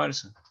verdadero o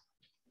falso.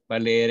 Va a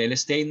leer el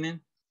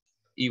statement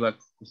y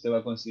usted va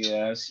a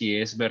considerar si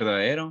es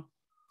verdadero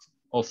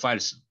o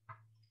falso.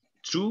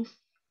 True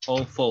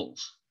o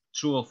false.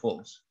 True o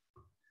false.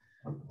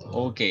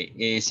 Ok,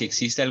 si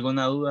existe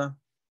alguna duda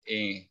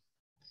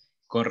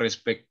con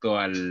respecto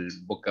al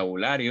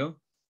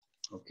vocabulario,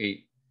 ok,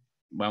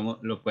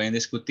 lo pueden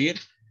discutir.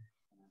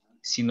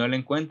 Si no lo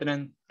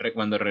encuentran,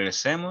 cuando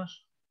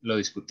regresemos, lo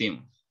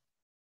discutimos.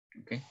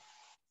 Ok.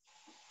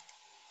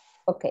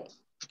 Ok.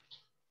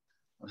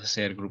 Vamos a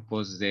hacer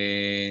grupos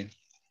de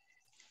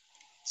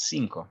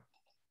 5.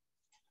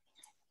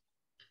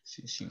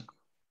 Sí, 5.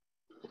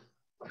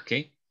 Ok.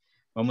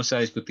 Vamos a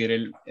discutir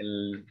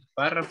el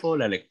párrafo,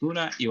 la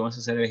lectura y vamos a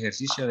hacer el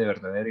ejercicio de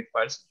verdadero y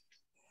falso.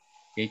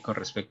 Ok, con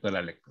respecto a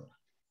la lectura.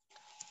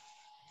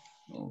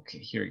 Ok,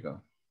 here we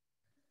go.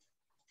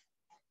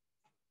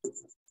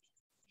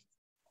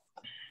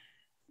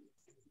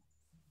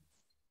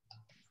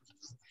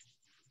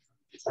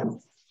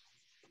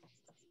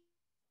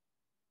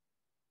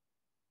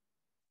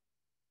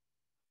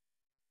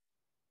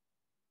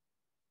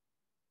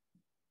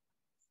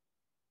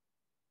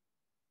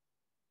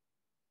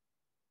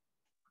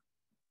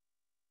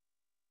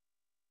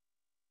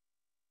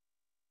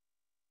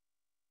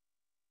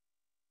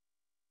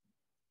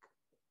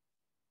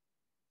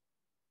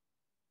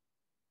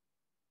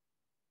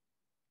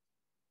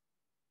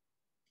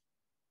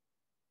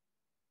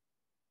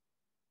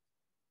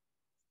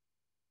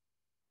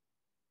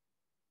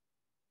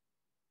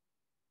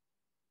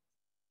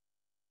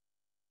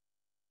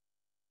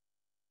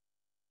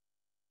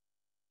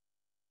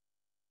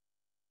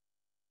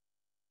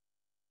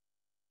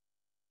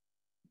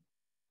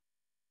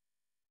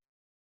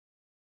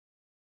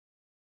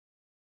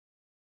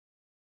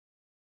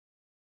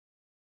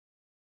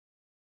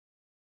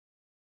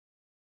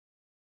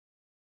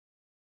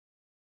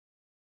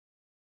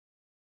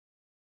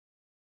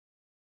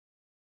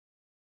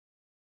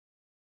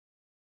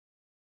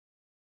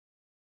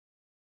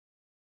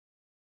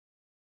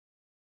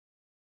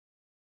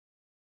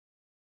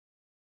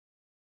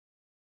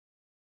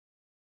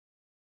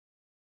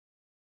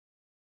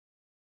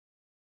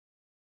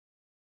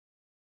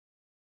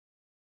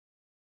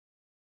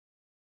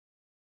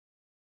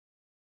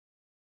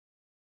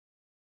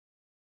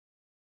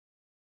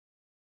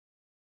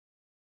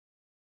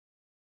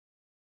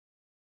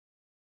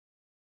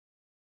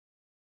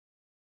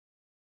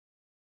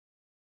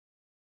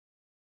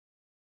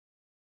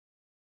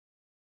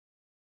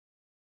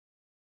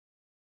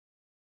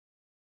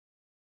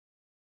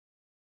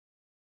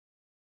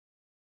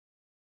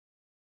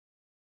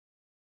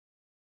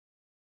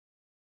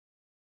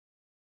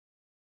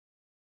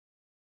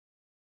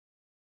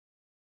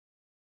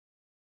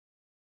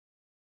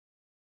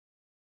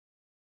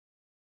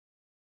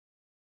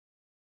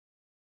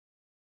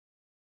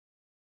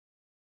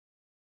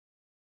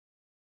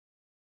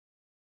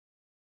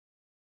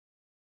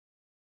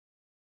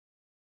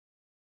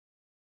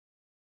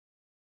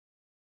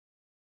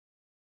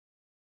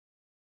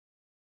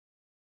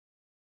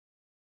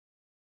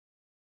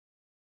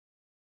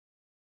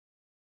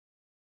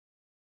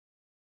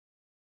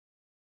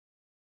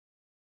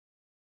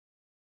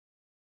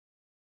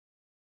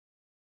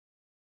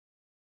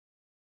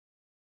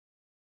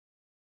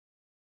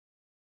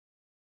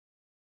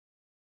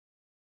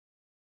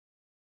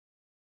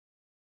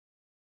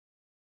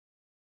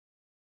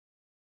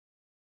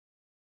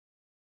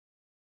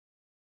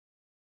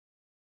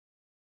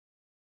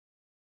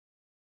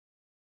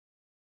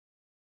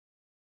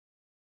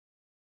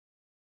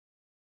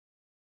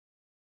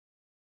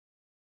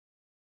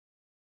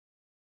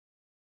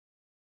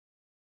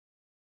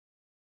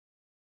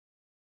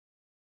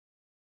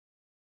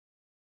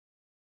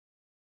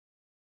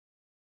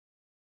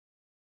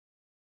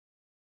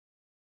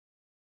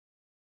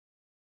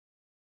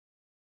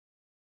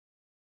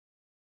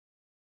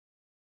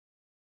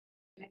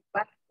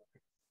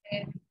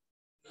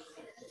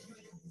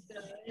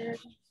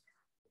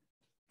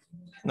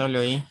 No le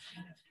oí.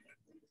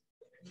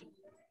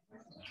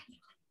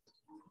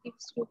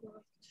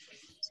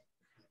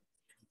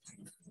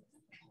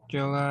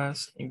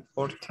 Yoga's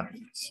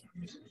importance.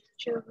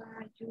 Yoga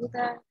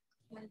ayuda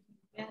a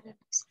aliviar el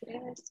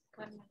estrés,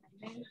 calma la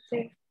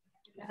mente.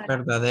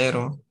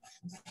 Verdadero.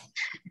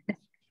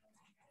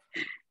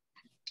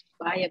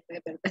 Vaya,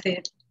 pues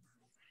verdadero.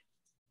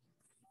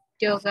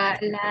 Yoga,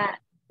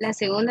 la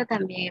segunda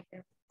también es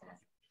verdad.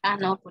 Ah,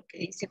 no, porque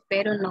dice,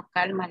 pero no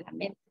calma la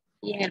mente.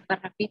 Y en el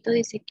parrafito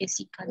dice que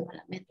sí calma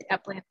la mente.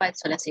 Ah, pues es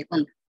falso la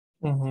segunda.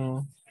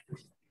 Ujú.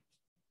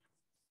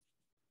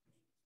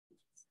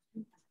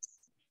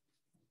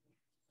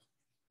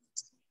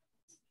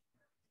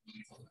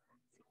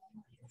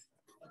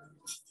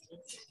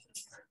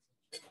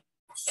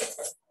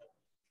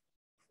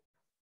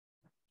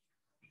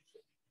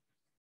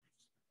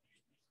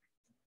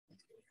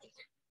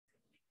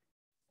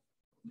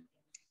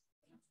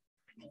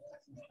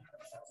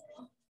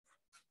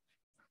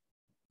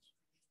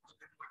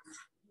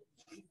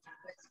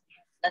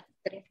 La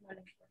 3 no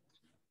la encuentro.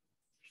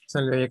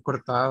 Se le había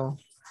cortado.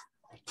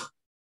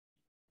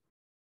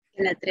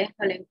 En la 3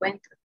 no la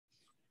encuentro.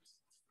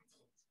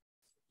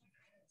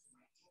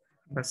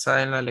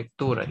 Basada en la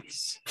lectura,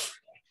 dice.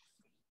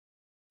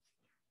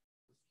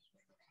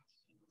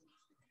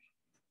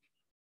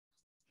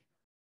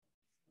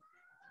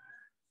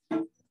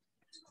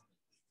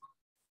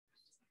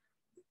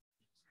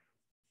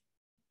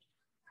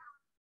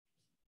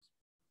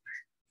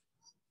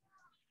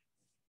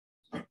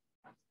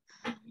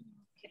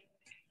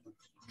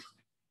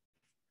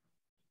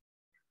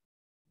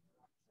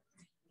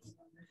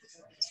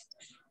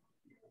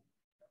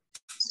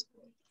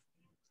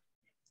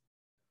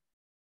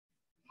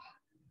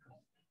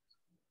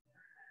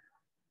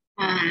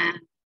 Ah,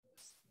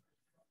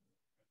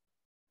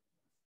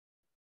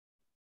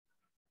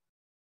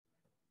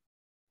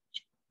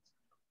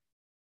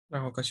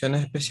 Las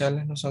ocasiones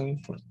especiales no son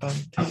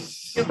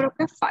importantes. yo creo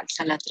que es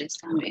falsa la 3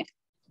 también.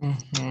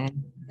 Ujú.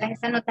 ¿Las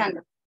está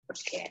anotando?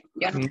 Porque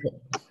yo no.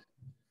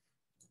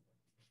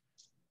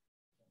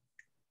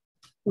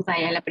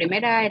 Vaya, la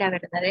primera era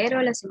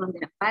verdadero, la segunda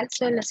era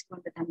falso, la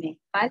segunda también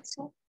es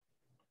falso.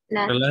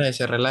 La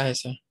Relájese,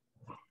 relájese.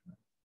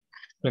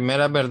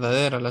 Primera es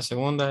verdadera, la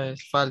segunda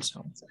es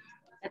falsa.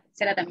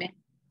 tercera también.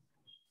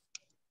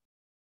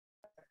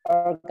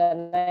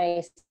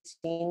 Organizing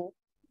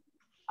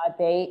a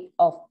day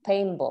of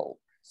paintball.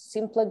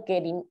 Simply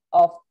getting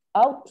out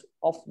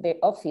of the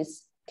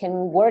office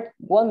can work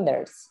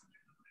wonders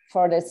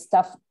for the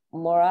staff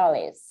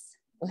morales.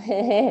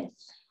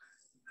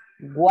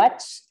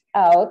 Watch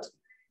out,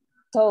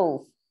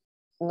 toad.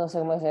 No sé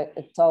cómo se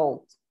dice,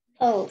 toad.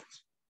 Oh,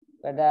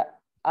 ¿Verdad?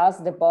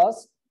 As the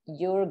boss,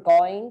 you're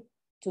going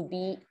to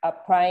be a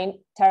prime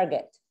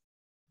target.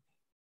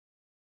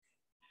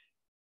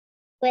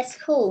 pues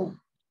who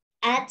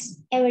asks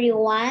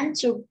everyone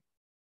to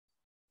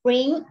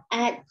bring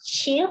a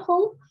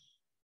cheerful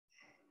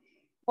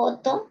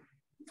photo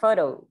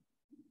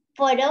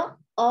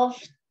of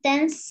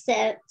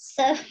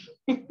themselves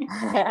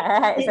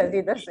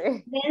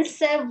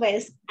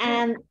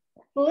and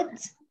put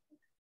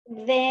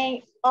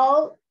them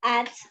all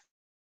at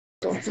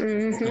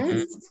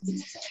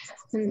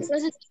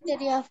Entonces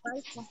sería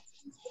falso.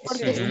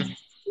 Porque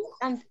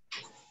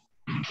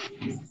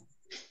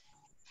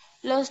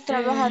los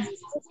trabajadores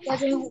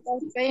pueden jugar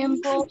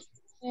paintball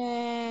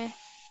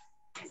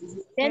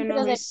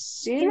dentro de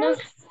oficina.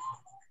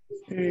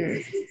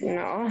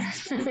 No.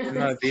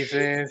 No, this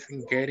is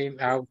getting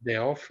out the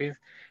office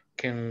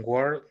can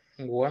work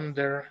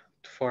wonder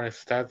for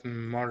staff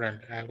moral,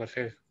 algo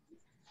así.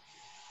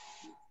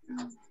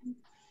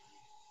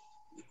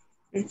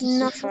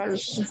 No,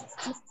 falso.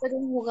 No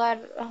pueden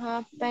jugar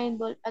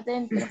paintball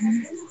adentro.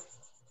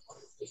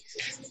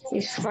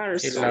 Es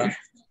falso.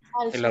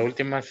 Y la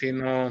última sí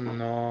no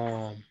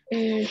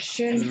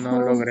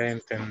logré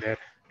entender.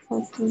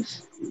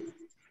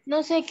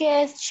 No sé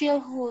qué es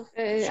childhood.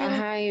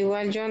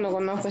 Igual yo no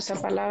conozco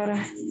esa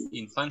palabra.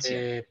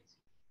 Infancia.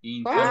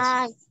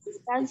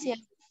 Infancia.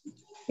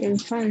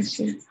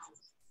 Infancia.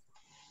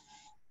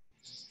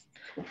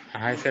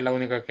 Esa es la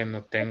única que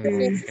no tengo.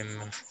 Que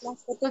no. Las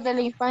fotos de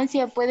la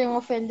infancia pueden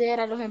ofender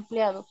a los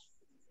empleados.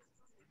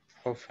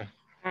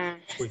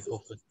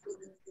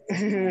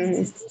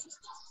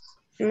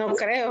 No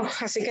creo,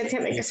 así que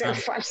tiene que ser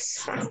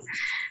falsa.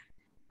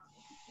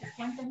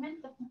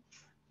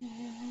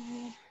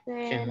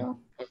 Pero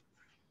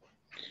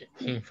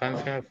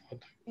Infancia.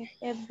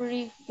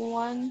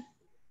 Everyone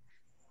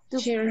to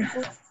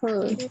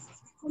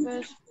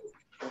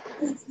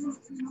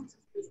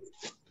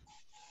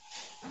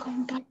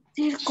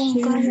compartir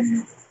con cada.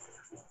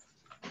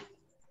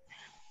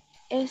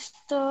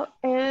 Esto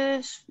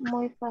es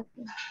muy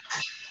fácil.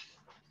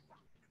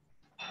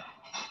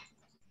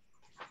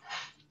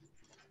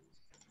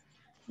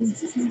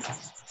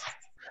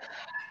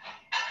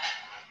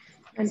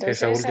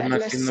 Entonces,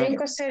 la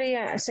 5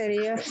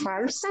 sería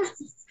falsa.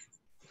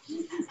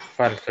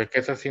 falso. Es que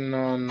esa sí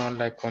no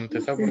la he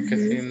contestado porque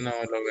sí no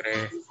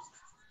logré.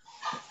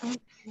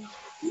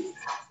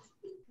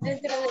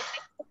 Dentro de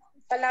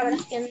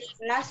palabras que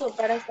enlazo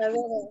para saber,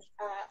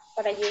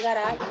 para llegar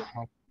a algo.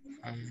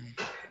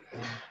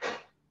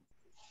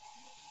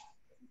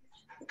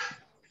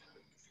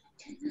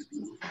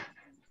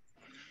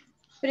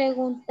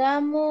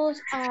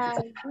 Preguntamos a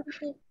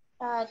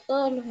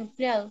todos los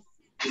empleados.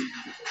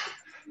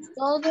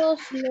 Todos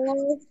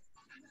los...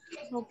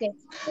 Ok.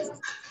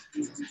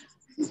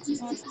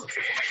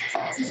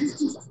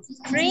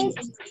 Bring,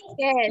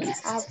 ¿qué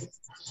es?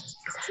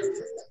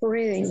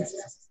 Reading.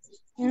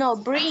 No,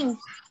 bring.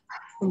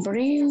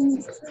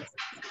 Bring.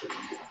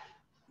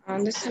 ¿A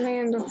dónde está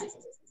leyendo?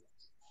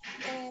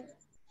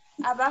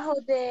 Abajo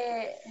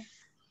de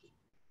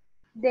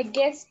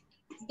guess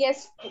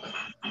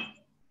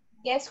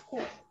who.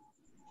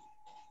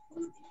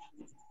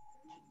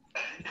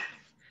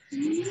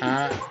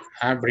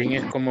 Bring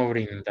es como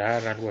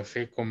brindar, algo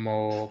así,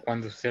 como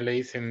cuando usted le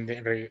dicen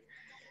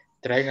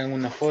traigan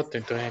una foto,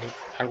 entonces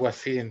algo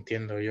así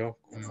entiendo yo,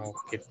 como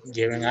que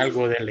lleven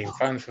algo de la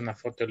infancia, una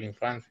foto de la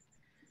infancia.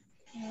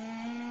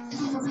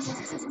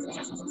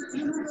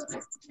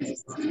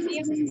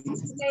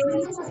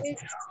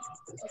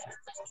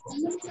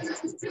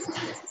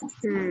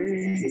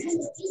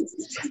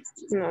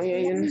 No, y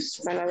hay unas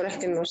palabras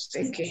que no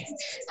sé qué.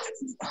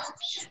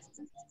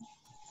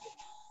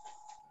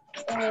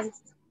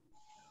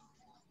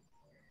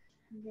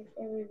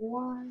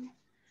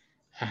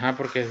 Ajá,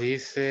 porque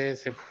dice,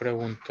 se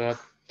preguntó,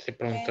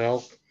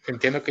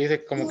 entiendo que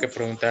dice como que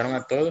preguntaron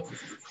a todos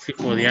si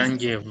podían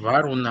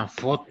llevar una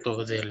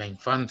foto de la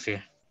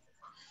infancia.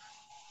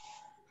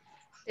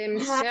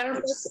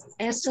 Themselves,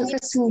 ¿eso qué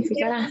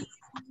significará?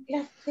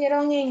 Las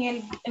pusieron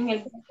en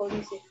el grupo,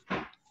 dice.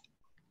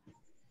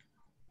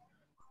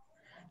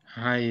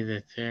 Ay,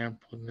 desea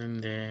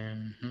ponen de...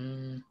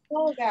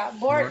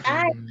 Board,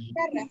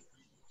 pizarra.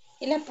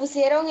 Y las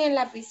pusieron en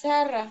la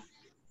pizarra.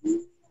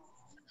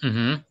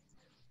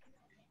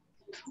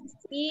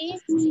 Y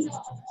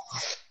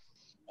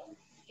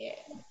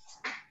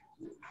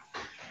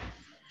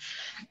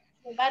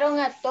llevaron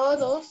a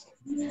todos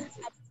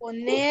a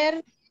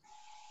poner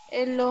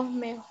los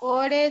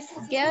mejores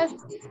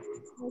guests.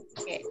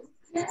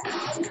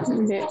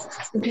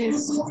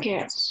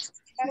 Guess.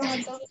 Llevaron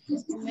a todos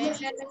a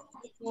poner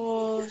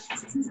los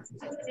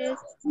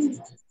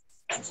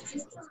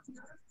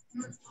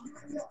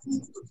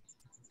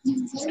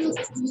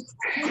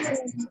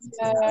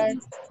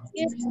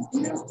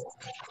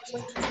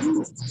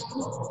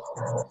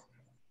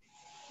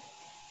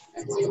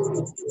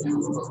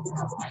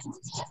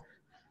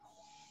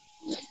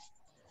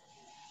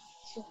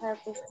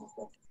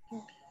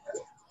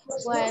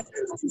bueno.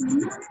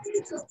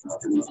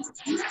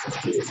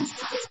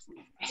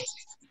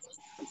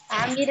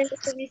 Miren lo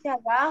que dice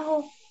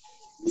abajo.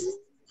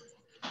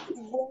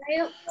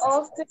 While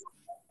often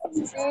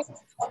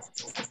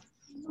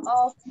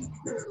of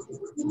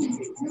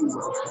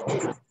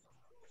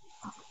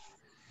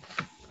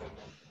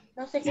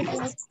no sé qué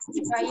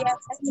significa ya,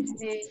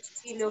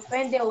 si le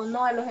ofende o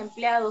no a los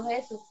empleados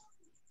eso.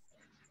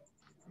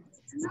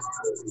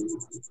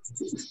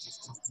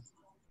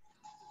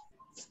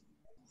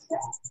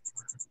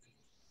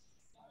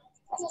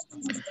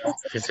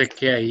 Fíjese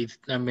que ahí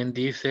también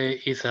dice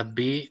is a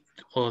bit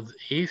of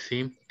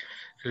easy,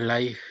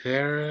 like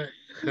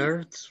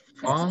hurts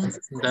fun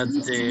that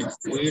they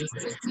will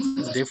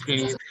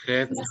definitely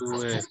have to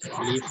live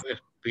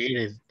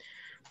spirit.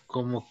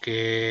 Como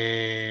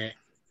que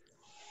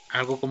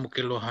algo como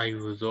que los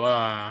ayudó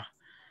a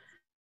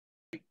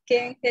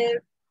Can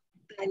help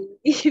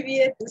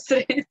alleviate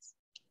stress.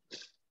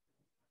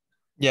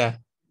 Yeah.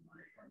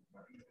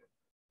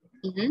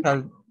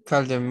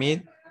 Calm the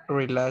mind,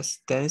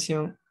 relax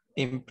tension,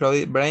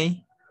 improve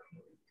brain.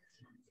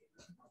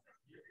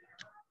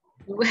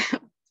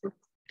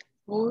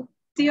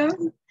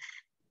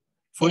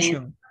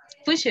 Fusion.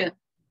 Fusion.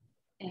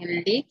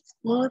 Lead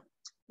mood,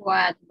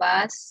 what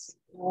was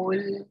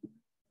all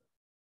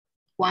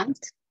want.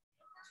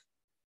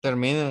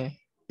 Termine.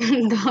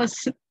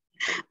 Those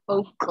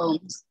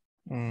outcomes.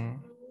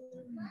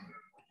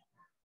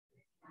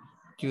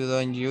 You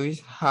don't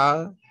use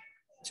how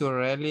to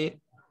rely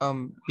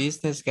on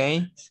business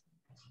gains.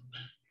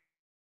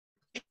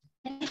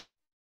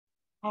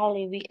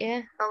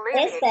 Alleviate.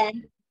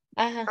 Alleviate.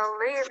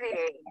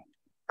 Alleviate.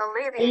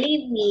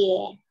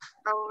 Alleviate.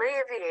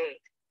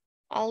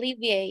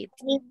 Alleviate.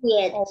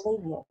 Alleviate.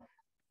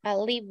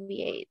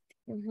 Alleviate.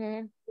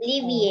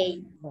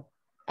 Alleviate.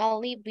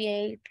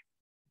 Alleviate.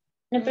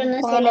 No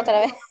pronuncia la otra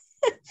vez.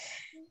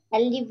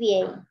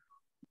 Alleviate.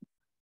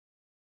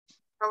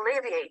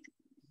 Alleviate.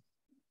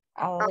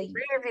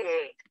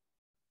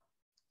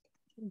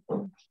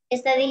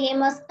 Esta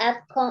dijimos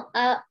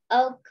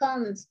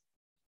outcomes.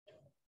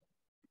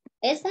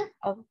 ¿Esa?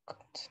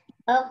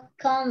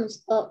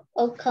 Outcomes o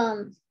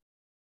outcomes.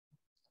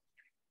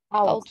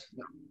 Out.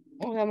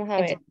 Vamos a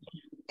ver.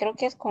 Creo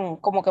que es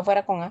como que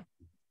fuera con A.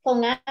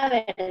 Con A,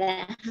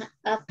 ¿verdad?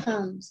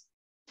 Outcomes.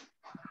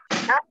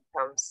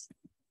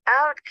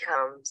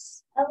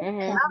 Outcomes.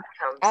 Ujú.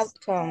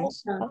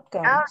 Outcomes.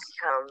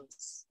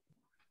 Outcomes.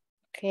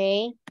 Ok.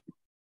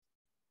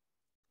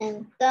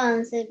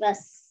 Entonces,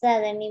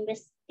 basado en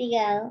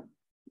investigado,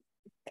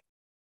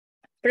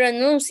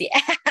 Pronuncia.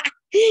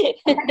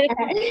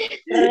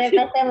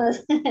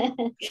 repetemos.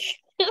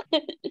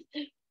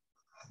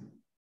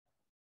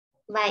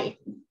 Vaya.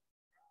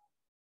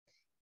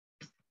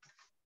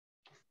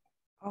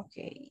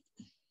 Okay.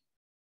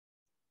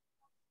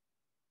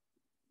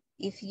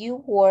 If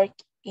you work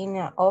in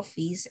an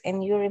office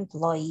and your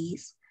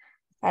employees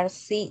are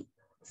sitting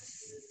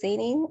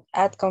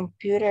at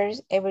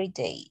computers every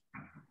day,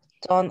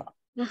 don't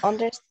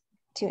underestimate.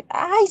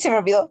 Ay, se me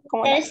olvidó.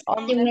 ¿Cómo era?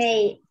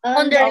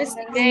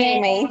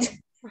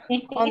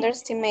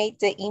 Underestimate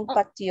the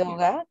impact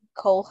yoga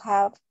could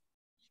have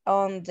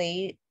on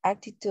their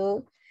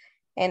attitude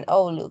and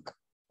outlook.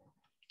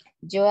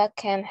 Yoga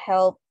can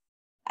help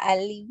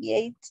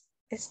alleviate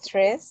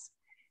stress,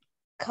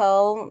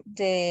 calm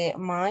the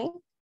mind,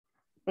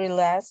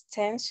 relax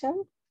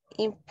tension,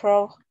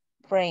 improve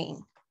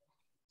brain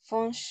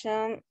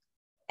function,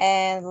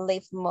 and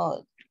lift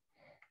mood.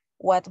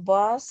 What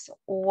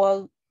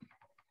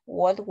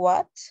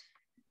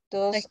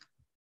those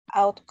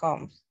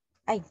outcomes?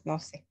 Ay, no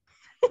sé.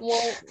 Wow,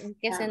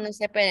 que ese no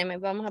sé, espérame,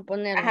 vamos a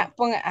ponerlo. Ajá,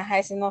 ponga,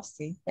 ese no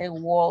sé, el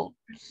wow.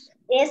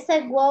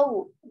 Ese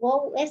wow,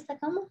 ¿esta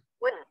cómo?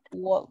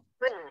 Wow.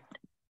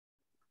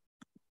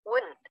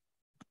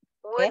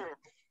 ¿Qué?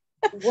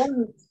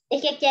 Wouldn't.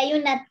 Es que aquí hay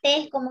una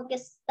T como que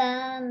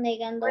está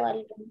negando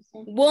algo. No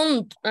sé.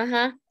 Won't,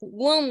 ajá,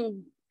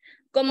 won't.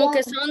 Como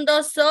que son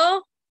dos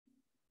O,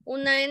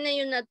 una N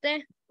y una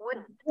T.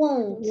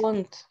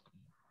 Won't.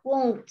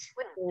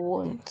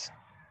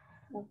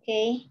 Ok.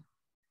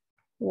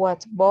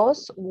 What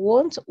boss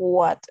won't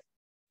what.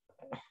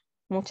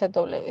 Mucha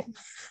W.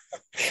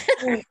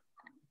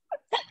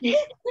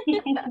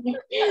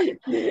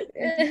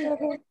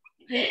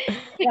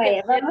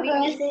 Vaya, vamos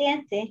con el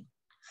siguiente.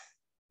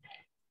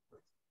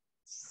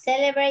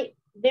 Celebrate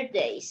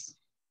birthdays.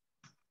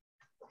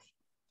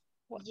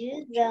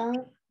 You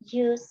don't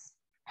just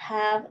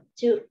have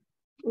to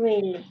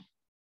really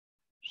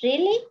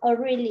or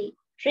really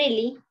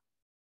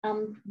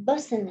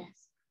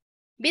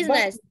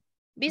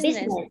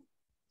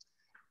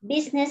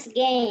business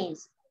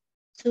gains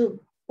to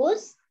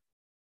boost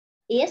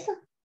y eso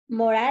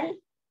moral.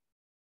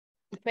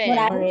 Boost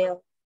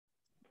morale.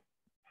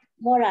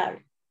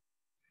 Moral.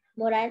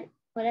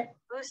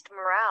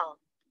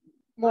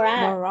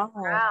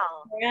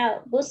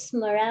 Boost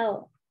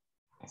morale.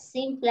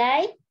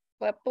 Simple.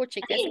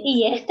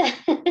 Y esta.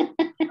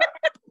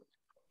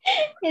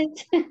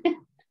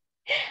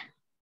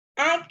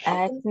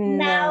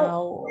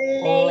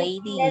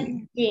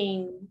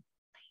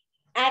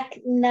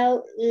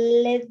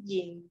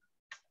 Acknowledging.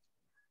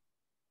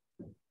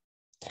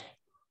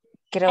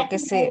 Creo que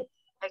sí.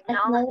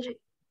 Acknowledging.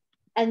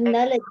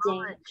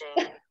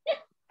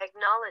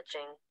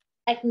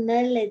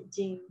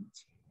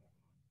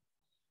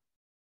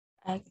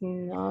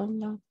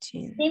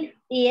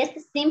 Y este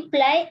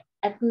simple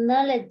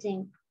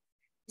acknowledging.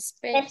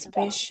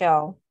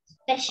 Special.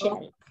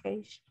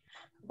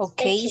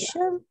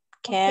 Occasion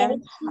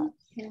can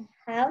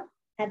have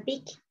a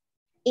big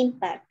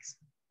impact.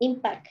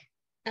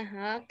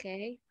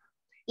 Okay.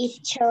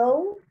 It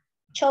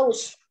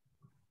shows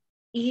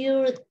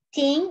you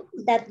think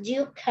that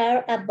you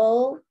care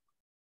about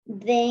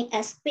them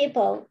as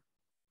people,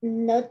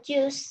 not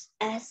just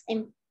as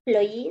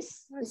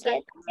employees.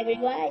 Get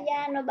everyone,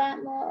 ya nos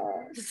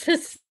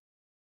vamos.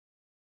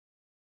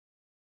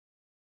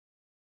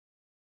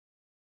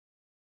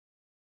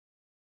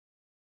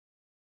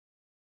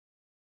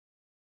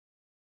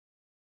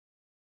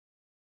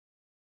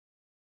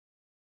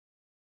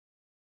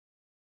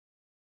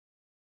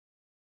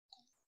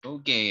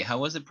 Okay, how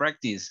was the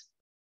practice?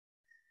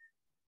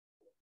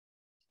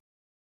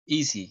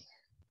 Easy.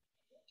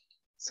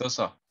 So.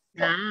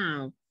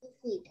 No.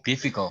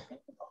 Difficult.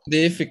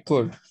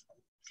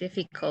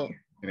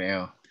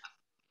 Creo.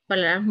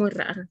 Palabras muy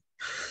raras.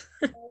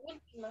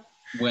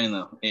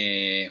 Bueno,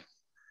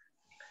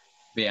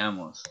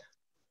 veamos.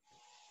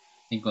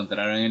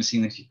 Encontraron el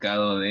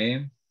significado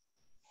de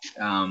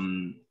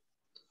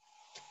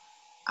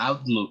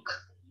outlook.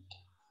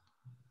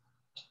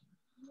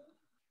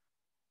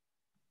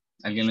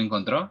 ¿Alguien lo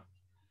encontró?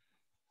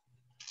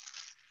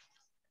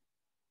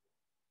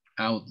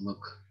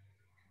 Outlook.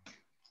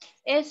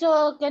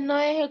 Eso que no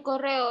es el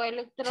correo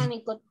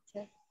electrónico.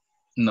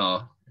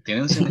 No,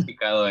 tiene un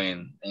significado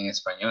en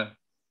español.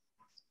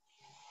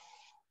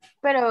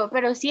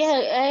 Pero sí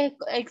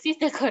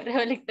existe el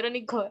correo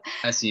electrónico.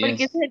 Así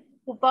porque es. Porque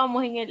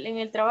ocupamos en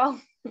el trabajo.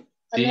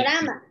 Sí,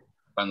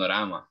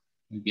 panorama.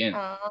 Muy bien.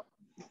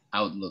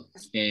 Outlook.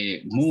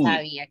 Mood. No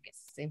sabía que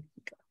sí.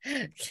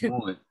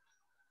 Mood.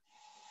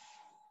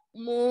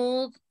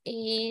 Mood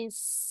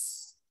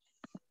is...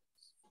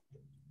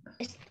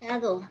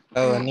 Estado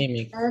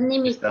anímico.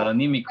 Estado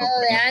anímico.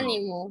 Estado de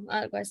ánimo,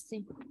 algo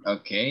así.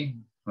 Ok.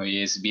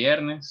 Hoy es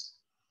viernes.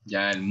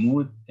 Ya el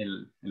mood,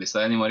 el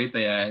estado de ánimo ahorita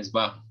ya es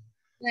bajo.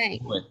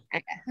 Good.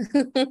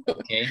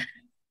 Ok.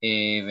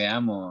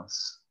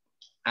 Veamos.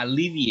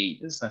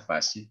 Alleviate. Está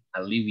fácil.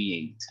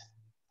 Alleviate.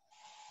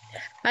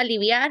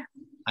 Aliviar.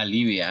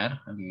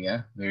 Aliviar.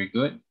 Aliviar. Very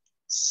good.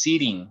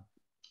 Sitting.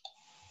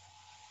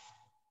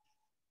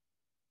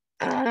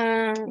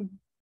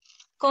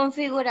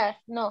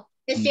 Configurar, no.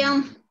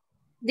 Sesión.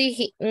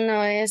 Dije,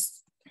 no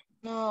es.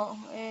 No.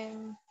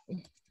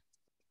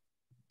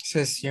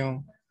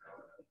 Sesión.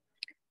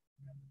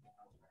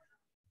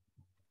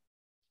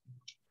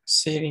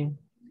 Sitting.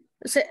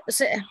 No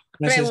es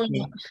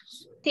Pregunto.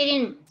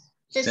 sesión.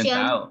 Sesión.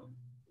 Sentado.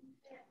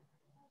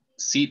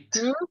 Sit.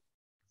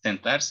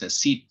 Sentarse.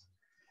 Sit.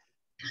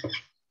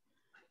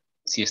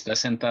 Si estás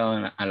sentado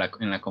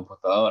en la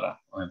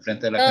computadora o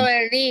enfrente de la Todo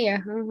computadora el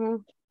día.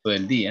 todo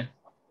el día.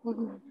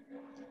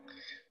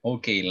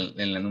 Ok,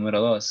 en la número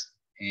 2.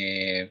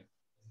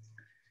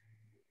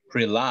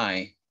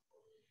 Rely.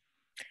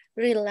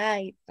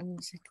 Rely.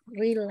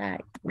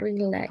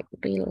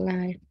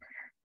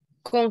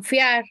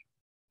 Confiar.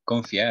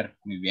 Confiar.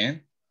 Muy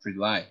bien.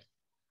 Rely.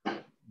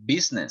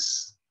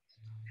 Business.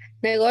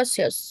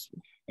 Negocios.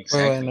 Juego de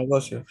Exacto.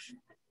 negocios.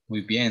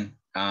 Muy bien.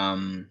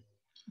 Let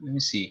me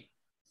see.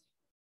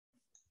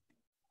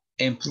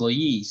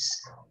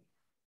 Employees.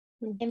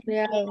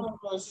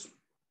 Empleados.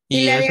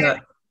 Y la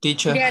esa,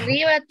 teacher. de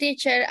arriba,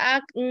 teacher.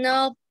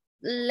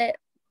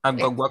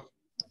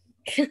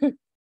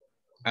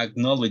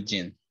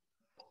 Acknowledging.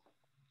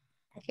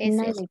 ¿Qué es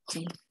eso?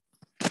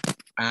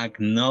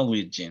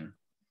 Acknowledging.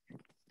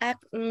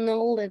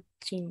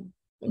 Acknowledging.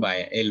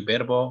 Vaya, el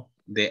verbo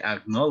de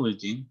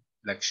acknowledging,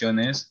 la acción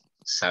es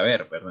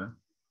saber, ¿verdad?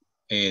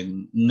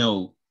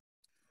 Know.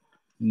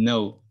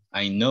 Know.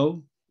 I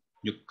know.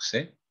 Yo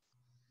sé.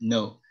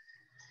 Know.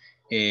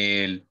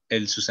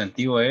 El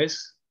sustantivo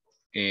es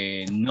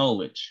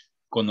knowledge.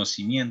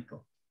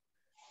 Conocimiento.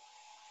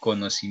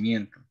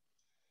 Conocimiento.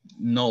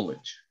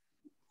 Knowledge.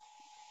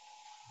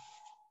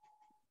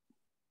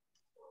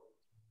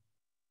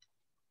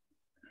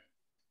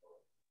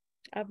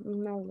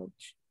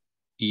 Acknowledge.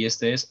 Y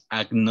este es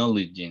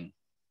acknowledging.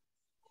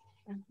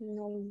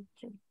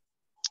 Acknowledging.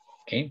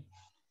 Ok.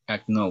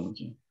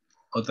 Acknowledging.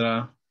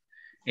 Otra.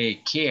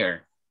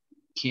 Care.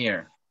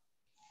 Care.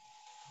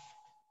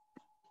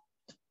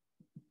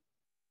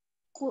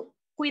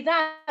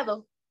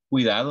 Cuidado.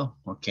 Cuidado.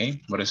 Ok.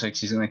 Por eso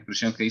existe una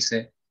expresión que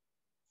dice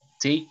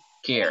take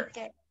care.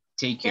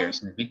 Take care.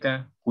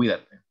 Significa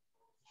cuídate.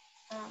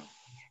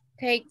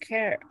 Take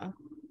care.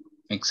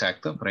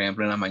 Exacto. Por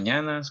ejemplo, en las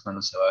mañanas,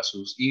 cuando se va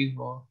sus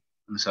hijos,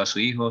 cuando se va su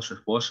hijo, su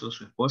esposo,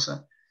 su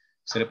esposa,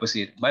 se le puede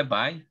decir bye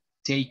bye,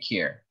 take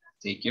care.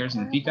 Take care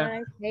significa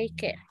Bye, take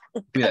care.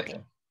 cuídate.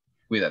 Okay.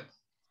 Cuídate.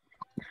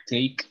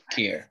 Take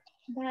care.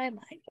 Bye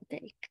bye,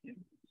 take care.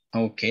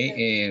 Ok,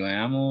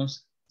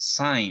 veamos.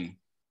 Sign.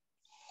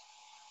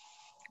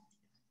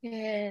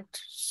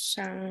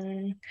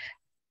 Sign.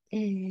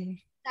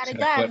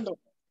 Cargando.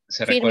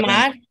 Se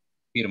Firmar. recuerdan.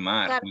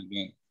 Firmar, muy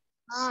bien.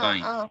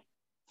 Sign.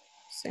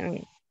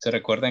 Sign. Se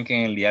recuerdan que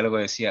en el diálogo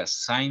decía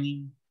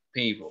signing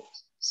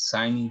payrolls.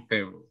 Signing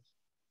payrolls.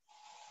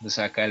 Entonces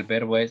acá el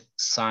verbo es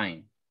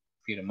sign.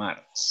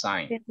 Firmar.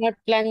 Sign. Firmar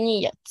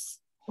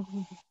planillas.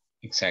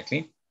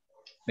 Exactly.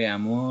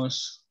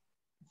 Veamos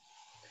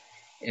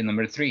el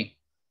number 3.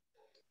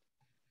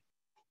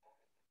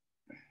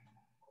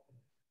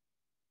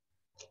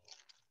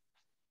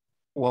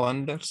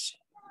 Wonders.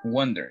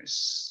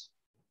 Wonders.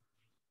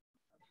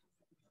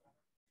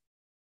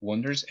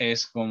 Wonders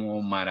es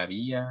como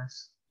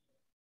maravillas.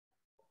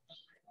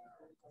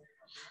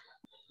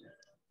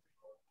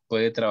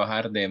 Puede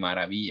trabajar de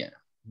maravilla.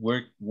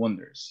 Work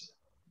wonders.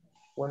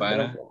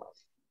 Para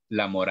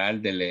la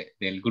moral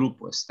del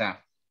grupo,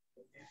 staff.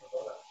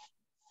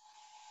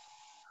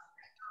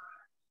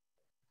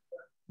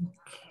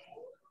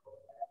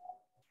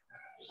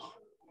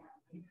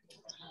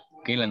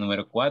 Ok, la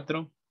número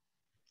 4.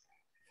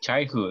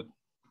 Childhood.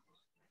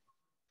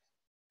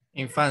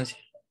 Infancia.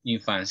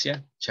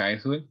 Infancia.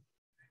 Childhood.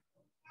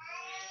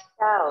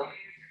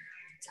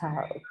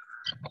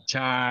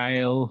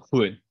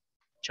 Childhood.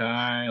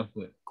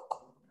 Childhood.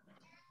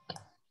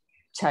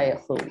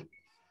 Childhood.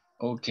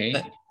 Ok.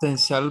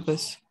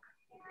 Themselves.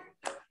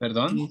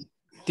 Perdón.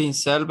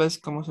 Themselves,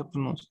 ¿cómo se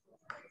pronuncia?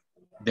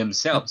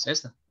 Themselves,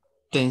 esta.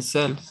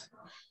 Themselves.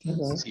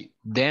 Sí.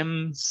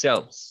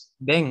 Themselves.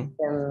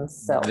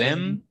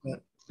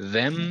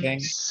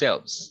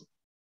 Themselves.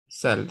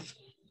 Self.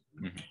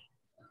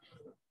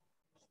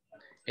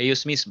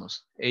 Ellos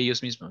mismos.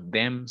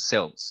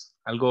 Themselves.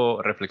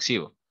 Algo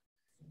reflexivo.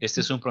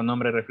 Este es un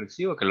pronombre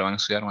reflexivo que lo van a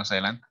estudiar más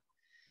adelante.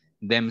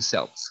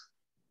 Themselves.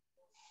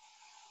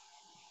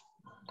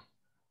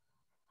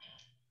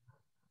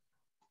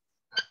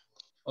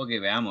 Ok,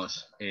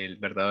 veamos el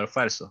verdadero o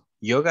falso.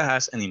 Yoga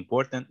has an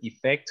important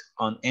effect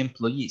on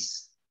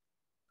employees.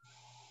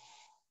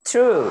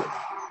 True.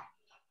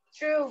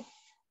 True.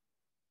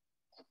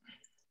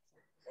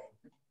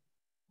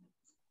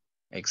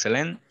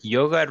 Excellent.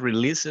 Yoga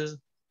releases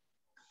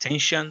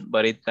tension,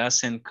 but it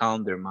doesn't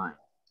calm their mind.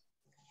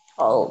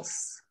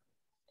 False.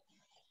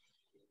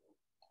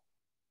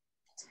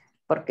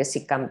 porque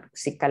sí,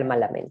 sí calma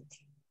la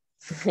mente.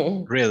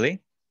 Really?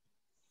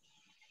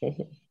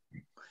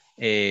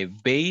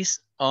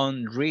 Based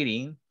on the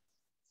reading,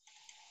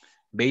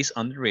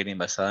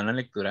 basado en la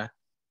lectura,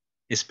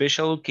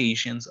 special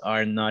occasions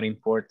are not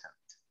important.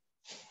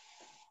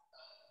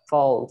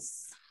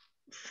 False.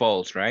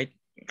 False, right?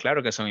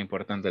 Claro que son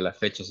importantes las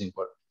fechas.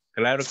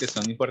 Claro que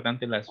son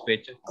importantes las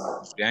fechas como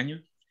el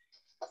cumpleaños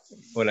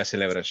o la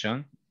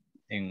celebración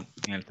en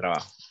el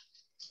trabajo.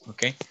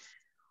 Ok.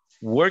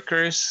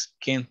 Workers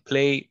can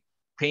play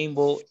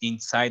paintball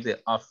inside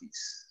the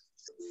office.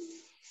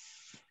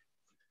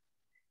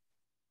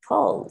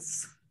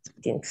 False.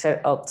 Tiene que ser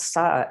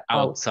outside.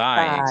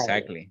 Outside,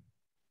 exactly.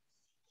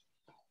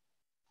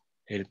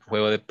 El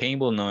juego de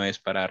paintball no es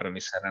para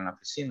realizar en la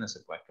oficina, se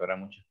puede explorar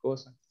muchas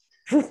cosas.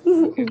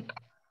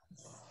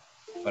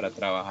 Para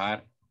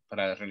trabajar,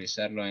 para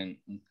realizarlo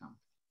en un campo.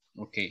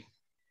 Ok.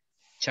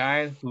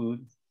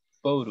 Childhood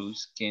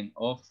photos can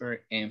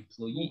offer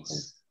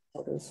employees.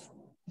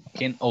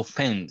 Can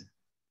offend.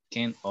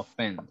 Can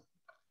offend.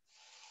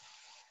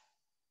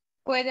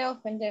 Puede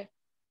ofender.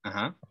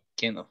 Ajá.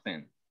 Can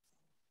offend.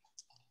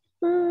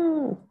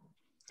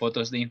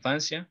 Fotos de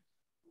infancia.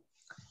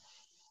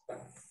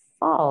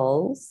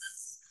 False.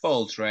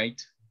 False,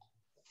 right?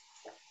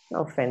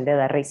 Ofende,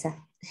 da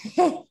risa.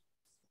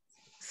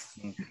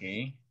 Ok.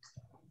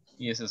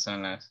 Y esas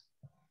son las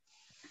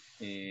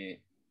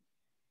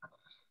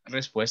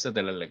respuestas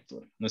de la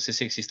lectura. No sé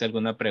si existe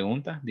alguna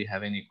pregunta. Do you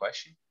have any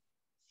question?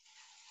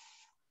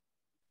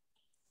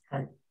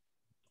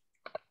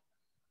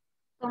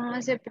 ¿Cómo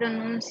se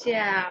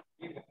pronuncia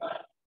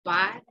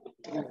par?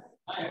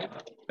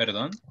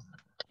 ¿Perdón?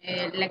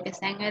 La que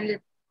está en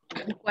el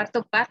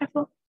cuarto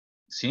párrafo.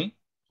 ¿Sí?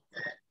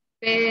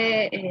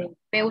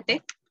 PUT.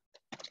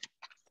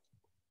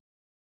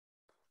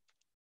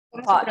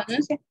 ¿Cómo se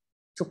pronuncia?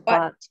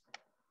 Pot.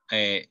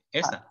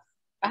 Esta.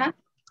 Ajá.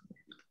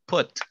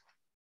 Put.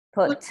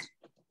 Put.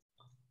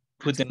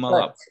 Put them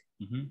all up.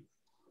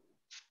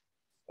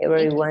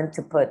 Everyone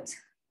to put.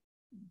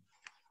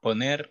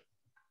 Poner.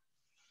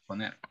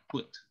 Poner.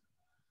 Put.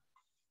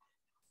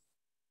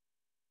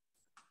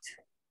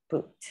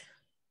 Put.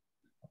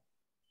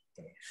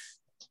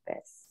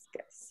 Best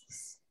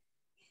guesses.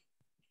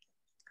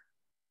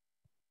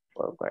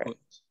 Forward.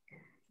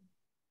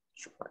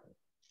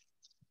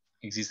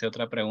 ¿Existe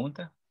otra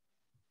pregunta?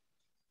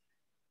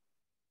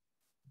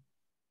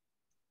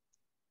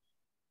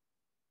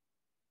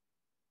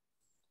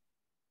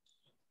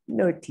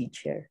 No,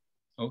 teacher.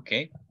 Ok,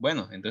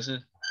 bueno,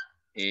 entonces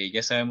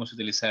ya sabemos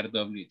utilizar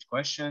double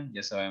question,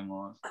 ya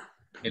sabemos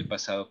el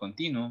pasado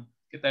continuo.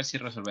 ¿Qué tal si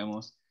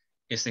resolvemos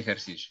este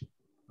ejercicio?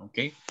 Ok,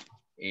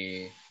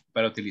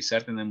 para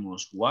utilizar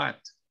tenemos what,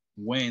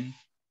 when,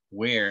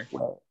 where,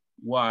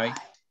 why,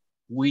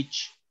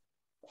 which,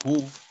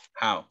 who,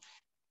 how.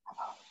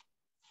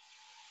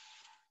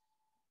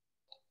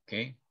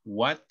 Ok,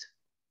 what,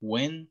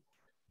 when,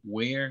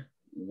 where,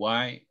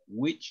 why,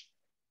 which,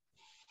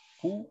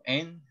 who,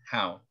 and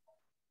how.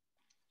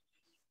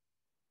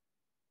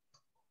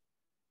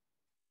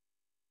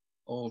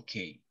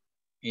 Ok.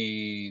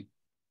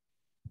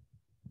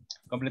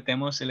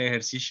 Completemos el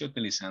ejercicio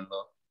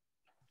utilizando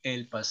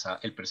el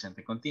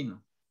presente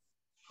continuo.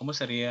 ¿Cómo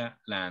sería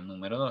la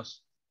número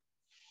 2?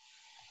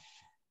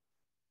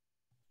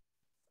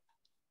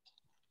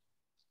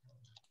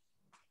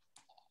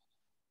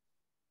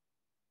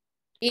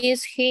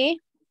 Is he?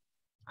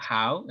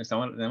 How?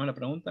 ¿Tenemos la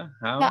pregunta?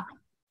 How?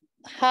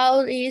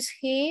 How is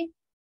he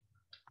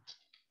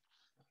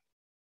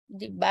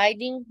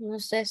dividing? No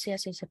sé si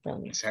así se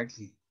pronuncia.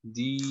 Exactly.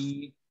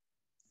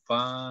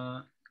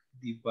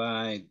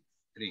 Dividing.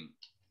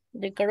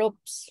 The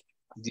groups.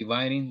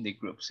 Dividing the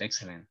groups.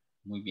 Excellent.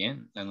 Muy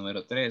bien. La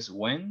número 3.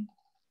 When?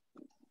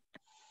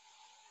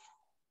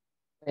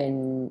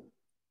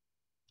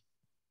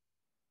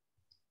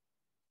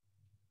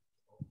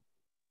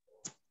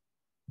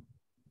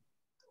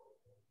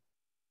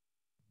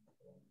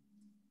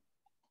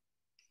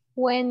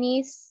 When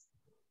is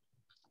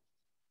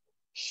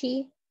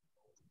she?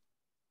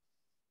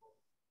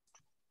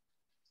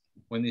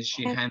 When is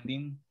she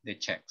handing the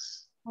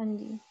checks?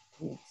 Handing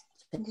the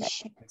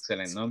checks.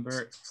 Excellent.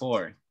 Number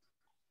 4.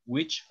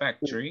 Which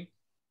factory?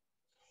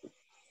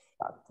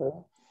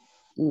 Factory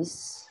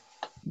is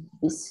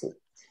visit.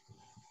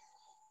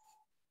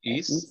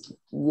 Is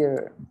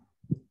your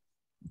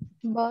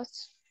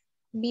boss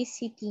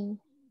visiting.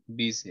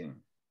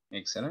 Visiting.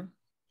 Excellent.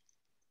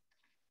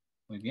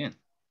 Muy bien.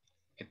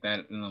 ¿Qué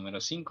tal el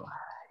número 5?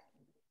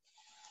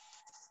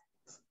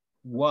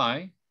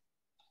 Why?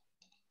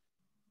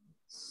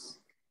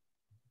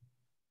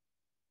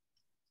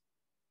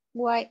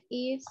 Why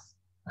is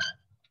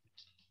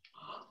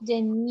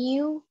the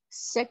new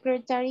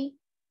secretary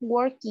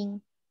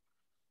working?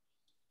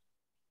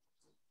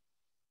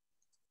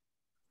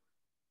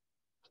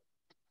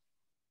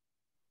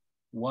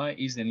 Why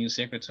is the new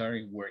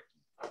secretary working?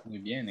 Muy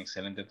bien,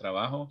 excelente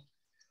trabajo.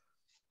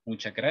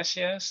 Muchas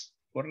gracias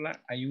por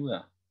la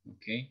ayuda.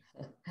 Ok.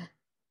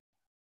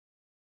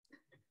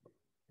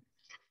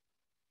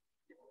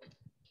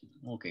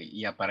 Ok,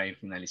 ya para ir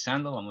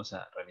finalizando vamos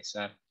a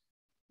realizar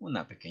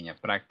una pequeña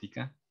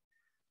práctica,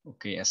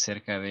 ok,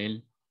 acerca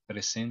del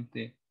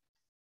presente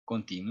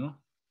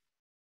continuo.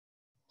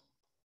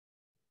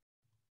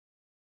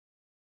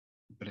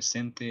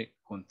 Presente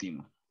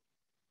continuo.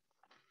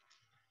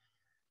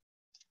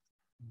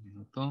 Un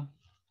minuto.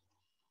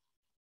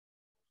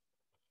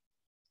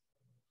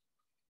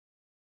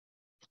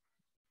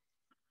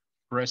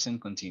 Present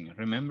continuous.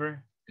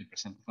 Remember, el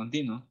presente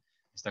continuo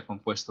está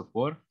compuesto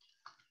por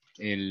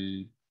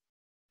el,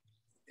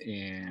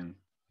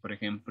 por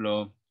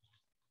ejemplo,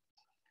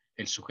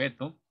 el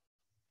sujeto,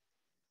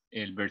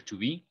 el verb to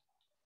be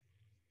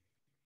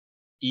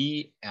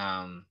y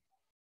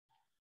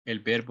el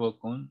verbo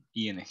con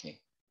ing.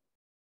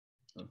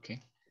 Ok.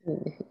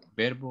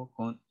 Verbo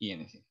con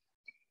ing.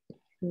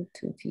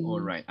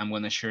 All right. I'm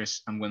gonna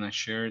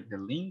share the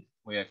link.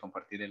 Voy a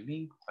compartir el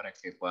link para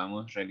que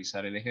podamos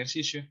realizar el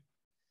ejercicio.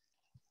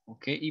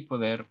 Ok, y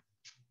poder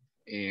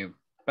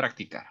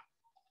practicar.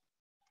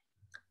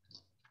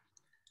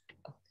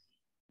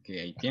 Ok,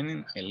 ahí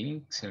tienen el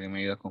link, si alguien me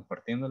ayuda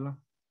compartiéndolo.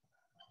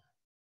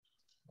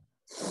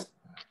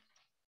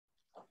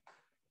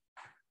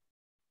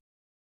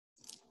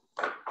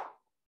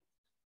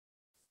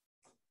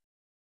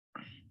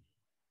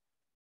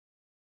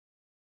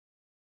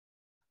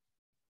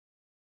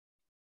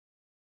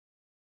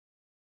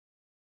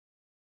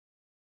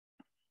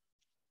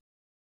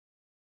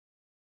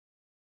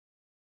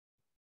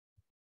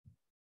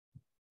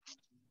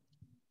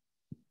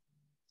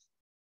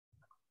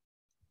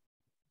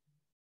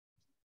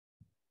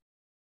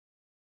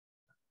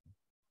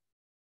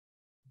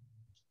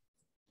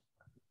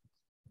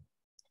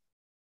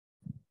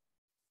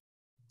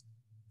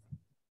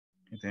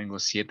 Tengo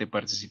 7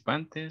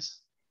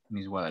 participantes.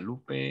 Miss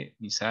Guadalupe,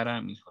 Miss Sara,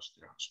 Mr.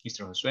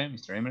 Josué,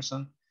 Mr.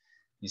 Emerson,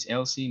 Miss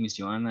Elsie, Miss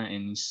Joanna, y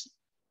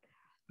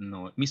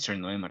Mr.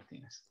 Noé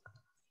Martínez.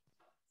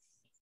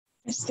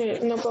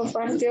 No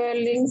compartió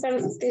el link,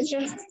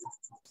 teacher.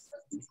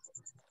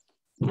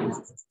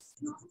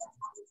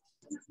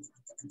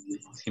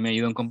 Si me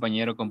ayuda un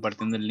compañero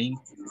compartiendo el link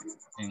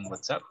en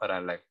WhatsApp para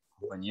la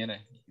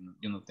compañera,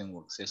 yo no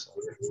tengo acceso.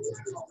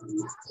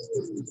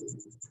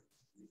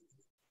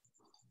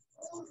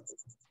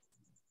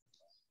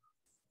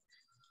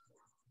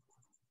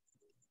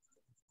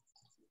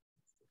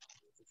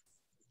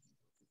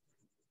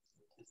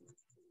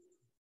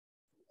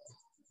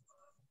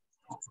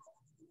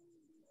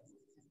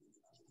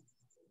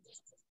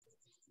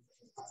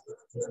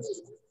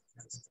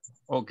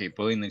 Ok,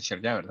 puedo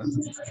iniciar ya, ¿verdad?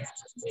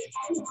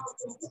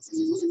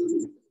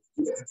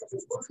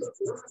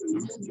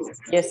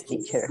 Yes,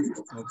 teacher.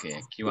 Ok,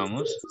 aquí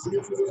vamos.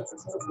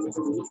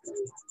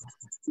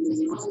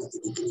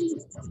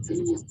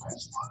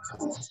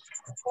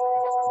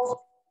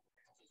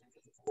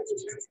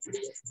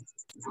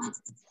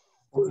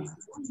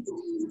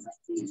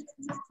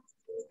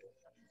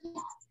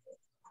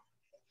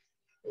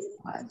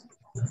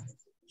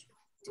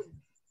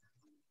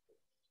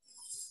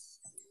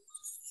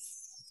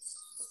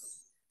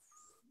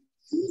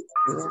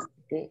 Yeah,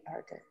 they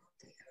are there.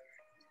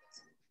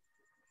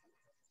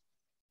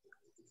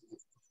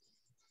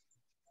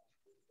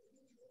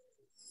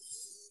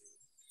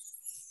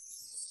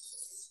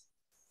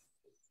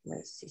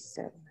 Let's see,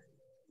 7.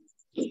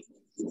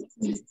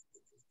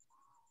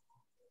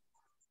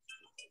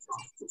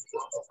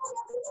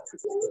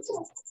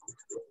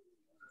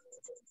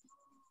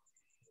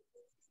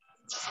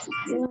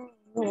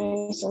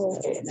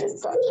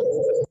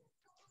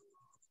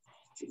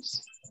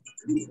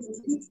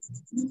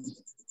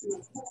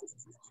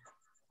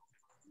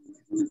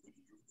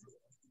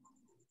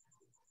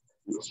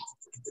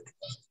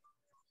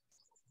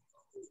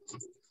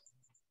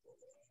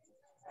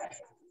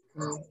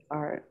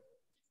 Are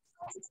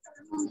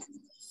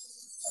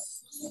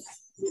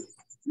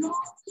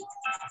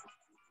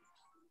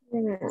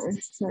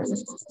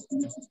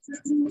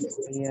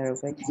we are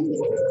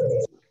waiting.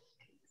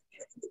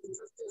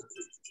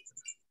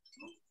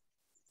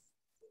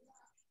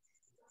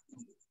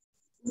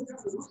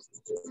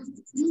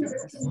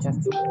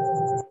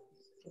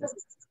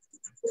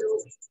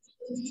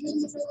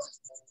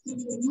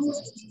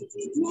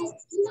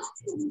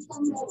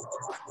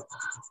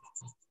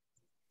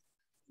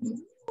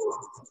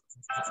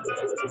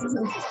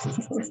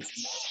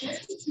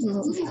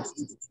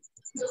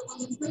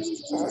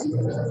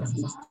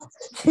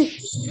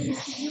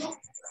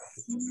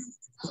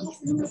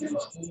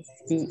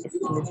 Sí,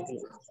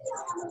 sleeping.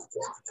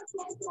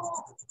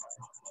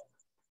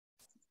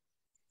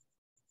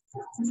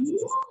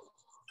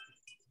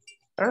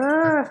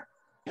 Ah.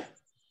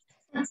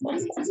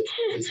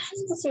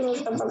 Se me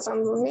está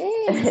pasando bien.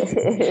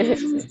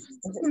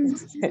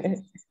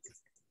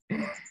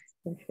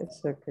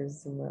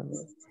 Because mommy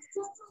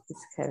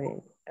is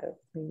having a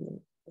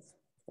cleaning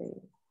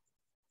play.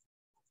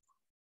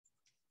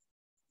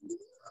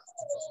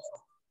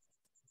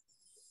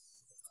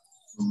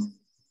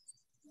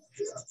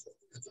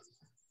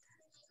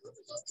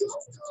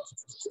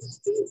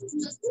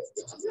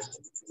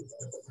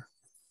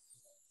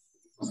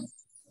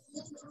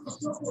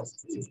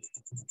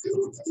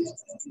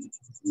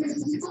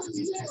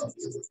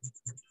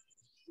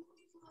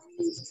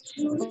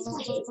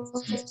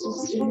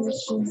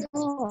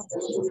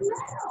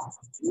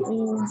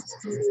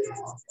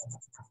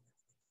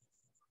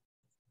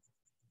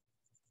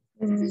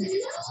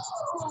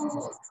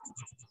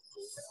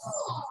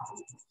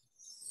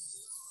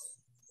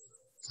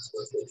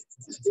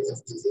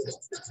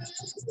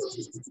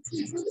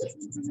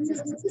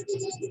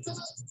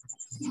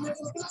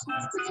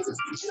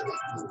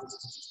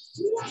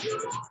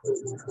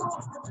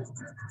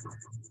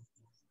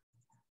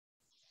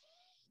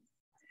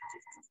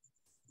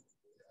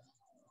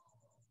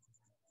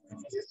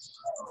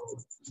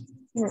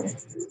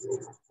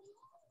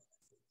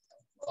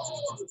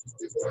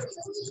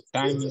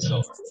 Time is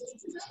over.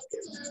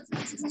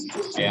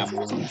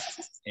 Veamos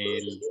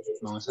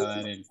vamos a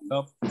dar el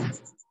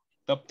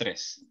top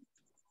 3.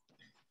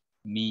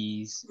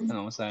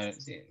 Vamos a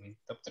ver, sí, mi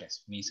top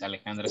 3. Miss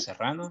Alejandra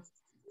Serrano,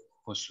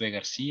 Josué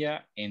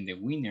García, and the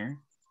winner,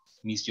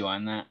 Miss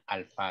Joana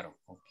Alfaro.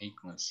 Ok,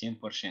 con el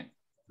 100%.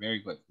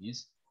 Very good,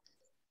 Miss.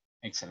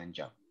 Excellent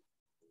job.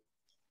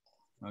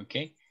 Ok,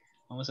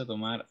 vamos a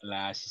tomar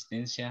la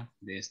asistencia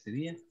de este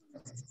día.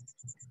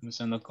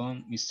 Comenzando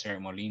con Mr.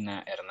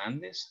 Molina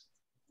Hernández,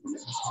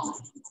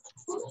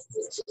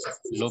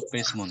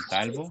 López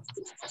Montalvo,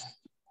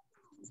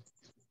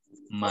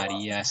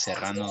 María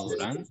Serrano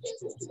Durán,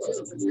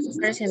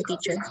 Present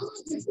teacher.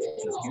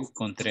 Thank you.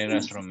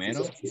 Contreras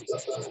Romero,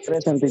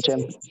 Present, teacher.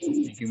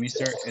 Thank you,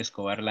 Mr.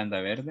 Escobar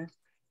Landaverde,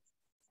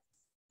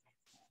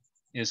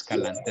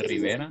 Escalante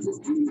Rivera,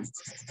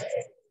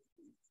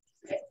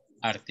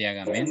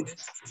 Arteaga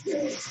Méndez,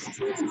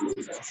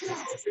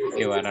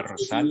 Guevara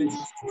Rosales,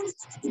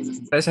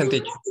 Present,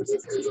 teacher.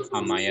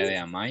 Amaya de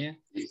Amaya,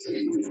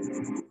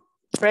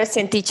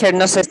 Present teacher,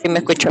 no sé si me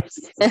escuchó.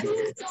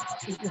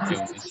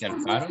 Eunice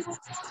Alfaro,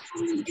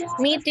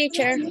 Me,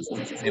 teacher.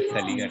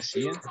 Neftalí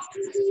García,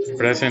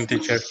 Present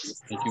teacher.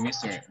 Thank you,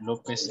 Mr.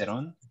 López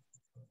Cerón,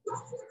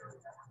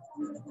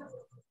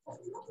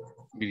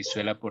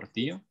 Brizuela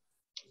Portillo,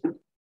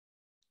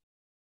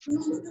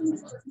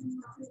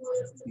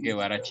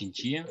 Guevara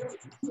Chinchilla,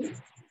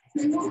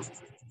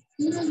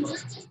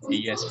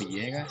 Díaz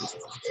Villegas,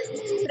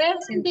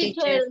 Present,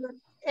 teacher.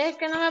 Es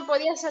que no me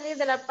podía salir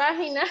de la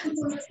página.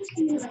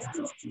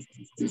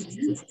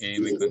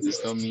 me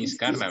contestó Miss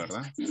Carla,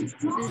 ¿verdad?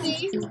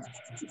 Sí.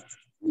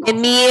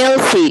 En mi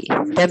sí,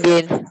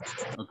 también.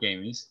 Ok,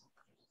 Miss.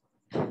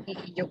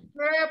 Y yo.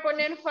 Me voy a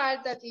poner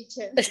falta,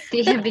 teacher.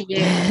 Díaz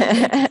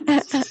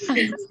Villegas.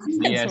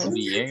 Díaz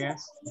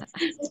Villegas.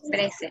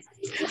 Present.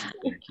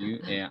 Thank you.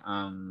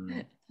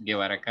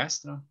 Guevara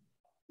Castro.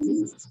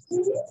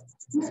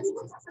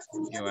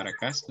 Guevara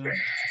Castro.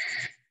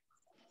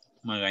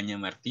 Magaña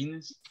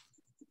Martínez.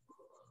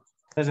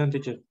 Present,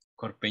 teacher.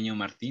 Corpeño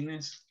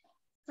Martínez.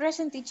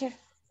 Present, teacher.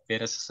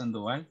 Pérez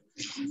Sandoval.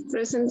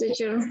 Present,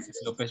 teacher.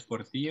 López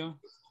Portillo.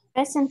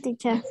 Present,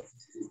 teacher.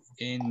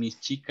 En Mis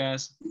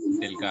Chicas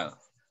Delgado.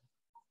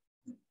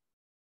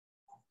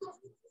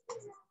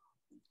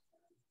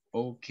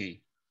 Ok.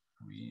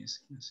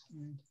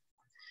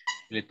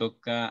 Le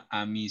toca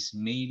a Miss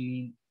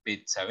Maylin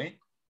Betsabe.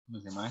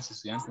 Los demás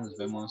estudiantes nos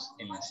vemos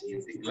en la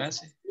siguiente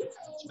clase.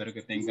 Espero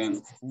que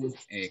tengan un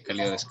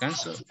cálido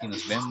descanso y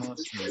nos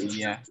vemos el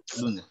día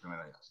lunes,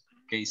 primero Dios.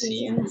 Okay,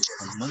 see you on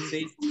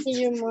Monday.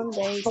 See you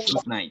Monday.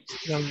 Good night.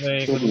 Good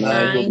night. Good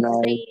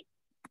night.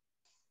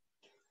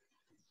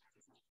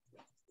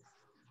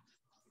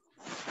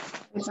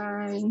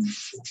 Bye.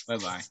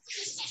 Bye-bye.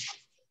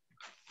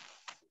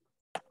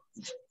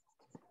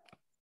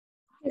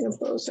 No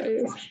puedo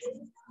salir.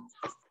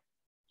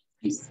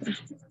 Ahí está.